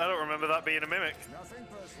 I don't remember that being a mimic.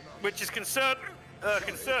 Which is concerning.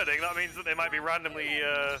 That means that they might be randomly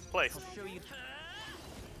placed. I'll show you.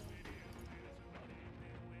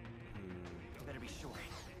 Better be sure.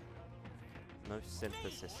 No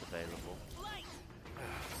synthesis available.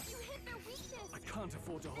 I can't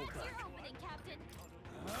afford to hold back.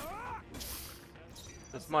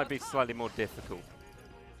 This might be slightly more difficult.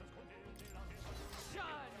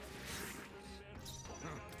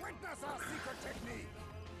 Witness our secret technique.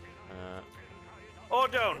 Or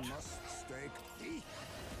don't. Must stake teeth.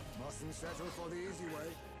 Mustn't settle for the easy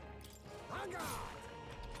way. Hang on.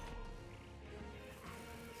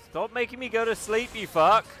 Stop making me go to sleep, you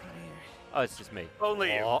fuck! Oh, it's just me.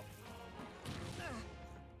 Only you.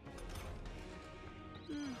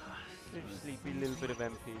 Sleepy little bit of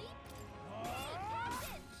MP.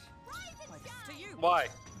 Why?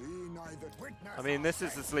 I mean, this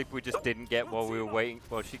is the sleep we just didn't get while we were waiting,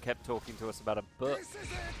 while she kept talking to us about a book.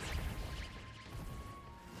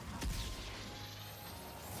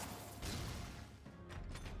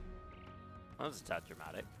 That was a tad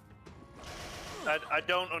dramatic. I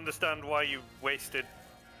don't understand why you wasted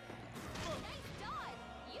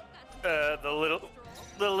the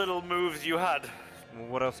little moves you had. Well,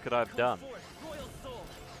 what else could I have done?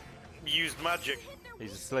 Used magic.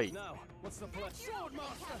 He's asleep. Now, what's the plan?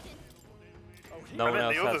 No one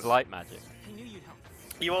else has light magic.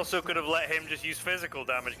 You also could have let him just use physical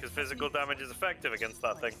damage, because physical damage is effective against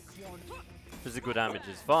that thing. Physical damage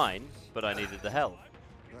is fine, but I needed the health.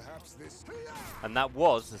 And that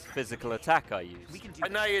was a physical attack I used.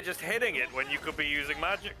 And now you're just hitting it when you could be using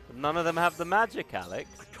magic. But none of them have the magic, Alex.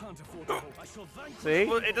 See?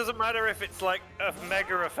 Well, it doesn't matter if it's like a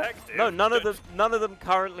mega effective. No, none of them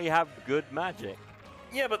currently have good magic.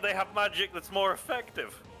 Yeah, but they have magic that's more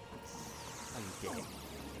effective. Oh, you did.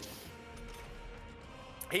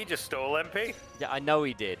 He just stole MP. Yeah, I know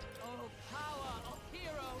he did.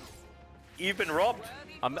 You've been robbed.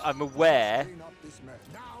 I'm aware.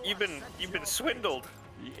 You've been swindled.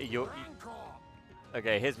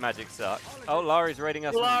 Okay, his magic sucks. Oh, Laurie's raiding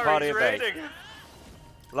us with a Laurie's party of 8. raiding.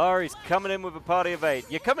 Laurie's coming in with a party of 8.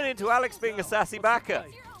 You're coming into Alex being a sassy backer.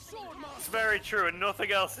 It's very true, and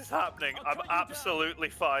nothing else is happening. I'm absolutely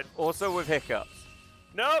fine. Also with hiccups.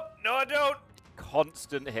 Nope, no I don't.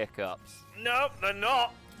 Constant hiccups. Nope, they're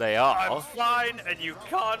not. They are. I'm fine, and you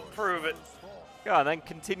can't prove it. Go on, then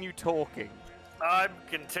continue talking. I'm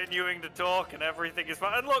continuing to talk, and everything is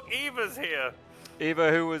fine. And look, Eva's here.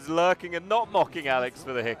 Eva, who was lurking and not mocking Alex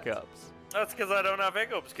for the hiccups. That's because I don't have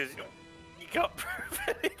hiccups, because you can't prove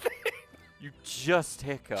anything. You just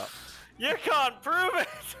hiccuped. You can't prove it.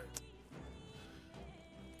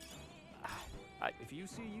 If you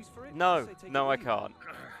see use for it, No, no, I can't.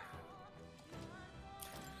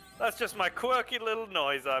 That's just my quirky little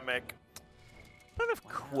noise I make. I don't know if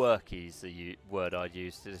quirky is the word I'd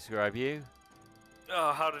use to describe you.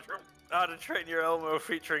 Oh, how to train your Elmo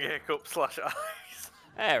featuring hiccup / eyes.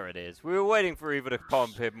 There it is. We were waiting for Eva to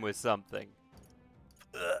pump him with something.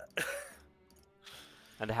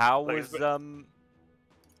 And how was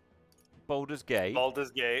Baldur's Gate?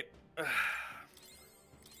 Baldur's Gate.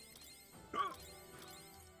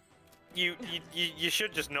 You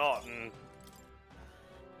should just not and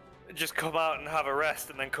just come out and have a rest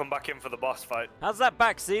and then come back in for the boss fight. How's that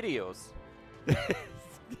backseat of yours?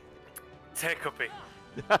 It's hiccupy.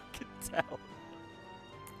 I can tell.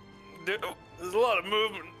 Dude, there's a lot of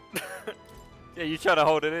movement. Yeah, you trying to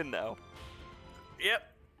hold it in now.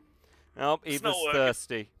 Yep. Oh, Eva's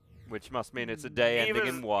thirsty, which must mean it's a day ending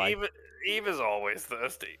in Y. Eva's always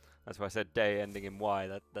thirsty. That's why I said day ending in Y.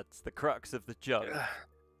 That's the crux of the joke.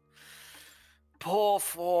 Poor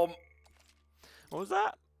form. What was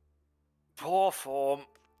that? Poor form.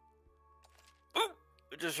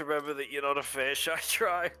 Just remember that you're not a fish. I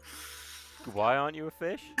try. Why aren't you a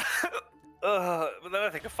fish? But then I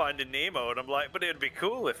think of Finding Nemo, and I'm like, but it'd be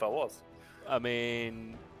cool if I was. I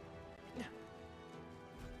mean,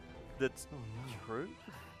 that's true.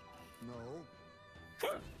 No.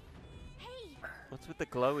 Hey! What's with the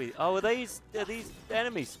glowy? Oh, are these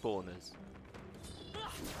enemy spawners?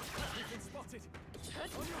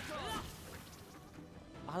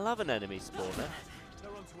 I love an enemy spawner.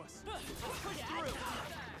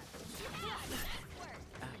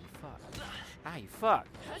 Ah, you fuck.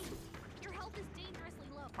 Your health is dangerously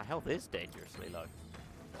low. My health is dangerously low.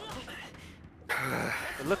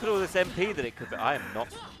 But look at all this MP that it could be. I am not.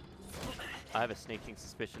 I have a sneaking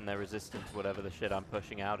suspicion they're resistant to whatever the shit I'm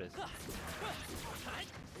pushing out is.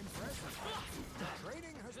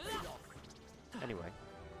 Anyway.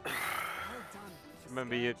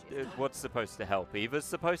 Remember, what's supposed to help? Eva's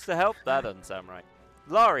supposed to help? That doesn't sound right.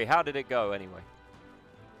 Laurie, how did it go anyway?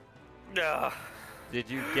 Did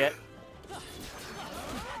you get... Oh,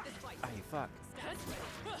 you fuck.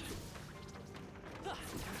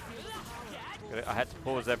 I had to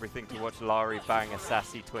pause everything to watch Laurie bang a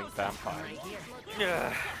sassy twink vampire.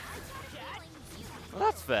 Well,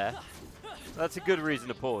 that's fair. That's a good reason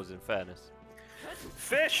to pause, in fairness.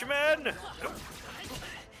 Fishman!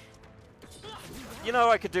 You know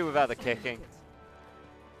I could do without the kicking.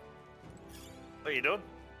 Are you done?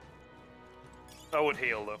 I would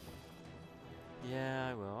heal though. Yeah,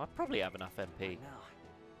 I will. I'll probably have enough MP.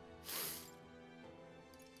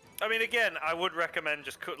 I mean, again, I would recommend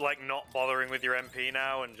just not bothering with your MP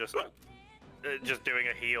now and just doing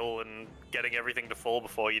a heal and getting everything to full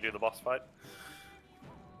before you do the boss fight.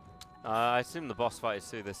 I assume the boss fight is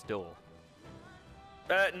through this door.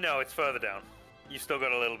 No, it's further down. You still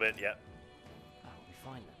got a little bit yet.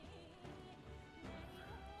 Fine then.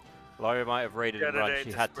 Laurie might have raided and run.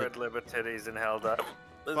 She had to spread liberties and Helldivers.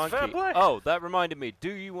 Fair play. Oh, that reminded me.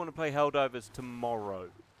 Do you want to play Helldivers tomorrow,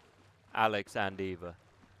 Alex and Eva?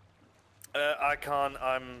 I can't.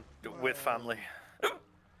 I'm with family. Really?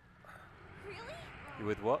 You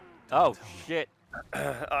with what? Oh shit.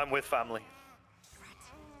 I'm with family.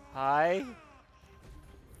 Hi.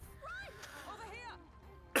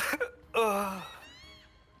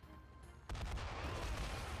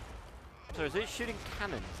 So is it shooting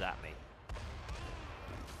cannons at me?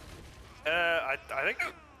 I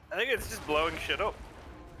think it's just blowing shit up.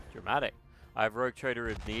 Dramatic. I have Rogue Trader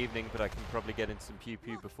in the evening, but I can probably get in some pew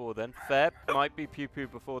pew before then. Fair. Might be pew pew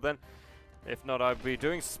before then. If not, I'd be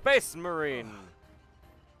doing Space Marine.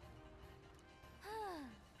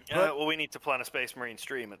 Well, we need to plan a Space Marine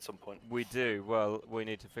stream at some point. We do. Well, we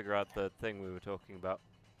need to figure out the thing we were talking about.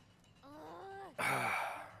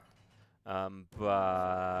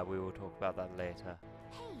 But we will talk about that later.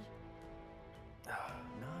 Hey,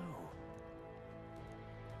 No.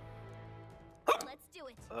 let's do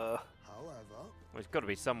it. However, Well, he's got to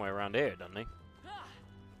be somewhere around here, doesn't he?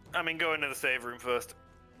 I mean, go into the save room first.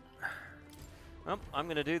 Well, I'm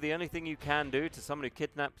going to do the only thing you can do to someone who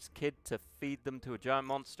kidnaps kid to feed them to a giant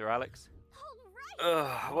monster, Alex. All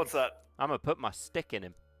right. What's that? I'm going to put my stick in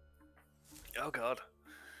him. Oh god.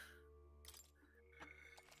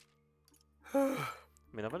 I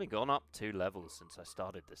mean, I've only gone up 2 levels since I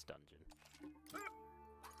started this dungeon.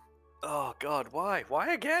 Oh god, why?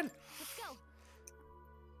 Why again? Let's go.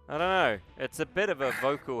 I don't know. It's a bit of a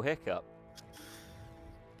vocal hiccup.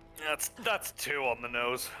 That's 2 on the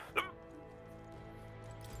nose.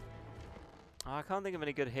 I can't think of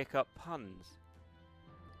any good hiccup puns.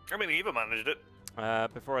 I mean, Eva managed it.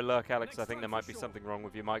 Before I lurk, Alex, I think there might be something wrong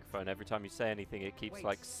with your microphone. Every time you say anything, it keeps,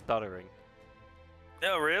 like, stuttering.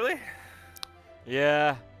 Oh, really?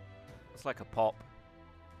 Yeah. It's like a pop.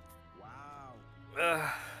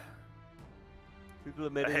 Wow. People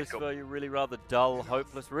have made A this hiccup. for you really rather dull,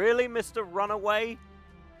 hopeless. Really, Mr. Runaway?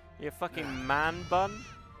 You fucking man bun?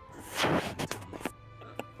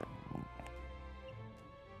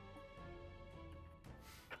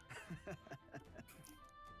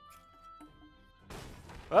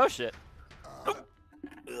 Oh shit. Ugh.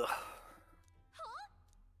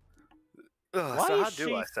 Ugh, Why so how is do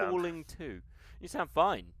she I sound? falling too? You sound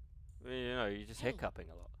fine. You know, you're just hiccuping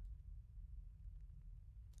a lot.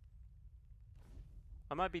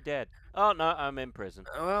 I might be dead. Oh no, I'm in prison.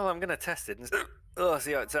 Well, I'm gonna test it and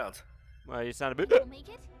see how it sounds. Well, you sound a bit. We'll make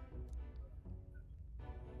it.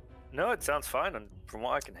 No, it sounds fine, and from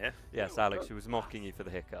what I can hear. Yes, Alex, she was mocking you for the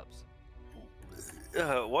hiccups.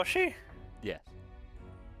 Was she? Yes.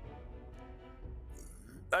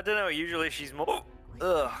 I don't know. Usually she's more.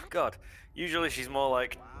 Ugh, God. Usually she's more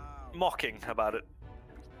like mocking about it.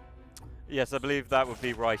 Yes, I believe that would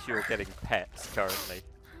be why you're getting pets currently.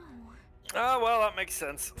 Oh well, that makes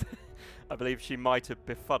sense. I believe she might have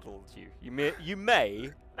befuddled you. You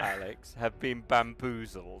may, Alex, have been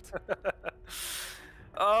bamboozled.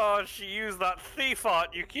 Oh, she used that thief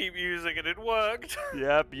art you keep using, and it worked.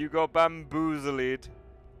 Yep, you got bamboozled.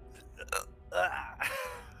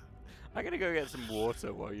 I'm gonna go get some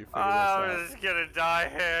water while you figure this out. I'm just gonna die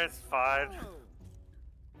here. It's fine.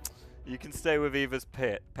 You can stay with Eva's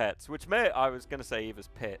pets, which I was gonna say Eva's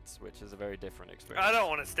pits, which is a very different experience. I don't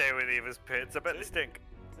want to stay with Eva's pits. I bet they stink.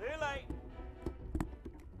 See you late.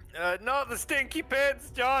 Not the stinky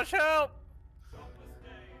pits, Josh. Help!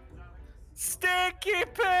 Stinky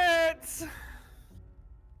pits!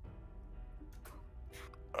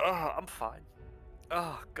 Oh, I'm fine.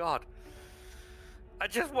 Oh God. I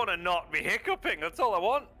just want to not be hiccuping. That's all I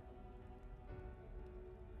want.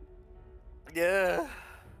 Yeah.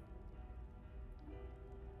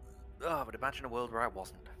 Oh, but imagine a world where I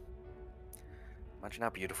wasn't. Imagine how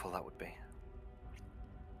beautiful that would be.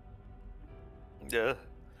 Yeah.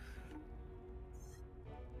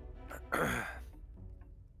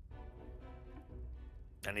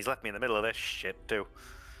 And he's left me in the middle of this shit, too.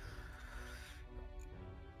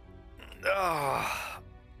 Oh.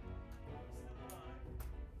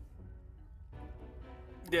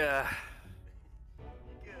 Yeah.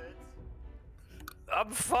 Good.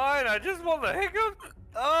 I'm fine. I just want the hiccup.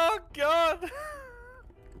 Oh, God.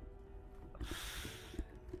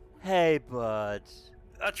 Hey, bud.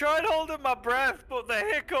 I tried holding my breath, but the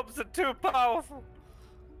hiccups are too powerful.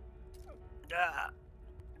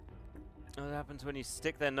 What happens when you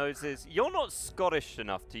stick their noses? You're not Scottish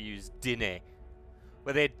enough to use dinner,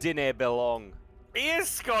 where their dinner belong. He is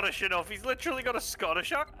Scottish enough. He's literally got a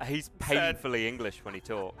Scottish accent. He's painfully English when he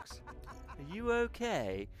talks. Are you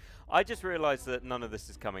okay? I just realised that none of this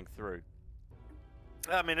is coming through.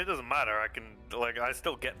 I mean, it doesn't matter. I can, like, I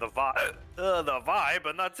still get the vibe,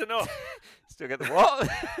 and that's enough. Still get the what?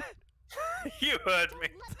 You heard me.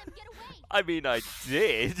 I mean, I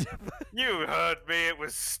did. You heard me. It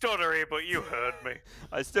was stuttery, but you heard me.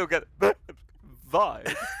 I still get the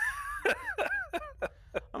vibe.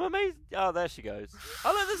 I'm amazed. Oh, there she goes.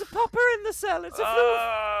 Oh, look, there's a popper in the cell. It's a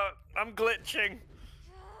floof. I'm glitching.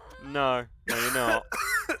 No, you're not.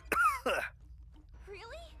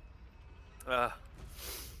 Really? Watch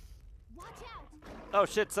out. Oh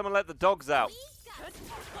shit! Someone let the dogs out.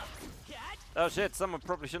 Oh shit! Someone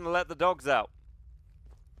probably shouldn't have let the dogs out.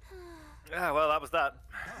 Yeah, well, that was that.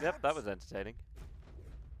 Yep, that was entertaining.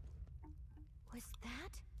 Was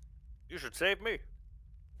that? You should save me.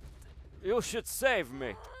 You should save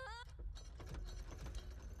me.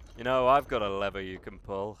 You know, I've got a lever you can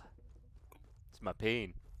pull. It's my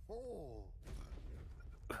peen.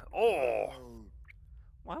 Oh.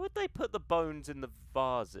 Why would they put the bones in the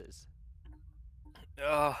vases?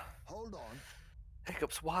 Hold on.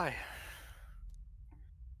 Hiccups, why?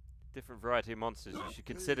 Different variety of monsters. You should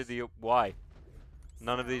consider the why.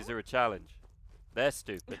 None of these are a challenge. They're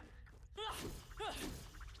stupid.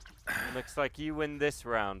 It looks like you win this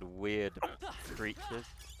round, weird creatures.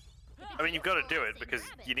 I mean, you've got to do it because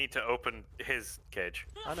you need to open his cage.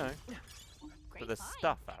 I know. But there's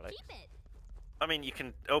stuff, Alex. I mean, you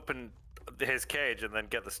can open his cage and then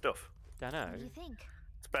get the stuff. I know. What do you think?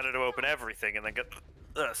 It's better to open everything and then get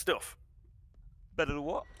the stuff. Better than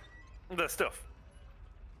what? The stuff.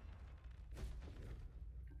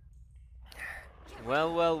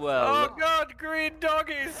 Well, well, well. Oh god, green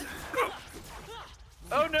doggies!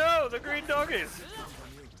 Oh no, the green doggies!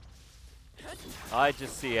 I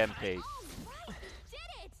just see MP.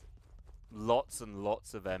 Lots and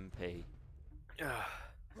lots of MP.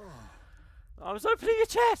 I was opening a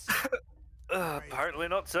chest! Apparently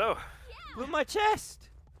not so. With my chest!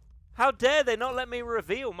 How dare they not let me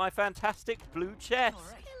reveal my fantastic blue chest?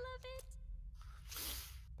 I love it.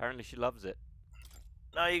 Apparently she loves it.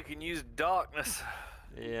 Now you can use darkness.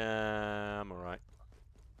 Yeah, I'm alright.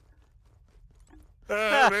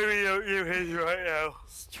 Maybe you hit right now.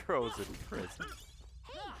 Stroll's in prison.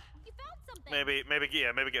 Hey, you found something.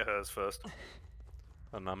 Maybe get hers first.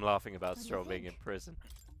 And I'm laughing about Stroll being in prison.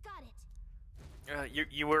 Got it.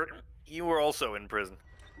 You were also in prison.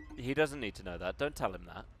 He doesn't need to know that. Don't tell him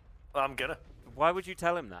that. I'm gonna. Why would you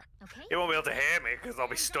tell him that? Okay. He won't be able to hear me because I'll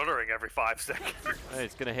be stuttering every 5 seconds. Oh,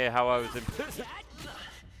 he's gonna hear how I was in prison.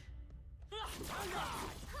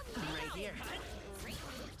 Right here.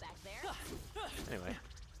 Anyway.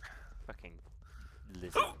 Fucking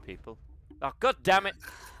lizard people. Oh, god damn it!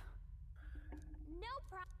 No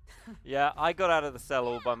problem. Yeah, I got out of the cell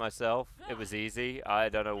all by myself. It was easy. I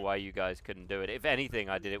don't know why you guys couldn't do it. If anything,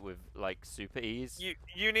 I did it with, like, super ease.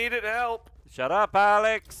 You needed help. Shut up,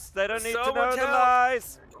 Alex! They don't need to know the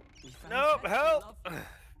lies! Nope, help!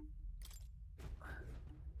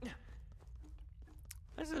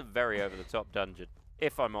 This is a very over-the-top dungeon,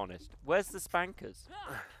 if I'm honest. Where's the spankers?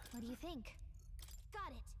 What do you think?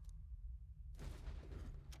 Got it.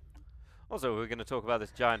 Also, we're going to talk about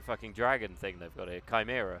this giant fucking dragon thing they've got here.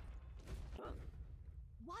 Chimera.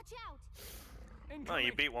 Watch out. Oh,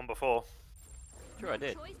 you beat one before. Sure I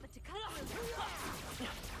did. Choice but to cut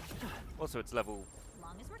through. Also, it's level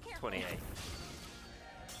Long as we're careful. 28.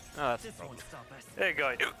 Oh, that's This won't stop us. It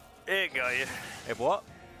got you. It got you. It what?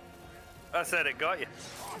 I said it got you.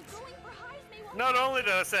 Going for Heisme won't Not only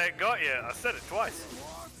did I say it got you, I said it twice.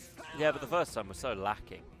 Yeah, but the first time was so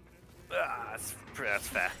lacking. That's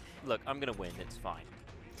fair. Look, I'm going to win. It's fine.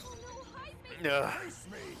 Oh no,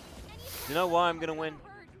 Heisme. Do you know why I'm going to win?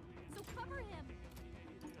 So cover him.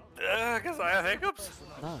 Because I have hiccups?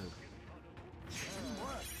 No.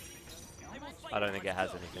 I don't think it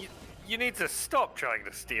has anything. You need to stop trying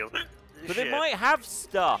to steal. But it might have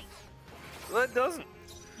stuff. Well, it doesn't.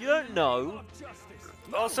 You don't know.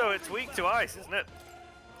 Also, it's weak to ice, isn't it?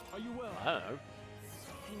 Are you well? I don't know.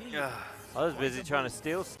 Yeah. I was busy trying to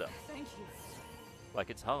steal stuff. Thank you. Like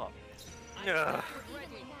it's hard. Yeah.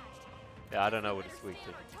 Yeah, I don't know what it's weak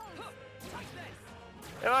to.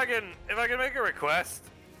 If I can make a request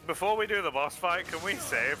before we do the boss fight, can we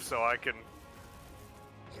save so I can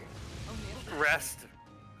rest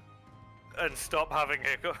and stop having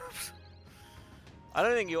hiccups? I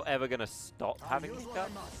don't think you're ever going to stop having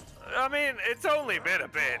hiccups. I mean, it's only been a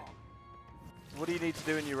bit. What do you need to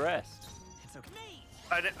do in your rest? It's okay.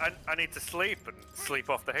 I need to sleep and sleep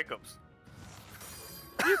off the hiccups.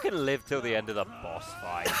 You can live till the end of the boss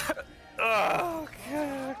fight. Oh,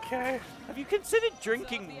 okay. Have you considered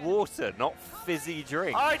drinking water, not fizzy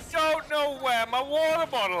drink? I don't know where my water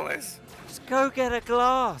bottle is. Just go get a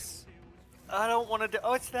glass. I don't want to do.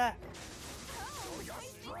 Oh, it's there.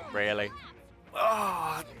 Really?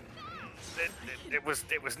 Oh, it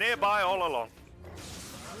was nearby all along.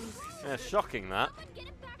 Yeah, shocking that. Get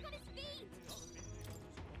him back on his feet.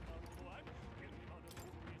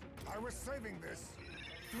 I was saving this.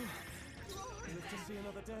 Live to see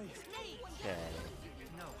another day. Okay.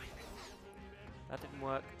 No. That didn't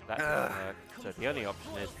work. That didn't work. So the only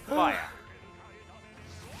option is fire.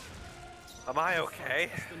 Am I okay?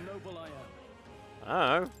 The noble I am.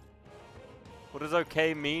 I don't know. What does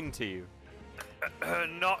okay mean to you?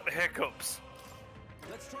 Not hiccups.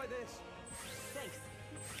 Let's try this. Thanks.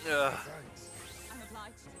 Thanks. I'm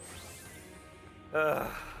obliged.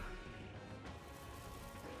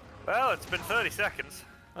 Well, it's been 30 seconds.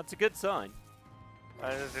 That's a good sign.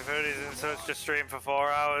 If it isn't such a stream for 4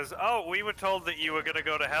 hours. Oh, we were told that you were going to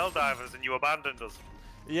go to Helldivers and you abandoned us.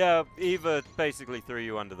 Yeah, Eva basically threw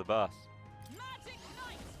you under the bus. Magic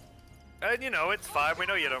Knight! And, you know, it's fine. We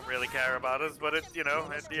know you don't really care about us, but, you know,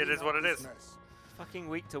 it is what it is. Fucking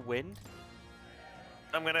weak to wind.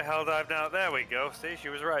 I'm going to hell dive now. There we go. See, she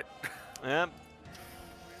was right. Yep.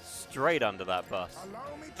 Straight under that bus.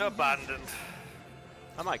 Abandoned.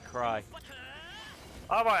 I might cry.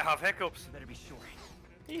 I might have hiccups. Better be sure.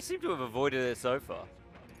 You seem to have avoided it so far.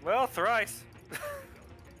 Well, thrice.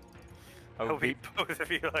 Oh, I'll beat both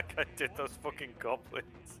of you like I did those fucking goblins.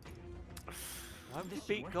 Why would we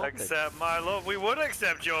beat goblins? Accept my love. We would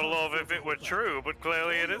accept your love if it were true, but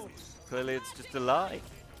clearly it isn't. Clearly it's just a lie.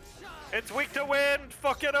 It's weak to wind.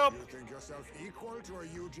 Fuck it up. You think yourself equal to a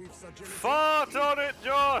Eugene's agility? Fart on it,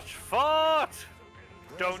 Josh. Fart.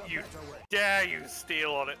 Don't you dare you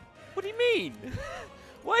steal on it. What do you mean?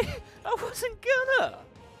 Why? I wasn't gonna.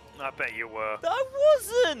 I bet you were. I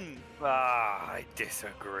wasn't. Ah, I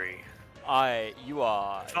disagree. You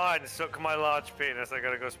are. Fine, suck my large penis. I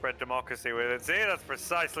gotta go spread democracy with it. See, that's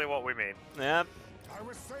precisely what we mean. Yep. I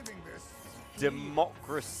was saving this.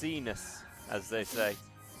 Democraciness, as they say.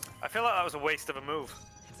 I feel like that was a waste of a move.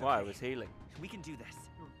 Why? I was healing. We can do this.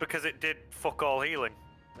 Because it did fuck all healing.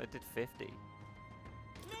 I did 50.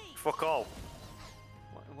 Fuck all.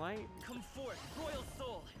 Why? Come forth, royal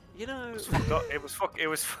soul. You know. It was fuck. It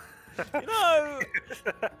was. You know.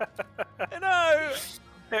 You know.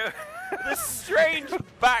 The strange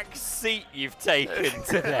back seat you've taken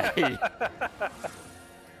today.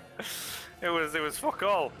 It was fuck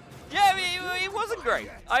all. Yeah, it wasn't great.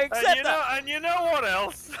 I accept that. And you know what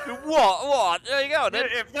else? What? There you go. Then.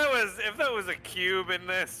 If there was a cube in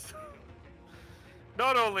this,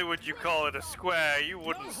 not only would you call it a square, you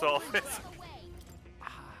wouldn't solve it.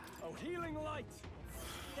 Oh, healing light.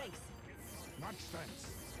 Thanks. Much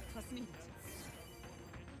thanks. Trust me.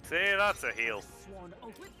 See, that's a heal. Sworn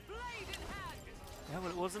oath. With blade in hand. Yeah, well,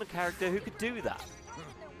 it wasn't a character who could do that.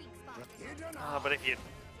 Ah, but if you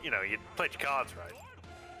played your cards right.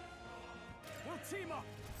 We'll team up.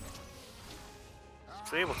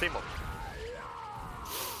 See, we'll team up.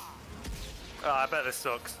 Oh, I bet this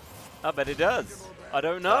sucks. I bet it does. I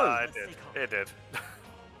don't know. It did. It did.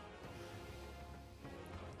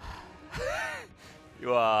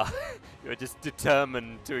 You're just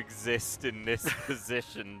determined to exist in this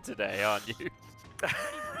position today, aren't you?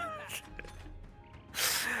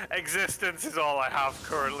 Existence is all I have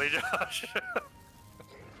currently, Josh.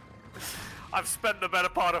 I've spent the better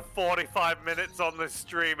part of 45 minutes on this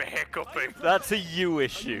stream hiccuping. That's a you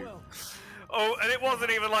issue. Oh, and it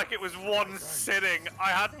wasn't even like it was one sitting. I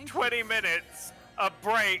had 20 minutes, a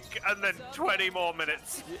break, and then 20 more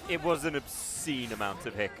minutes. It was an obscene amount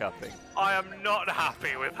of hiccuping. I am not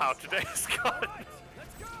happy with how today's gone.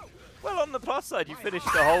 Well, on the plus side, you finished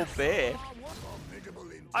the whole beer.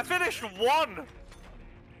 I finished one.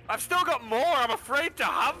 I've still got more. I'm afraid to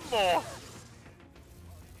have more.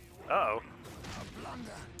 Uh-oh.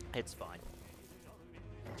 It's fine.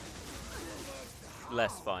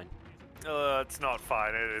 Less fine. It's not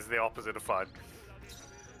fine. It is the opposite of fine.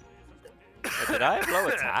 Did I have low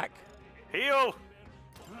attack? Heal.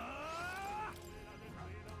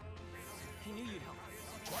 He knew you'd help.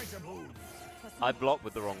 Quite a move. I blocked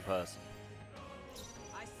with the wrong person.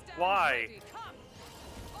 Why?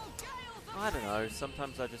 I don't know.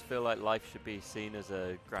 Sometimes I just feel like life should be seen as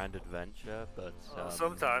a grand adventure, but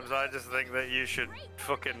Sometimes I just think that you should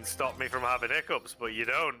fucking stop me from having hiccups, but you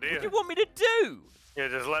don't, do you? What do you want me to do? You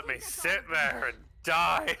just let me sit there and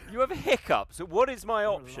die. You have hiccups. So what is my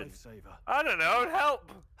option? I don't know. Help.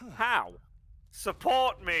 How?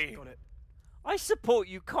 Support me. Got it. I support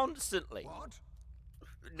you constantly. What?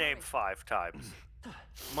 Name 5 times.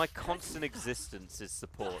 My constant existence is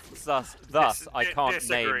support. Thus I can't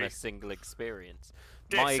disagree. name a single experience.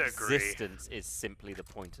 My Disagree. existence is simply the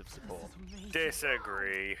point of support.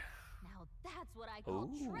 Disagree. Now that's what I call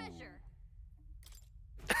Ooh. treasure.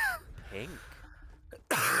 Pink.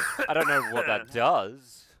 I don't know what that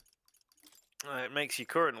does. It makes your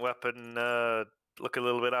current weapon look a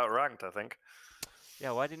little bit outranked, I think.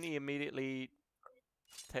 Yeah, why didn't he immediately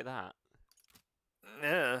take that?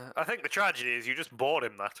 Yeah, I think the tragedy is you just bought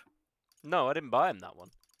him that. No, I didn't buy him that one.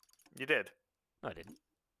 You did. No, I didn't.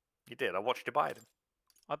 You did. I watched you buy him.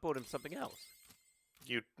 I bought him something else.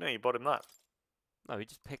 You bought him that. No, he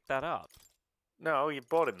just picked that up. No, you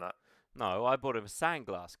bought him that. No, I bought him a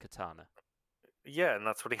sandglass katana. Yeah, and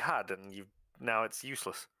that's what he had, and now it's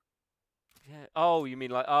useless. Yeah. Oh, you mean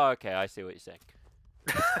like? Oh, okay. I see what you're saying.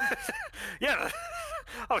 Yeah,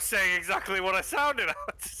 I was saying exactly what I sounded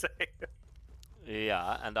out to say.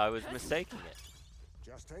 Yeah, and I was mistaking it.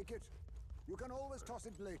 Just take it. You can always toss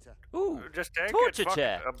it later. Ooh, Just take torture it. Fuck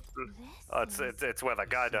chair. it. It's where that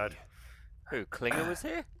guy died. Who? Klinger was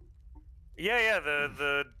here? Yeah,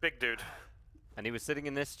 the big dude. And he was sitting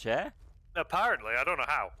in this chair? Apparently, I don't know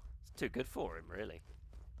how. It's too good for him, really.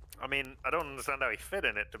 I mean, I don't understand how he fit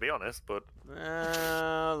in it, to be honest, but...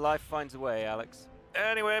 Life finds a way, Alex.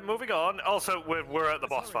 Anyway, moving on. Also, we're at the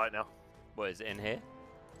boss fight now. What, is it in here?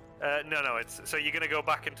 No, it's... So you're gonna go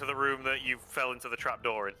back into the room that you fell into the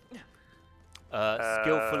trapdoor in.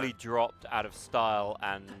 Skillfully dropped out of style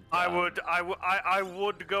and... I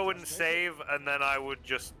would go and save, and then I would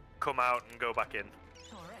just come out and go back in.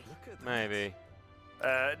 Maybe.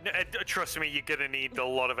 Trust me, you're gonna need a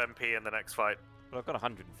lot of MP in the next fight. But I've got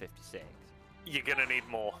 156. You're gonna need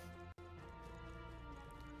more.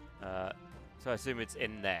 So I assume it's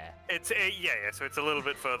in there. It's yeah, so it's a little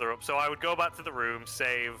bit further up. So I would go back to the room,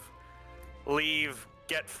 save, leave,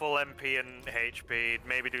 get full MP and HP,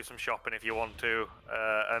 maybe do some shopping if you want to,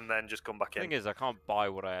 and then just come back in. The thing is, I can't buy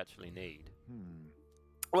what I actually need.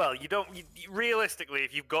 Well, you don't. Realistically,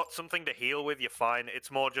 if you've got something to heal with, you're fine. It's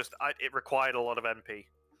more just it required a lot of MP.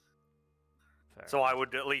 Fair So I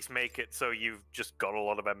would at least make it so you've just got a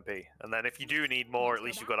lot of MP, and then if you do need more, at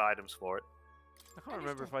least you've got items for it. I can't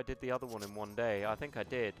remember if I did the other one in one day. I think I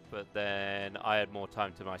did, but then I had more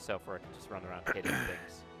time to myself where I could just run around hitting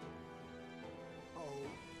things.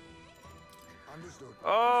 Understood.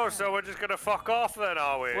 Oh, so we're just gonna fuck off then,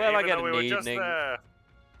 are we? Well, I Even get though an we were just evening. there.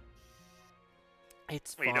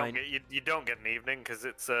 It's Well, fine. you don't get an evening because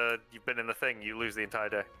it's you've been in the thing. You lose the entire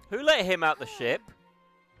day. Who let him out the ship?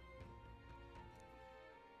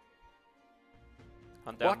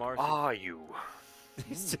 Hunt down What Morrison. are you?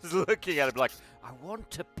 He's just looking at him like, I want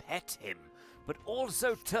to pet him, but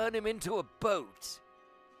also turn him into a boat.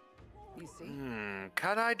 You see?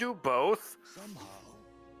 Can I do both? Somehow.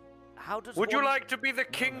 How does Would you one... like to be the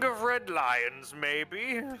king of red lions,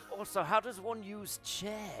 maybe? Also, how does one use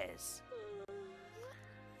chairs?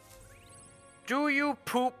 Do you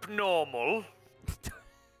poop normal?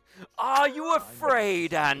 Are you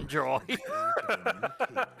afraid, android?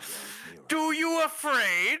 Do you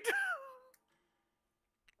afraid?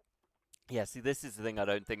 Yeah, see, this is the thing I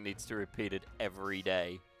don't think needs to be repeated every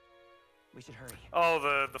day. We should hurry.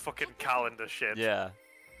 Oh, the fucking calendar shit. Yeah.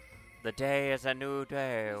 The day is a new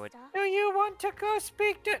day. Do you want to go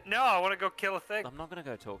speak to... No, I want to go kill a thing. I'm not gonna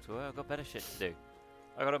go talk to her. I've got better shit to do.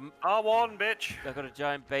 I got a R1, bitch. I got a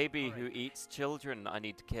giant baby who eats children I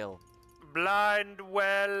need to kill.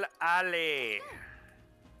 Blindwell Alley.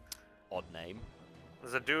 Odd name.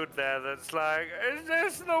 There's a dude there that's like, is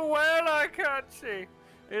this the well I can't see?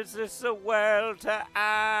 Is this the well to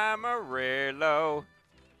Amarillo?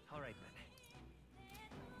 All right,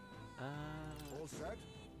 then. All set?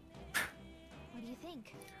 What do you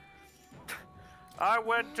think? I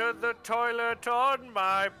went to the toilet on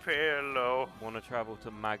my pillow. Want to travel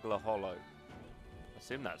to Magla Hollow?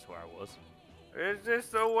 Assume that's where I was. Is this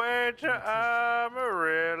the way to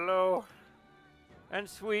Amarillo? And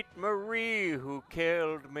sweet Marie who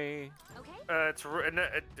killed me. Okay.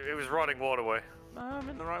 It was Rotting Waterway. No, I'm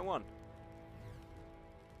in the right one.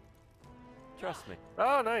 Trust me.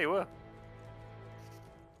 Oh, no, you were.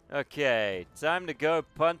 Okay, time to go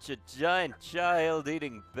punch a giant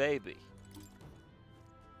child-eating baby.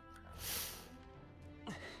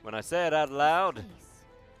 When I say it out loud,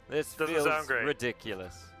 this Doesn't feels sound great.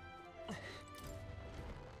 ridiculous.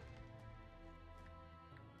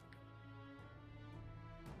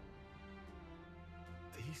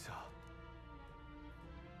 These are...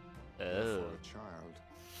 For Oh. a child.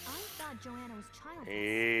 I thought Joanna was childless.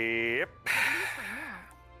 Yep. At least right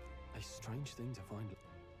now. a strange thing to find.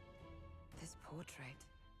 This portrait.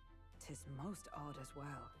 'Tis most odd as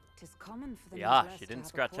well. 'Tis common for the Yeah, noblesse she to didn't have a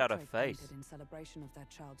scratch out her portrait face. painted in celebration of their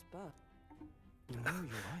child's birth. No, you're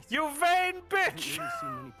right. You vain I bitch! haven't really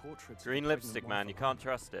seen many portraits of Green a pregnant lipstick, wife man, you around. can't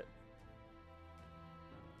trust it.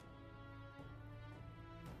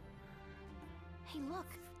 Hey, look.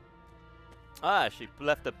 Ah, she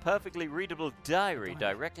left a perfectly readable diary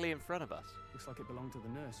directly in front of us. Looks like it belonged to the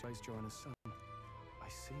nurse who raised Joanna's son. I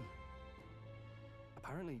see.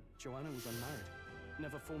 Apparently, Joanna was unmarried,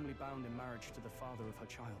 never formally bound in marriage to the father of her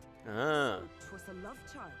child. Ah, So 'twas a love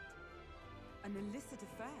child. An illicit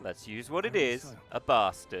affair. let's use what it Apparently is, so. a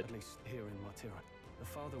bastard. At least here in Martira. The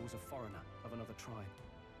father was a foreigner of another tribe.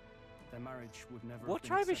 Their marriage would never What have been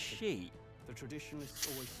tribe is accepted. she? The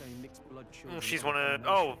traditionalists always say mixed blood children. She's are one of...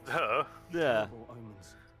 abomination, Oh, her? Yeah. terrible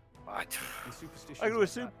omens. What? And superstitions I'm gonna like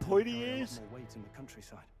assume that pointy carry a lot ears. more weight in the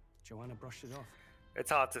countryside. Joanna brushed it off.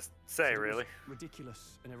 It's hard to say, It was really.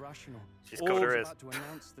 ridiculous and irrational. She's All covered her She ears. was about to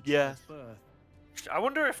announce the Yeah. child's birth. I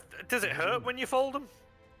wonder if... Does it hurt when you fold them?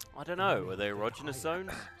 I don't know, are they erogenous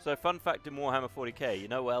zones? So fun fact in Warhammer 40k, you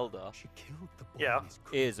know Eldar She killed the boy Yeah. in his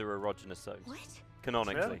crib. ears are erogenous zones. What?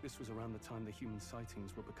 canonically. Really? This was around the time the human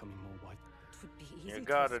sightings were becoming more wide. It would be easy You to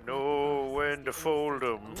gotta ascribe know the when to fold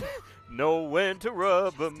 'em. Know when to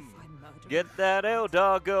rub 'em. Get that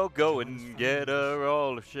L-Doggo going, get her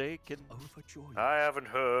all shaking. Overjoyed. I haven't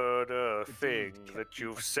heard a thing that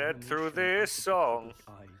you've said through this song,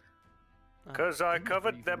 'cause I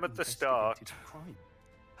covered them at the start.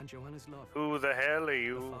 And Joanna's love. Who the hell are The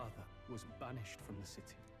you? father was banished from the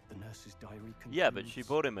city. The nurse's diary contains... Yeah, but she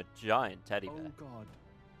bought him a giant teddy bear. Oh God.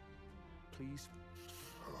 Please.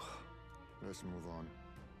 Let's move on.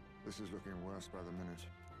 This is looking worse by the minute.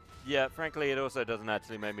 Yeah, frankly, it also doesn't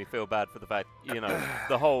actually make me feel bad for the fact, you know,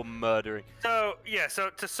 the whole murdering. So, yeah, so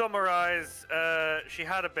to summarize, she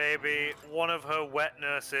had a baby. One of her wet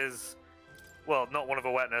nurses, well, not one of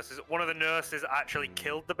her wet nurses, one of the nurses actually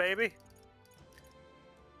killed the baby.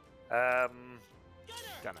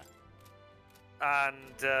 Gunner. And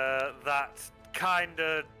that kind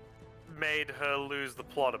of made her lose the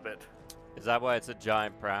plot a bit. Is that why it's a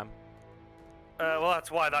giant pram? Well, that's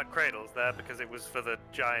why that cradle's there, because it was for the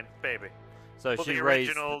giant baby. So but she the raised...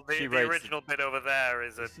 original, the original bit over there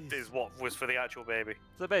is what was for the actual baby.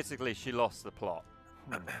 So basically, she lost the plot.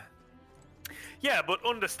 Yeah, but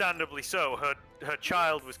understandably so. Her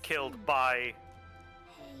child was killed by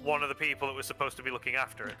one of the people that was supposed to be looking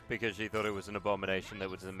after it. Because she thought it was an abomination that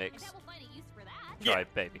was a mixed We'll find a use for that. tribe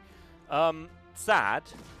baby. Sad.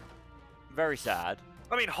 Very sad.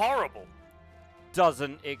 I mean, horrible.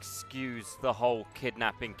 Doesn't excuse the whole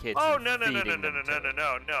kidnapping kids. Oh and no, feeding them to.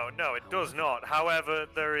 no! It does not. However,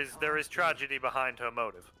 there is tragedy behind her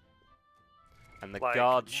motive. And the Like,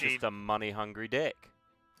 guard's she- just a money-hungry dick.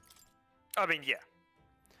 I mean, yeah.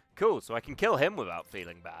 Cool, so I can kill him without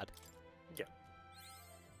feeling bad. Yeah.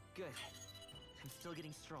 Good. I'm still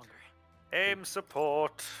getting stronger. Aim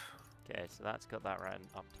support. Okay, so that's got that rank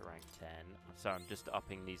up to rank 10. So I'm just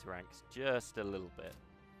upping these ranks just a little bit.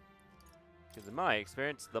 Because in my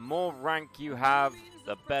experience, the more rank you have,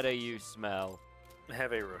 the better you smell.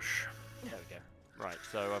 Heavy rush. There we go. Right,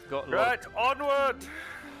 so I've got... Right, onward!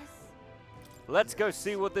 Let's go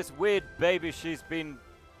see what this weird baby she's been...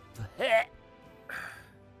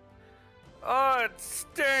 Oh, it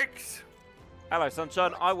stinks! Hello,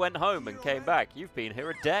 sunshine. I went home and came back. You've been here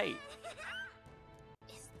a day.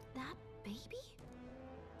 Is that baby?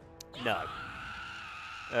 No.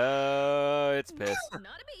 It's piss. No,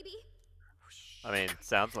 not a baby. I mean,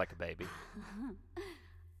 sounds like a baby.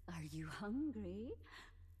 Are you hungry?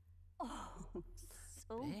 Oh,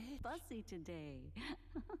 so fussy today.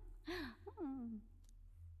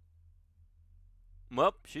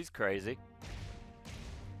 Well, she's crazy.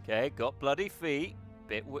 Okay, got bloody feet.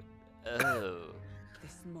 Bit oh.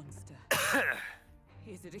 This monster.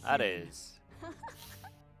 Is it a That human? is.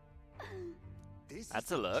 This That's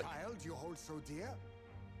is a the look. child you hold so dear?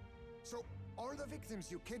 So, all the victims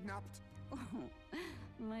you kidnapped? Oh,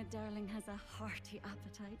 my darling has a hearty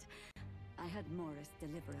appetite. I had Morris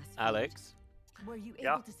deliver us. food. Alex. Were you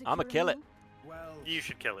Yeah. able to secure I'ma kill a it. meal? Well, You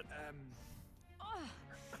should kill it. Oh,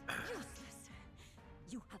 useless.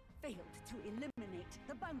 You have failed to eliminate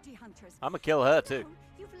the bounty hunters. I'ma kill her too. Now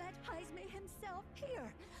you've led Heisme himself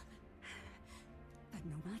here. But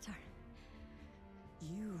no matter.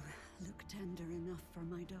 You look tender enough for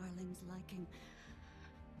my darling's liking.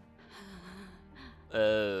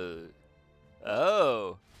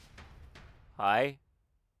 Oh. Hi.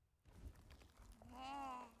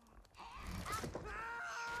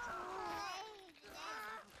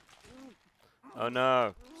 Oh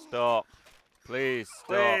no. Stop. Please, stop.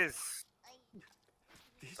 Please.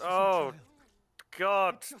 Oh,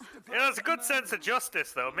 God. Yeah, there's a good sense of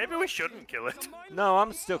justice, though. Maybe we shouldn't kill it. No,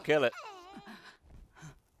 I'm still kill it.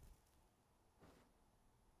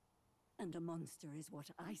 And a monster is what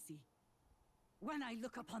I see. When I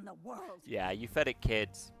look upon the world, Yeah, you fed it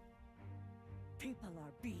kids. people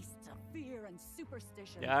are beasts of fear and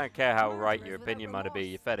superstition. Yeah, I don't care how right Murderers your without opinion might be. You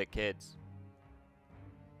remorse. fed it kids.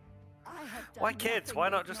 I have done Why kids? nothing Why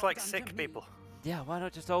they've not just like done sick to people? me. Yeah, why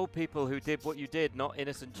not just old people who did what you did, not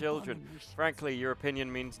innocent children? Abominations. Frankly, your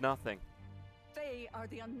opinion means nothing. They are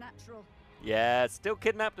the unnatural. Yeah, still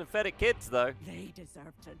kidnapped and fed it kids, though. They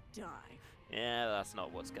deserve to die. Yeah, that's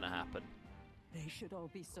not what's gonna happen. They should all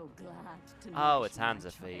be so glad to Oh, nourish it's my hands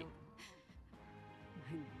or feet. child.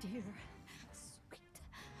 My dear, sweet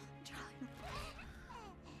child.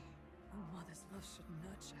 A mother's love should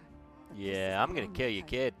nurture. but this is Yeah, I'm gonna wrong, kill your Kate.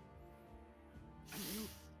 kid. And you,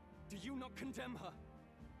 do you not condemn her?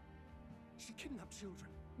 She kidnapped children,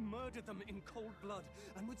 murdered them in cold blood,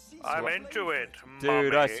 and would cease I'm her into blame it, for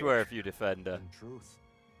Dude, I mummy. swear if you defend her. In truth,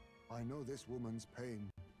 I know this woman's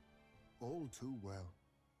pain all too well.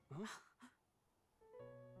 Huh?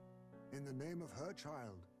 In the name of her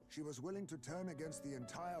child, she was willing to turn against the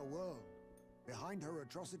entire world. Behind her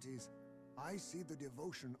atrocities, I see the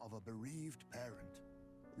devotion of a bereaved parent.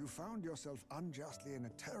 You found yourself unjustly in a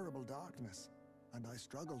terrible darkness, and I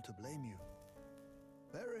struggle to blame you.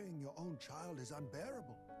 Burying your own child is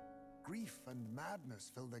unbearable. Grief and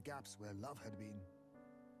madness fill the gaps where love had been.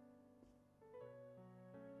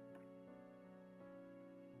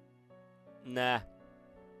 Nah.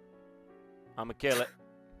 I'ma kill it.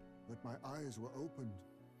 But my eyes were opened.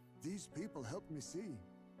 These people helped me see.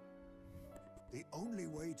 The only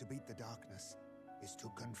way to beat the darkness is to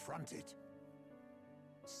confront it.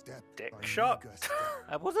 Step Dick by shot. meager step.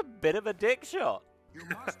 That was a bit of a dick shot. You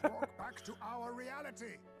must walk back to our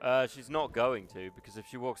reality. She's not going to, because if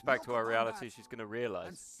she walks back to our Look upon reality, that she's going to And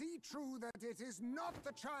realize. see true that it is not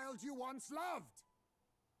the child you once loved.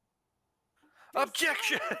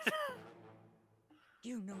 Objection!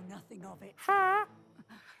 You know nothing of it.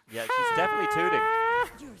 Yeah, she's definitely tooting.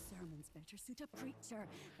 Your sermons better suit a preacher.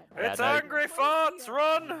 It's no. angry farts,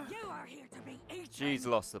 run! You are here to be eaten. She's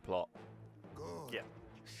lost the plot. Good. Yeah.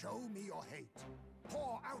 Show me your hate.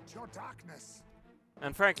 Pour out your darkness.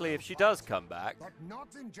 And frankly, if she does come back, But not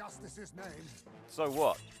in justice's name. so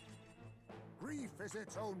what? Grief is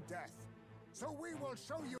its own death. So we will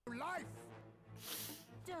show you life.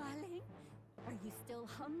 Darling, are you still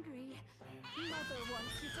hungry? Mother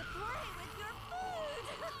wants you to play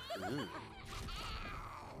with your food.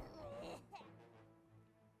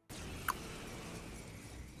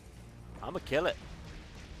 I'ma kill it.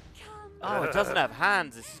 Come. Oh, it doesn't have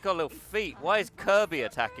hands. It's just got little feet. Why is Kirby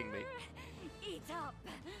attacking me? Eat up.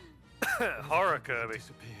 Horror Kirby.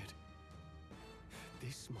 Disappeared.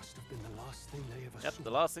 This must have been the last thing they ever Yep, saw.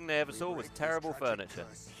 the last thing they ever saw We was break this terrible tragic furniture.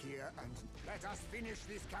 curse Here and let us finish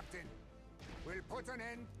this, Captain. We'll put an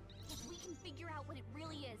end. If we can figure out what it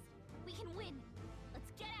really is, we can win.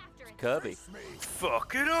 Let's get after it. Kirby. Face me.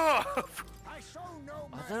 Fuck it off! I show no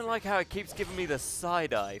I mercy. don't like how it keeps giving me the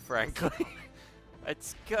side eye, frankly.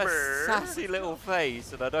 It's got a Brr. sassy little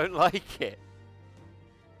face, and I don't like it.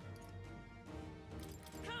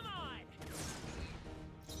 Come on!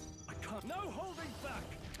 I can't. No holding back.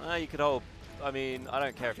 You could hold. I mean, I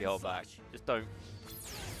don't care if you hold back. Just don't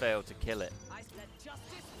fail to kill it. I let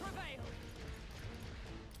justice prevail.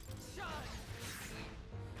 Shine!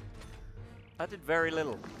 I did very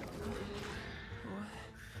little.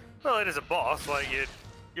 Well, it is a boss. Like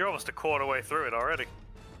you're almost a quarter way through it already.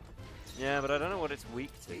 Yeah, but I don't know what it's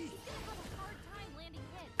weak to. He's gonna have a hard time landing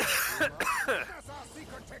hits. That's our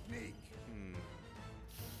secret technique.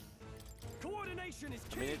 Coordination is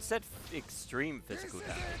key. I mean, it said extreme physical This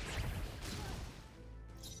is damage.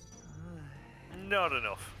 Not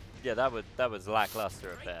enough. Yeah, that was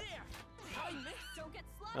lackluster at best. Don't get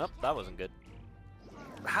sloppy, Oh, that wasn't good.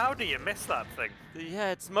 How do you miss that thing?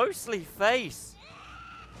 Yeah, it's mostly face.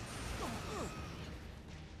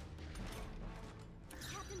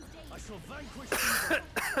 Captain's Day. I shall vanquish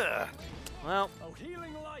evil. Well, Oh,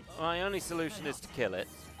 healing light. my only solution is to kill it.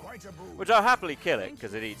 Quite a move. Which I'll happily kill it,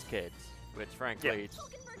 because it eats kids. Which, frankly, Hulkenberg's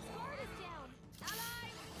guard is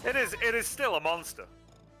down. Allies! It is still a monster.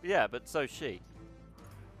 yeah, but so's she,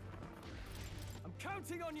 I'm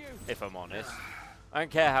counting on you. if I'm honest. I don't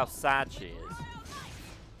care how sad she is.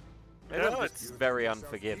 Maybe No, I'm it's- just very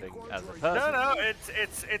unforgiving as a person. No,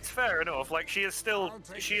 it's fair enough. Like she has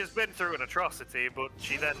been through an atrocity, but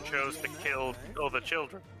she then chose to kill other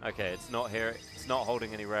children. Okay, it's not here. It's not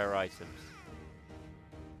holding any rare items.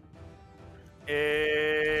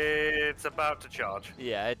 It's about to charge.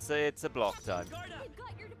 Yeah, it's a block time. They've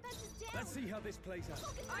got your defenses down. Let's see how this plays out.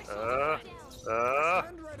 Hulkenberg's Uh, shoulders are down. uh,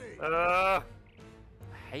 Stand ready. I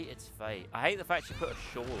hate its fate. I hate the fact she put a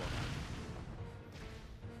shawl on.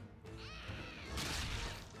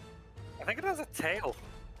 I think it has a tail.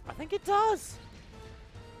 I think it does.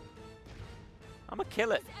 I'ma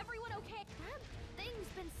kill it. Is everyone okay? That thing's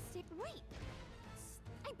been sick. Wait.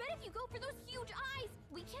 I bet if you go for those huge eyes,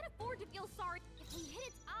 we can't afford to feel sorry. If we hit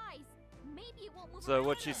its eyes, maybe it won't move So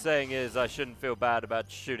what around. she's saying is I shouldn't feel bad about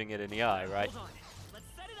shooting it in the eye, right? Hold on. Let's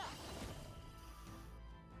set it up.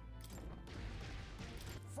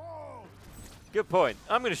 Fall. Good point.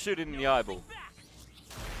 I'm gonna shoot it in the eyeball. Back.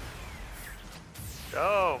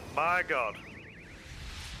 Oh my god. You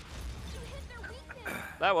hit their weakness.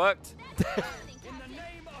 That worked. That's happening, In the Captain.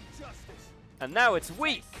 name of justice. And now it's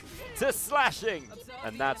weak to slashing.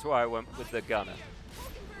 And that's why I went with the gunner.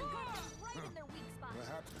 Hulkenberg got us right in their weak spot.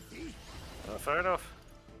 Perhaps. Fair enough.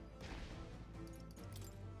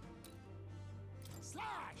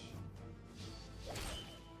 Slash.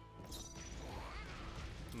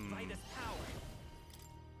 Midas power.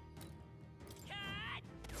 Cat!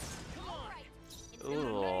 Come on! Right. Instead of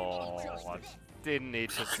Ooh. didn't need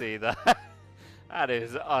to see that. That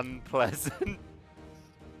is unpleasant.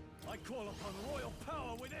 I call upon royal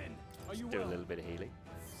power within. Are you Do a well? little bit of healing.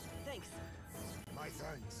 Thanks. My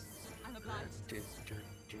thanks. I'm obliged.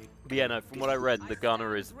 But yeah, no, from what I read, the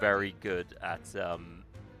gunner is very good at Join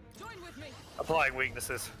with me. Applying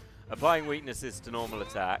weaknesses. applying weaknesses to normal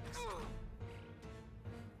attacks.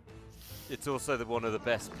 It's also one of the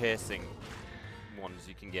best piercing ones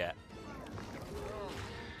you can get.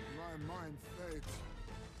 My mind fades.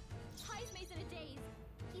 Heismay's in a daze.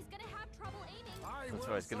 He's gonna have trouble aiming. That's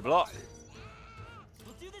why he's gonna block.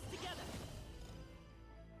 We'll do this together.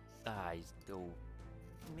 Ah, he's all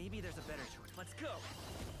Maybe there's a better choice. Let's go.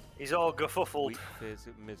 He's all guffled. weak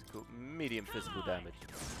physical, medium physical damage.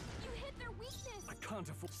 You hit their weakness. I can't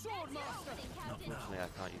afford. Sword master. Unfortunately, I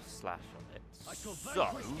can't use slash on it. I shall So,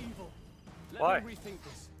 vanquish evil. Let Why? me rethink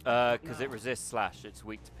this. because it resists slash, it's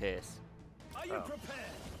weak to pierce. Are you Oh.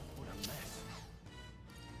 prepared? What a mess.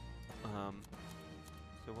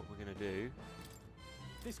 So what we're gonna do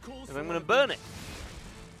This calls is for I'm one gonna of burn you. it.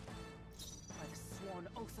 By the sworn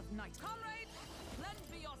oath of knight. Comrade, lend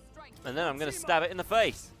me your strength. And then I'm gonna stab it in the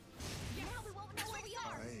face. Now we won't know where we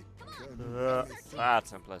are. I Come on. can barely think.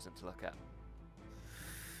 That's unpleasant to look at.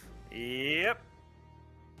 Yep.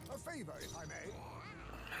 A favor, if I may.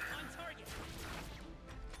 On target.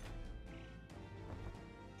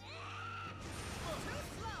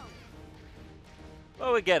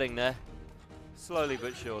 Well, we're getting there. Slowly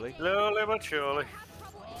but surely. Slowly but surely. Have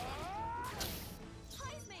trouble aiming.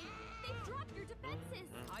 Heismay, they've dropped your defenses.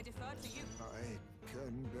 I defer to you. I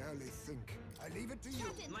can barely think. I leave it to you.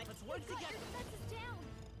 Captain, Mike, let's work you've got together. your defenses down.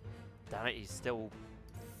 Damn it, he's still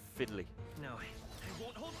fiddly. No, I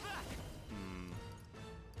won't hold back.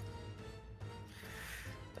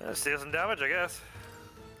 Steal some damage, I guess.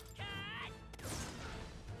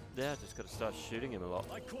 Yeah, just gotta start shooting him a lot.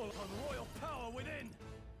 I call upon royal power within.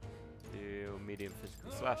 Deal medium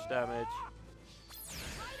physical slash damage.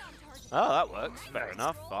 Right on target. Oh, that works. Fair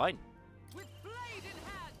enough. Fine. With blade in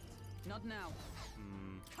hand. Not now.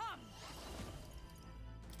 Come.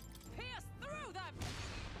 Pierce through them.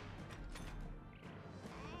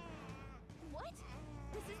 What?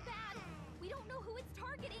 This is bad. We don't know who it's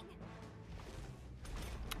targeting.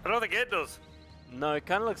 I don't think it does. No, it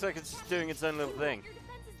kind of looks like it's just doing its own little thing. Your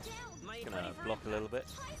defenses down. Mike, Gonna ready for block a little bit.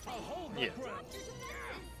 I'll hold my Yeah. ground. Dropped your defenses.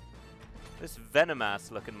 This venomous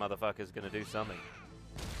looking motherfucker's gonna do something.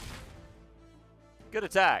 Good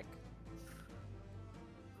attack.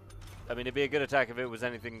 I mean, it'd be a good attack if it was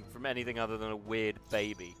anything from anything other than a weird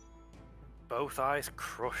baby. Both eyes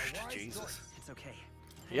crushed. Wise Jesus. choice. It's okay.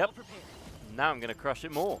 I'm Yep. well prepared. Now I'm gonna crush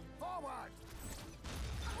it more. Forward!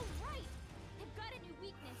 Oh, right. They've got a new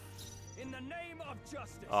weakness. In the name of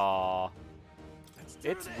justice. Aww. Let's do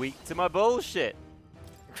It's this. weak to my bullshit.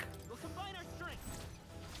 We'll combine our strength.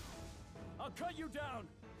 I'll cut you down.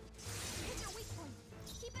 Hit your weak point.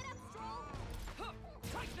 Keep it up, Stroll. Huh.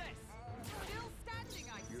 Take this. Still standing,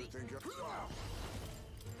 I You see. think you're...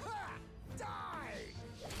 Ha! Die!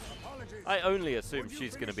 Apologies. I only assume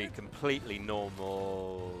she's gonna be completely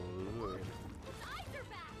normal. Its eyes are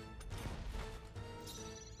back.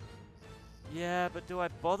 Yeah, but do I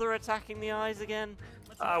bother attacking the eyes again?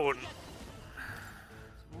 I wouldn't.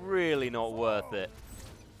 Really not worth it.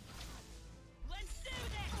 Let's do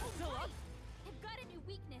this. Oh, right. They've got a new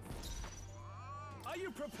weakness. Are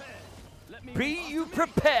you prepared? Let me. Be you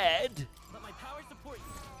prepared? Let my power support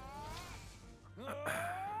you. Hit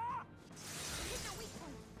your weak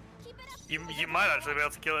point. Keep it up. You might actually be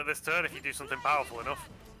able to kill it this turn if you do something powerful enough.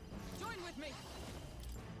 Join with me.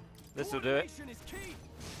 This will do it. Coordination is key.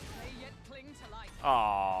 They yet cling to life. Oh,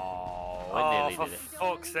 I Oh, nearly for did it.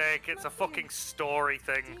 fuck's sake, it's a fucking story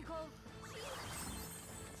thing.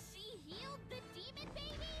 She healed the demon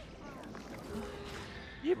baby?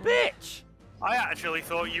 You bitch! I actually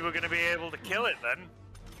thought you were going to be able to kill it then.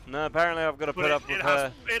 No, apparently I've got to But put up with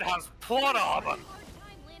her. it has plot armor. Hard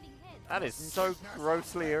time landing hits. That is so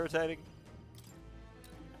grossly irritating.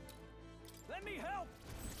 Let me help.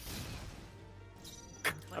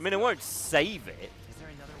 I mean, it won't save it. Is there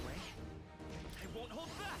another way? I won't hold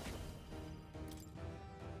back.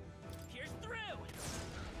 Pierce through.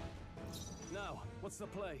 Now, what's the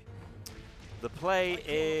play? The play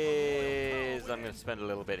is... I'm going to spend a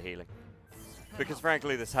little bit healing. Because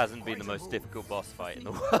frankly, this hasn't been the most difficult boss fight in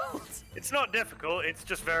the world. It's not difficult, it's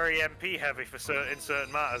just very MP heavy for in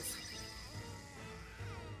certain matters.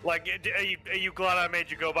 Like, are you glad I made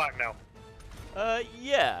you go back now?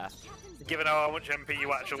 Yeah. Given how much MP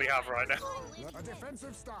you actually have right now. A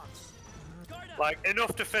defensive stance. Guard up. Like,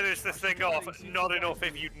 enough to finish this thing off, not enough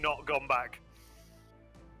if you'd not gone back.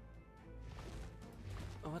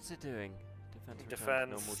 Oh, what's it doing? Defense,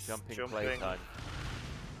 normal jumping playtime.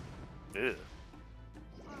 Ew.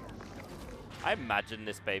 I imagine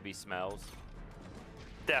this baby smells.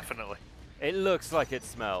 Definitely. It looks like it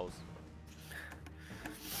smells.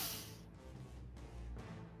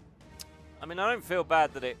 I mean, I don't feel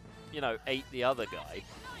bad that it, you know, ate the other guy.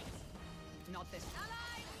 Not this.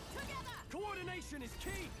 Coordination is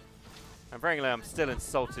key. And frankly, I'm still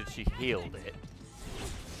insulted she healed it.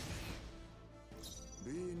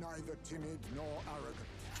 Be neither timid nor arrogant.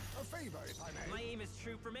 A favor, if I may. My aim is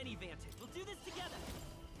true from any vantage. We'll do this together.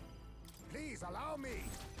 Please allow me.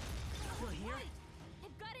 Still here?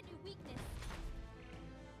 I've got a new weakness.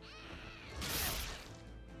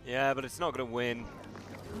 Yeah, but it's not gonna win.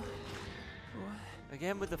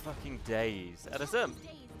 Again with the fucking days. At a certain...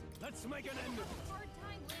 Let's make an end of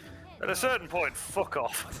it. At a certain point, fuck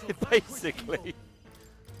off. Basically.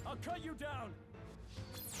 I'll cut you down.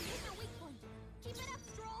 Here's your weak point. Keep it up,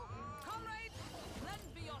 Stroll. Comrades,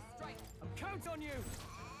 lend me your strength. Count on you.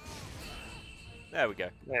 There we go.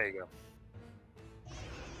 There you go.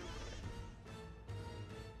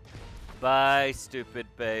 Bye, stupid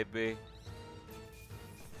baby.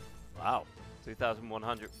 Wow.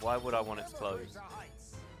 2,100. Why would I want its clothes?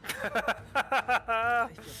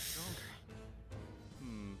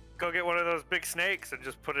 Go get one of those big snakes and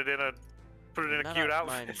just put it in a None cute of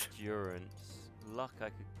my outfit. endurance. Luck, I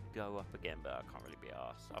could go up again, but I can't really be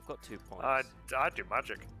arsed. I've got 2 points. I'd do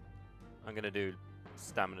magic. I'm gonna do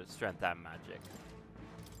stamina, strength, and magic.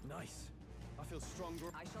 Nice. I feel stronger.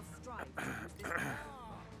 I shall strive to use this power.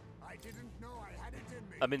 I didn't know I had it in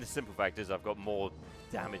me. I mean, the simple fact is I've got more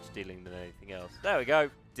damage dealing than anything else. There we go.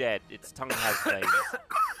 Dead. Its tongue has veins.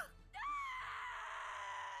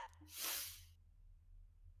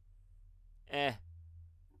 Eh.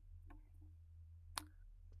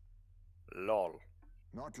 Lol.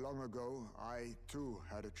 Not long ago, I too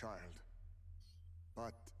had a child.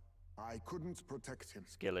 But I couldn't protect him.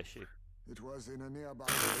 Skill issue. It was in a nearby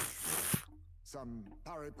village. Some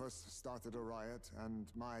paripus started a riot, and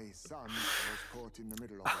my son was caught in the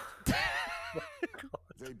middle of it.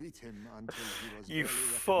 They beat him until he was You barely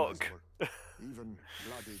fuck. recognizable, even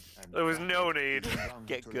bloodied and There was no battered, need. clung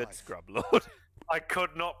Get to good, life. Scrub Lord. I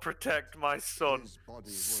could not protect my son. His body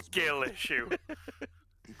was Skill broken. issue.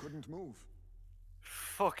 He couldn't move.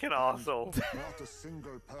 Fucking arsehole. Not a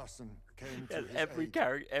single person came to Yeah, his every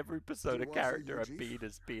aid. every Persona was a character I've Yuji, been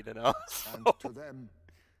has been an And arsehole. to them,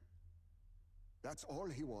 that's all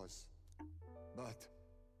he was. But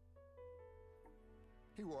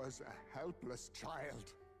he was a helpless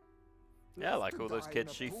child. Yeah, left like to all those die in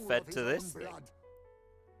kids a she pool fed of to his this own thing. blood.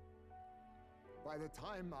 By the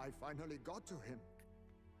time I finally got to him,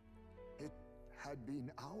 it had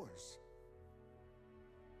been hours.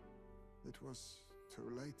 It was too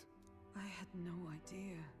late. I had no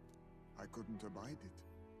idea. I couldn't abide it.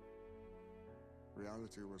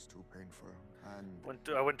 Reality was too painful,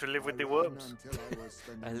 and I went to live with I the ran worms. until I was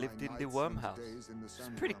spending I lived my in the nights worm and house. days in the It's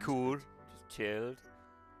sand pretty farms cool. pit. Just chilled.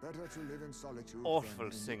 Better to live in solitude Awful than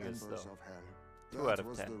in singers, the embers though. of hell. 2 That out of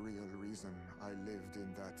was 10. the real reason I lived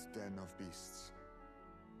in that den of beasts.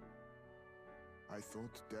 I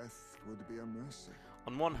thought death would be a mercy.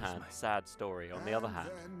 On one hand, sad story. On the other And hand,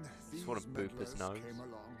 then just want to these boop his meddlers nose. came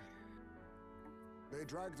along. They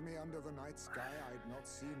dragged me under the night sky I'd not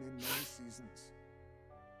seen in many seasons.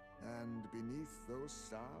 And beneath those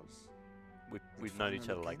stars, We've known each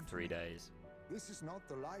finally other like came to 3 me. days. this is not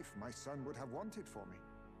the life my son would have wanted for me.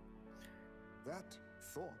 That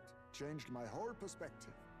thought changed my whole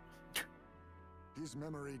perspective. His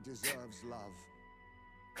memory deserves love,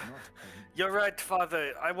 not pain. You're right,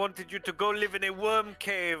 father. I wanted you to go live in a worm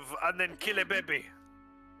cave and then kill a baby.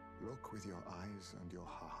 Look with your eyes and your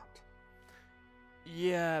heart.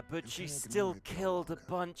 Yeah, but You she can still ignore it no killed a longer.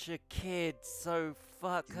 bunch of kids, so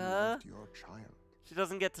fuck You her. loved your child, She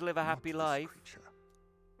doesn't get to live a not happy this life. creature.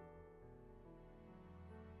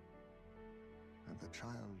 And the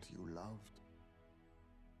child you loved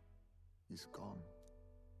is gone.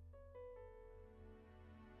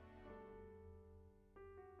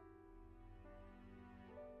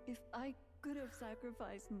 If I could have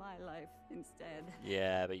sacrificed my life instead.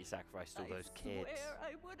 Yeah, but you sacrificed all those kids. I swear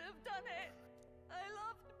I would have done it. I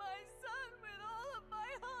loved my son with all of my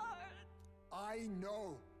heart. I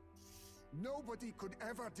know. Nobody could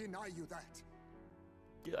ever deny you that.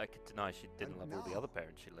 Yeah, I could deny she didn't And love all the now- other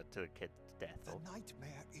parents she led to the kid to death. The Or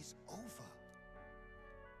nightmare is over.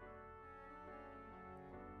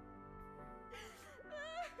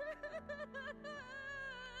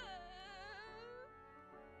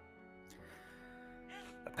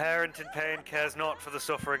 A parent in pain cares not for the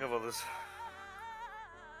suffering of others.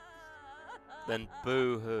 then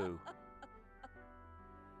boo-hoo.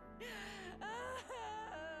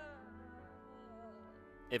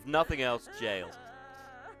 If nothing else, jail.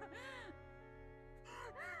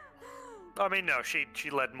 I mean, no, she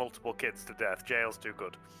led multiple kids to death. Jail's too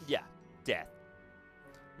good. Yeah, death.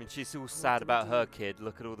 I mean, she's all sad about her kid.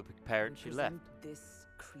 Look at all the parents she left. This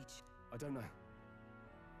creature. I don't know.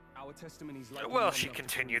 Our testimony's like Well, she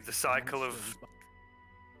continued the cycle of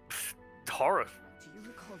horror. Do you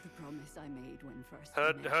recall the promise I made when first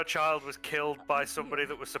Her child was killed by somebody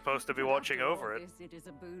that was supposed to be watching over it. It is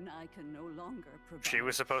a boon I can no longer provide. She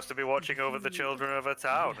was supposed to be watching over the children of her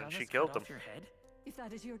town, and she killed them. If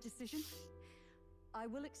that is your decision, I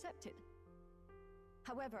will accept it.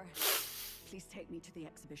 However, please take me to the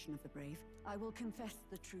exhibition of the brave. I will confess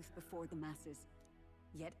the truth before the masses.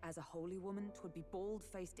 Yet, as a holy woman, 'twould be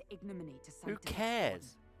bold-faced ignominy to Who sanctify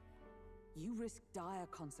cares? one. You risk dire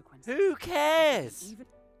consequences. Who cares? Even...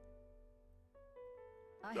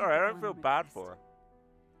 Sorry, I don't feel bad for her.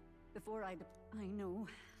 Before I know,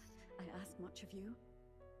 I ask much of you.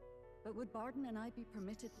 But would Barden and I be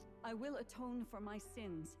permitted? I will atone for my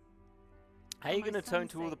sins. How are you going to atone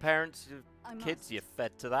to all the parents of kids you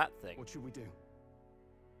fed to that thing? What should we do?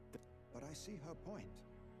 But I see her point.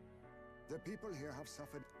 The people here have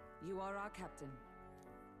suffered. You are our captain.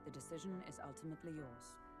 The decision is ultimately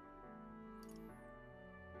yours.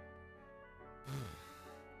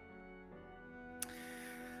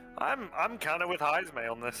 I'm kind of with Heisme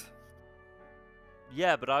on this.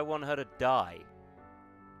 Yeah, but I want her to die.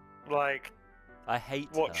 Like, I hate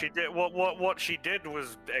what her. she did. What she did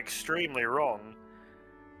was extremely wrong.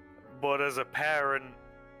 But as a parent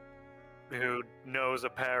who knows a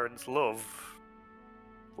parent's love,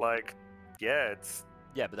 like, yeah, it's.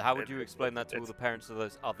 Yeah, but how would you explain that to all the parents of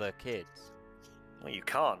those other kids? Well, you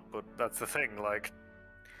can't. But that's the thing. Like,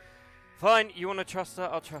 fine, you want to trust her?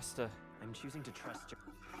 I'll trust her. I'm choosing to trust you.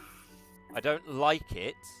 I don't like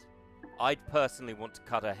it. I'd personally want to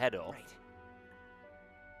cut her head off. Right.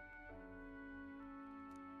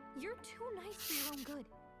 You're too nice for your own good.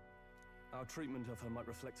 Our treatment of her might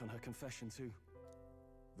reflect on her confession too.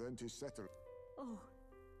 Then to settle. Oh,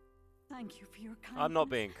 thank you for your kindness. I'm not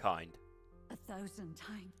being kind. 1,000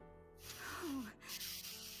 times. Oh,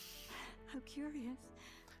 how curious.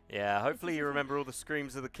 Yeah, hopefully you remember all the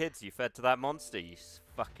screams of the kids you fed to that monster, you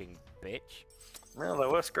fucking bitch. Well, there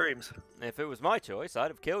were screams. If it was my choice,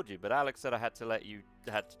 I'd have killed you, but Alex said I had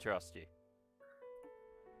to trust you.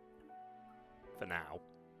 For now.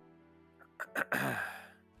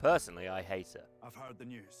 Personally, I hate her. I've heard the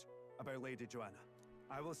news about Lady Joanna.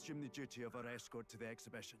 I will assume the duty of her escort to the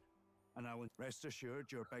exhibition, and I will rest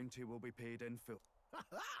assured your bounty will be paid in full.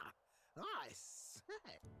 I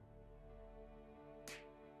say.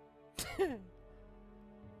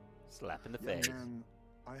 Slap in the Young face. man,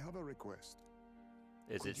 I have a request.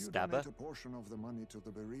 Is it Could you Stabber? donate a portion of the money to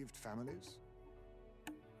the bereaved families?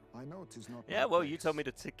 I know it is not. Yeah, my well, you place, told me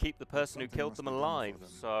to keep the person who something killed must them be done for alive, them.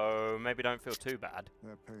 so maybe don't feel too bad.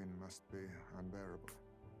 Their pain must be unbearable.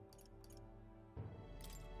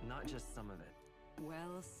 Not just some of it.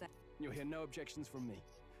 Well said. You'll hear no objections from me.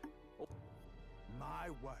 My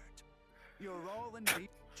word. You're all in deep.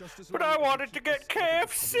 Just as But long I as we wanted to keep get this out of the public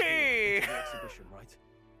KFC! ear at the exhibition, right?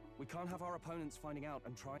 We can't have our opponents finding out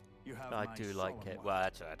and trying. You have I my do like solemn it. word. Well,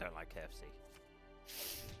 actually, I don't like KFC.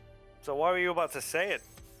 So why were you about to say it?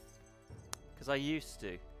 Because I used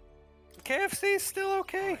to. KFC is still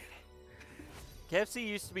okay. KFC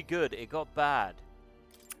used to be good. It got bad.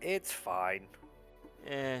 It's fine.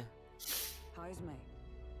 Eh. Heisme,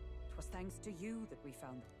 'twas thanks to you that we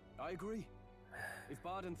found. I agree. If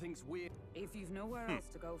Barden thinks we're... If you've nowhere else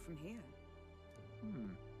to go from here.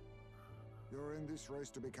 You're in this race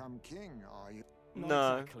to become king, are you? Not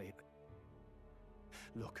No. exactly.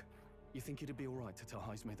 Look, you think it'd be alright to tell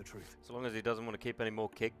Heisme the truth? As long as he doesn't want to keep any more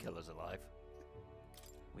kid killers alive.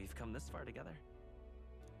 We've come this far together.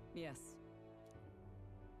 Yes.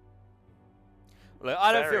 Look,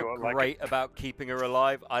 I don't Very feel well, like great about keeping her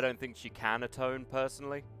alive. I don't think she can atone,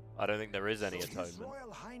 personally. I don't think there is any So His atonement.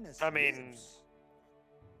 Royal Highness I mean, lives.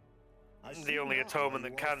 I the see only now atonement why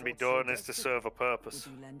that you all can be fought so done is to desperately. serve a Would purpose.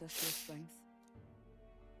 you lend us your strength?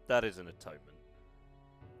 That is an atonement.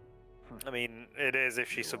 I mean, it is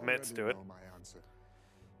if she You submits already to it. know my answer.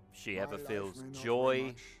 If she My ever life feels may not bring joy,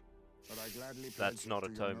 much, but I gladly that's pledge it not to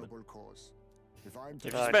your atonement. noble cause. If I'm If to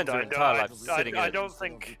you be spend her the entire life guardian of sitting the in I a- don't of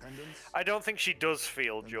think. dependence, I don't think she does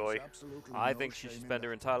feel then joy. there's absolutely I no think she should shame in spend her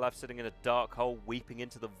that. entire life sitting in a dark hole weeping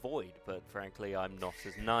into the void, but frankly, I'm not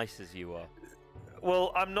as nice as you are.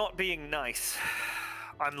 Well, I'm not being nice.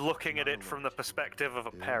 I'm looking at it from the perspective of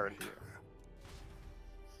a Hear, parent. hear.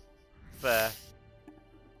 Fair.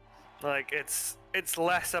 Like it's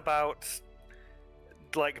less about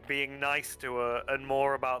like being nice to her and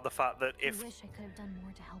more about the fact that I wish I could have done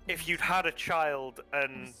more to help. if you'd had a child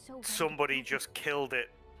and so glad somebody you just killed it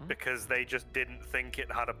because they just didn't think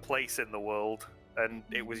it had a place in the world and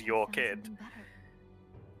it was your kid,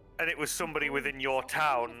 and it was somebody within your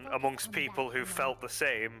town amongst people who felt the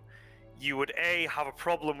same, you would A, have a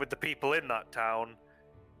problem with the people in that town,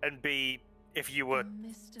 and B, if you were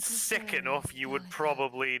sick enough, you would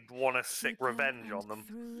probably want to seek revenge on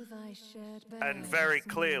them. And very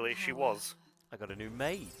clearly she was. I got a new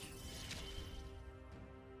mage.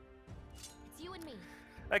 It's you and me.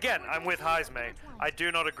 Again, I'm with Heisme. I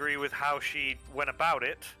do not agree with how she went about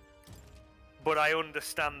it, but I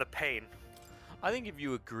understand the pain. I think if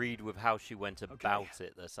you agreed with how she went about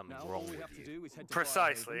it, there's something wrong with you.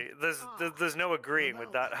 Precisely. There's no agreeing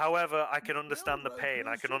with that. However, I can understand the pain.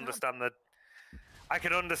 I can understand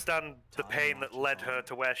the pain that led her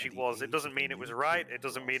to where she was. It doesn't mean it was right. It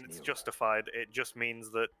doesn't mean it's justified. It just means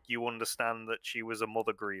that you understand that she was a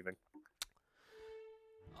mother grieving.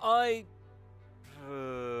 I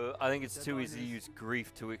think it's too easy to use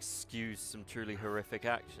grief to excuse some truly horrific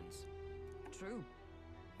actions. True.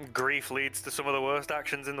 Grief leads to some of the worst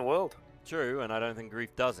actions in the world. True, and I don't think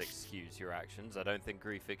grief does excuse your actions. I don't think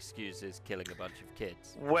grief excuses killing a bunch of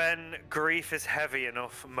kids. When grief is heavy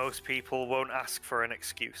enough, most people won't ask for an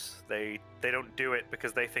excuse. They don't do it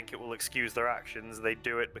because they think it will excuse their actions. They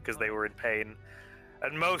do it because they were in pain.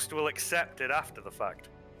 And most will accept it after the fact.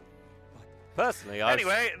 Personally,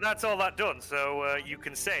 Anyway, that's all that done, so you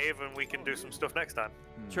can save and we can do some stuff next time.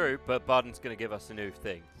 True, but Barden's going to give us a new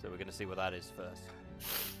thing, so we're going to see what that is first.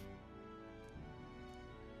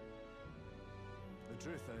 The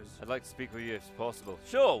truth is, I'd like to speak with you if possible.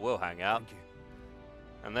 Sure, we'll hang out. thank you.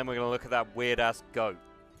 And then we're going to look at that weird-ass goat.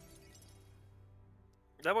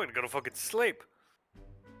 Then we're gonna go to fucking sleep.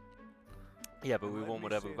 Yeah, but we want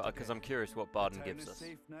whatever, because I'm curious what Barden gives us.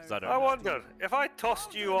 'Cause I don't I know. wonder, if I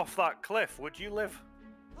tossed you off that cliff, would you live?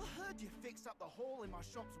 I heard you fixed up the hole in my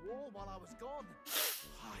shop's wall while I was gone.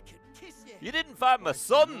 I could kiss you. You didn't find my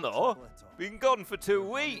son, though. Been gone for 2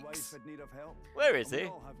 weeks. Where is he?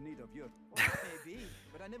 Maybe,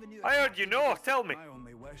 but I never knew. I heard you know, tell me. My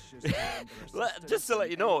only wish is to render a Just to let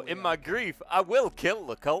you know, in my grief, I will kill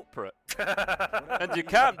the culprit. And you assistance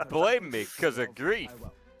can't blame me because of grief. I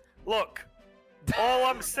will. Look, all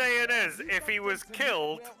I'm saying is, if he was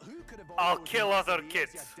killed, I'll kill other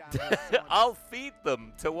kids. I'll feed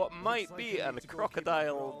them to what might be a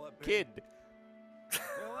crocodile kid.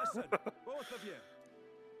 Well, listen, both of you.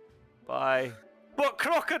 Bye. But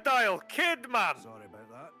crocodile kid, man! Sorry about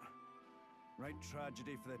that. Right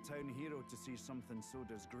tragedy for the town hero to see something so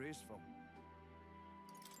disgraceful.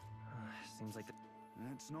 Seems like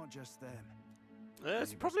It's not just them.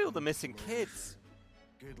 It's probably all the missing kids.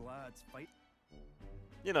 Good lads, fight.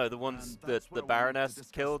 You know, the ones And that that's the what I wanted to Baroness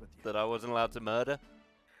discuss killed with you. that I wasn't allowed to murder.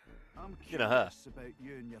 I'm You know her. curious about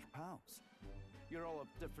you and your pals. You're all of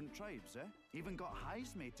different tribes, eh? Even got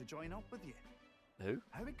Heisme to join up with you. Who?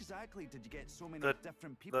 How exactly did you get so many The-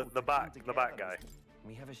 different people? The to come back together guy. as-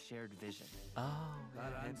 we have a shared vision. Oh,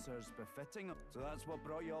 That yeah. answer's befitting. So that's what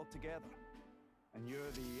brought you all together. And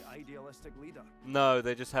you're the idealistic leader. No,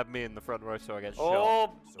 they just have me in the front row so I get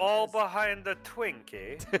shot. All behind the twink,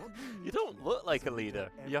 eh? You don't look like a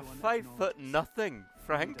leader. You're 5 foot nothing,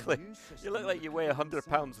 frankly. You look like you weigh 100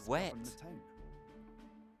 pounds wet.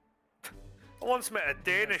 I once met a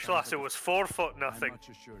Danish lass who was 4 foot I'm nothing. much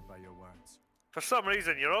assured by your words. For some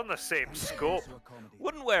reason, you're on the same scope. To accommodate.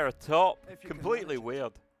 Wouldn't wear a top. If you can Completely manage it.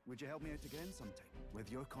 weird. Would you help me out again sometime? With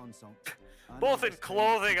your consult. And Both in this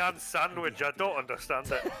clothing time, and sandwich, I don't understand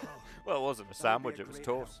it. Well, it wasn't a That would be sandwich, a it was great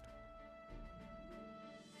toast.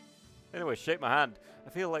 Anyway, shake my hand. I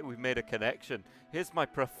feel like we've made a connection. Here's my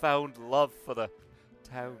profound love for the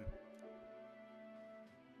town.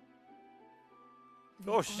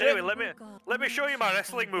 Oh shit! Anyway, let me show you my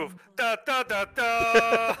wrestling move. Da da da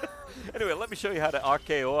da. Anyway, let me show you how to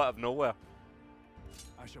RKO out of nowhere.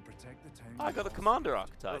 I shall protect the town. I got the commander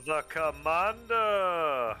archetype. The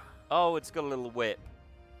commander. Oh, it's got a little whip.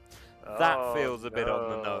 That Oh, feels a bit on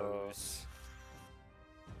the no. nose.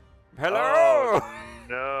 Hello! Oh,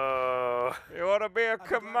 no. You want to be a I'm glad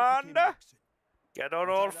you came commander? back soon. Get on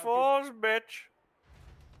all fours, bitch.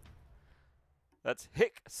 That's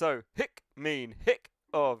hick. So hick mean hick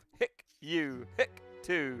of hick you hick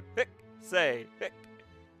to hick say hick.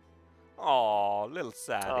 Aw, little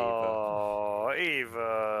sad Eva. Oh,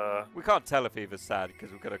 Eva. We can't tell if Eva's sad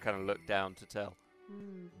because we've got to kind of look down to tell.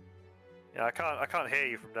 Yeah, I can't hear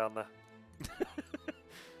you from down there.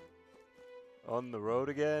 On the road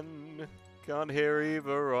again. Can't hear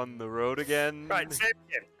Eva on the road again. Right, same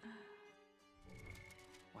again.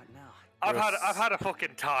 What now? I've had a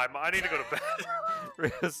fucking time. I need to go to bed.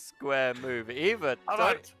 Real square move. Eva,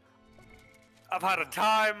 I've had a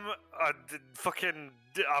time.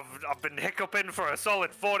 I've been hiccuping for a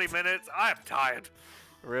solid 40 minutes. I am tired.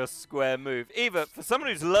 Real square move. Eva, for someone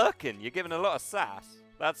who's lurking, you're giving a lot of sass.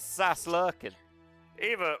 That's sass lurking.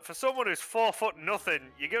 Eva, for someone who's 4 foot nothing,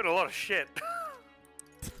 you're giving a lot of shit.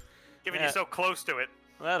 Given you're so close to it.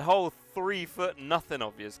 That whole 3 foot nothing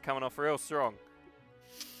of you is coming off real strong.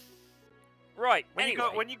 Right. When you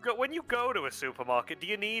go to a supermarket, do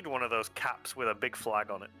you need one of those caps with a big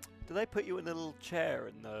flag on it? Do they put you in a little chair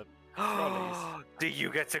in the trolleys? Do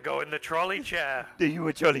you get to go in the trolley chair? Do you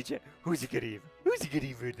a trolley chair? Who's a good Eva? Who's a good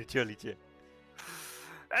Eva in the trolley chair?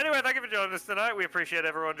 Anyway, thank you for joining us tonight. We appreciate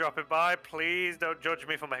everyone dropping by. Please don't judge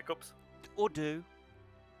me for my hiccups. Or do.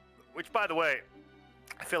 Which, by the way,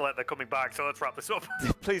 I feel like they're coming back, so let's wrap this up.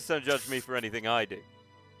 Please don't judge me for anything I do.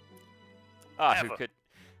 Ah, Ever.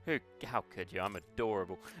 how could you? I'm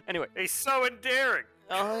adorable. Anyway. He's so endearing.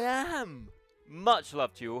 I am. Much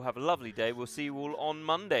love to you all. Have a lovely day. We'll see you all on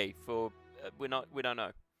Monday for, we don't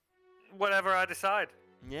know. Whatever I decide.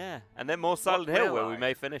 Yeah, and then more Silent Hill where we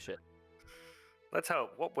may finish it. Let's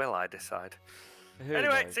hope. What will I decide? Who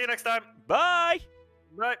anyway, knows? see you next time. Bye!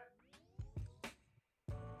 Bye.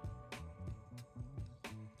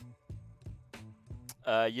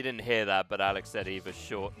 You didn't hear that, but Alex said Eva's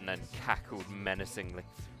short and then cackled menacingly.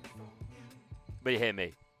 But you hear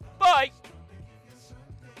me. Bye!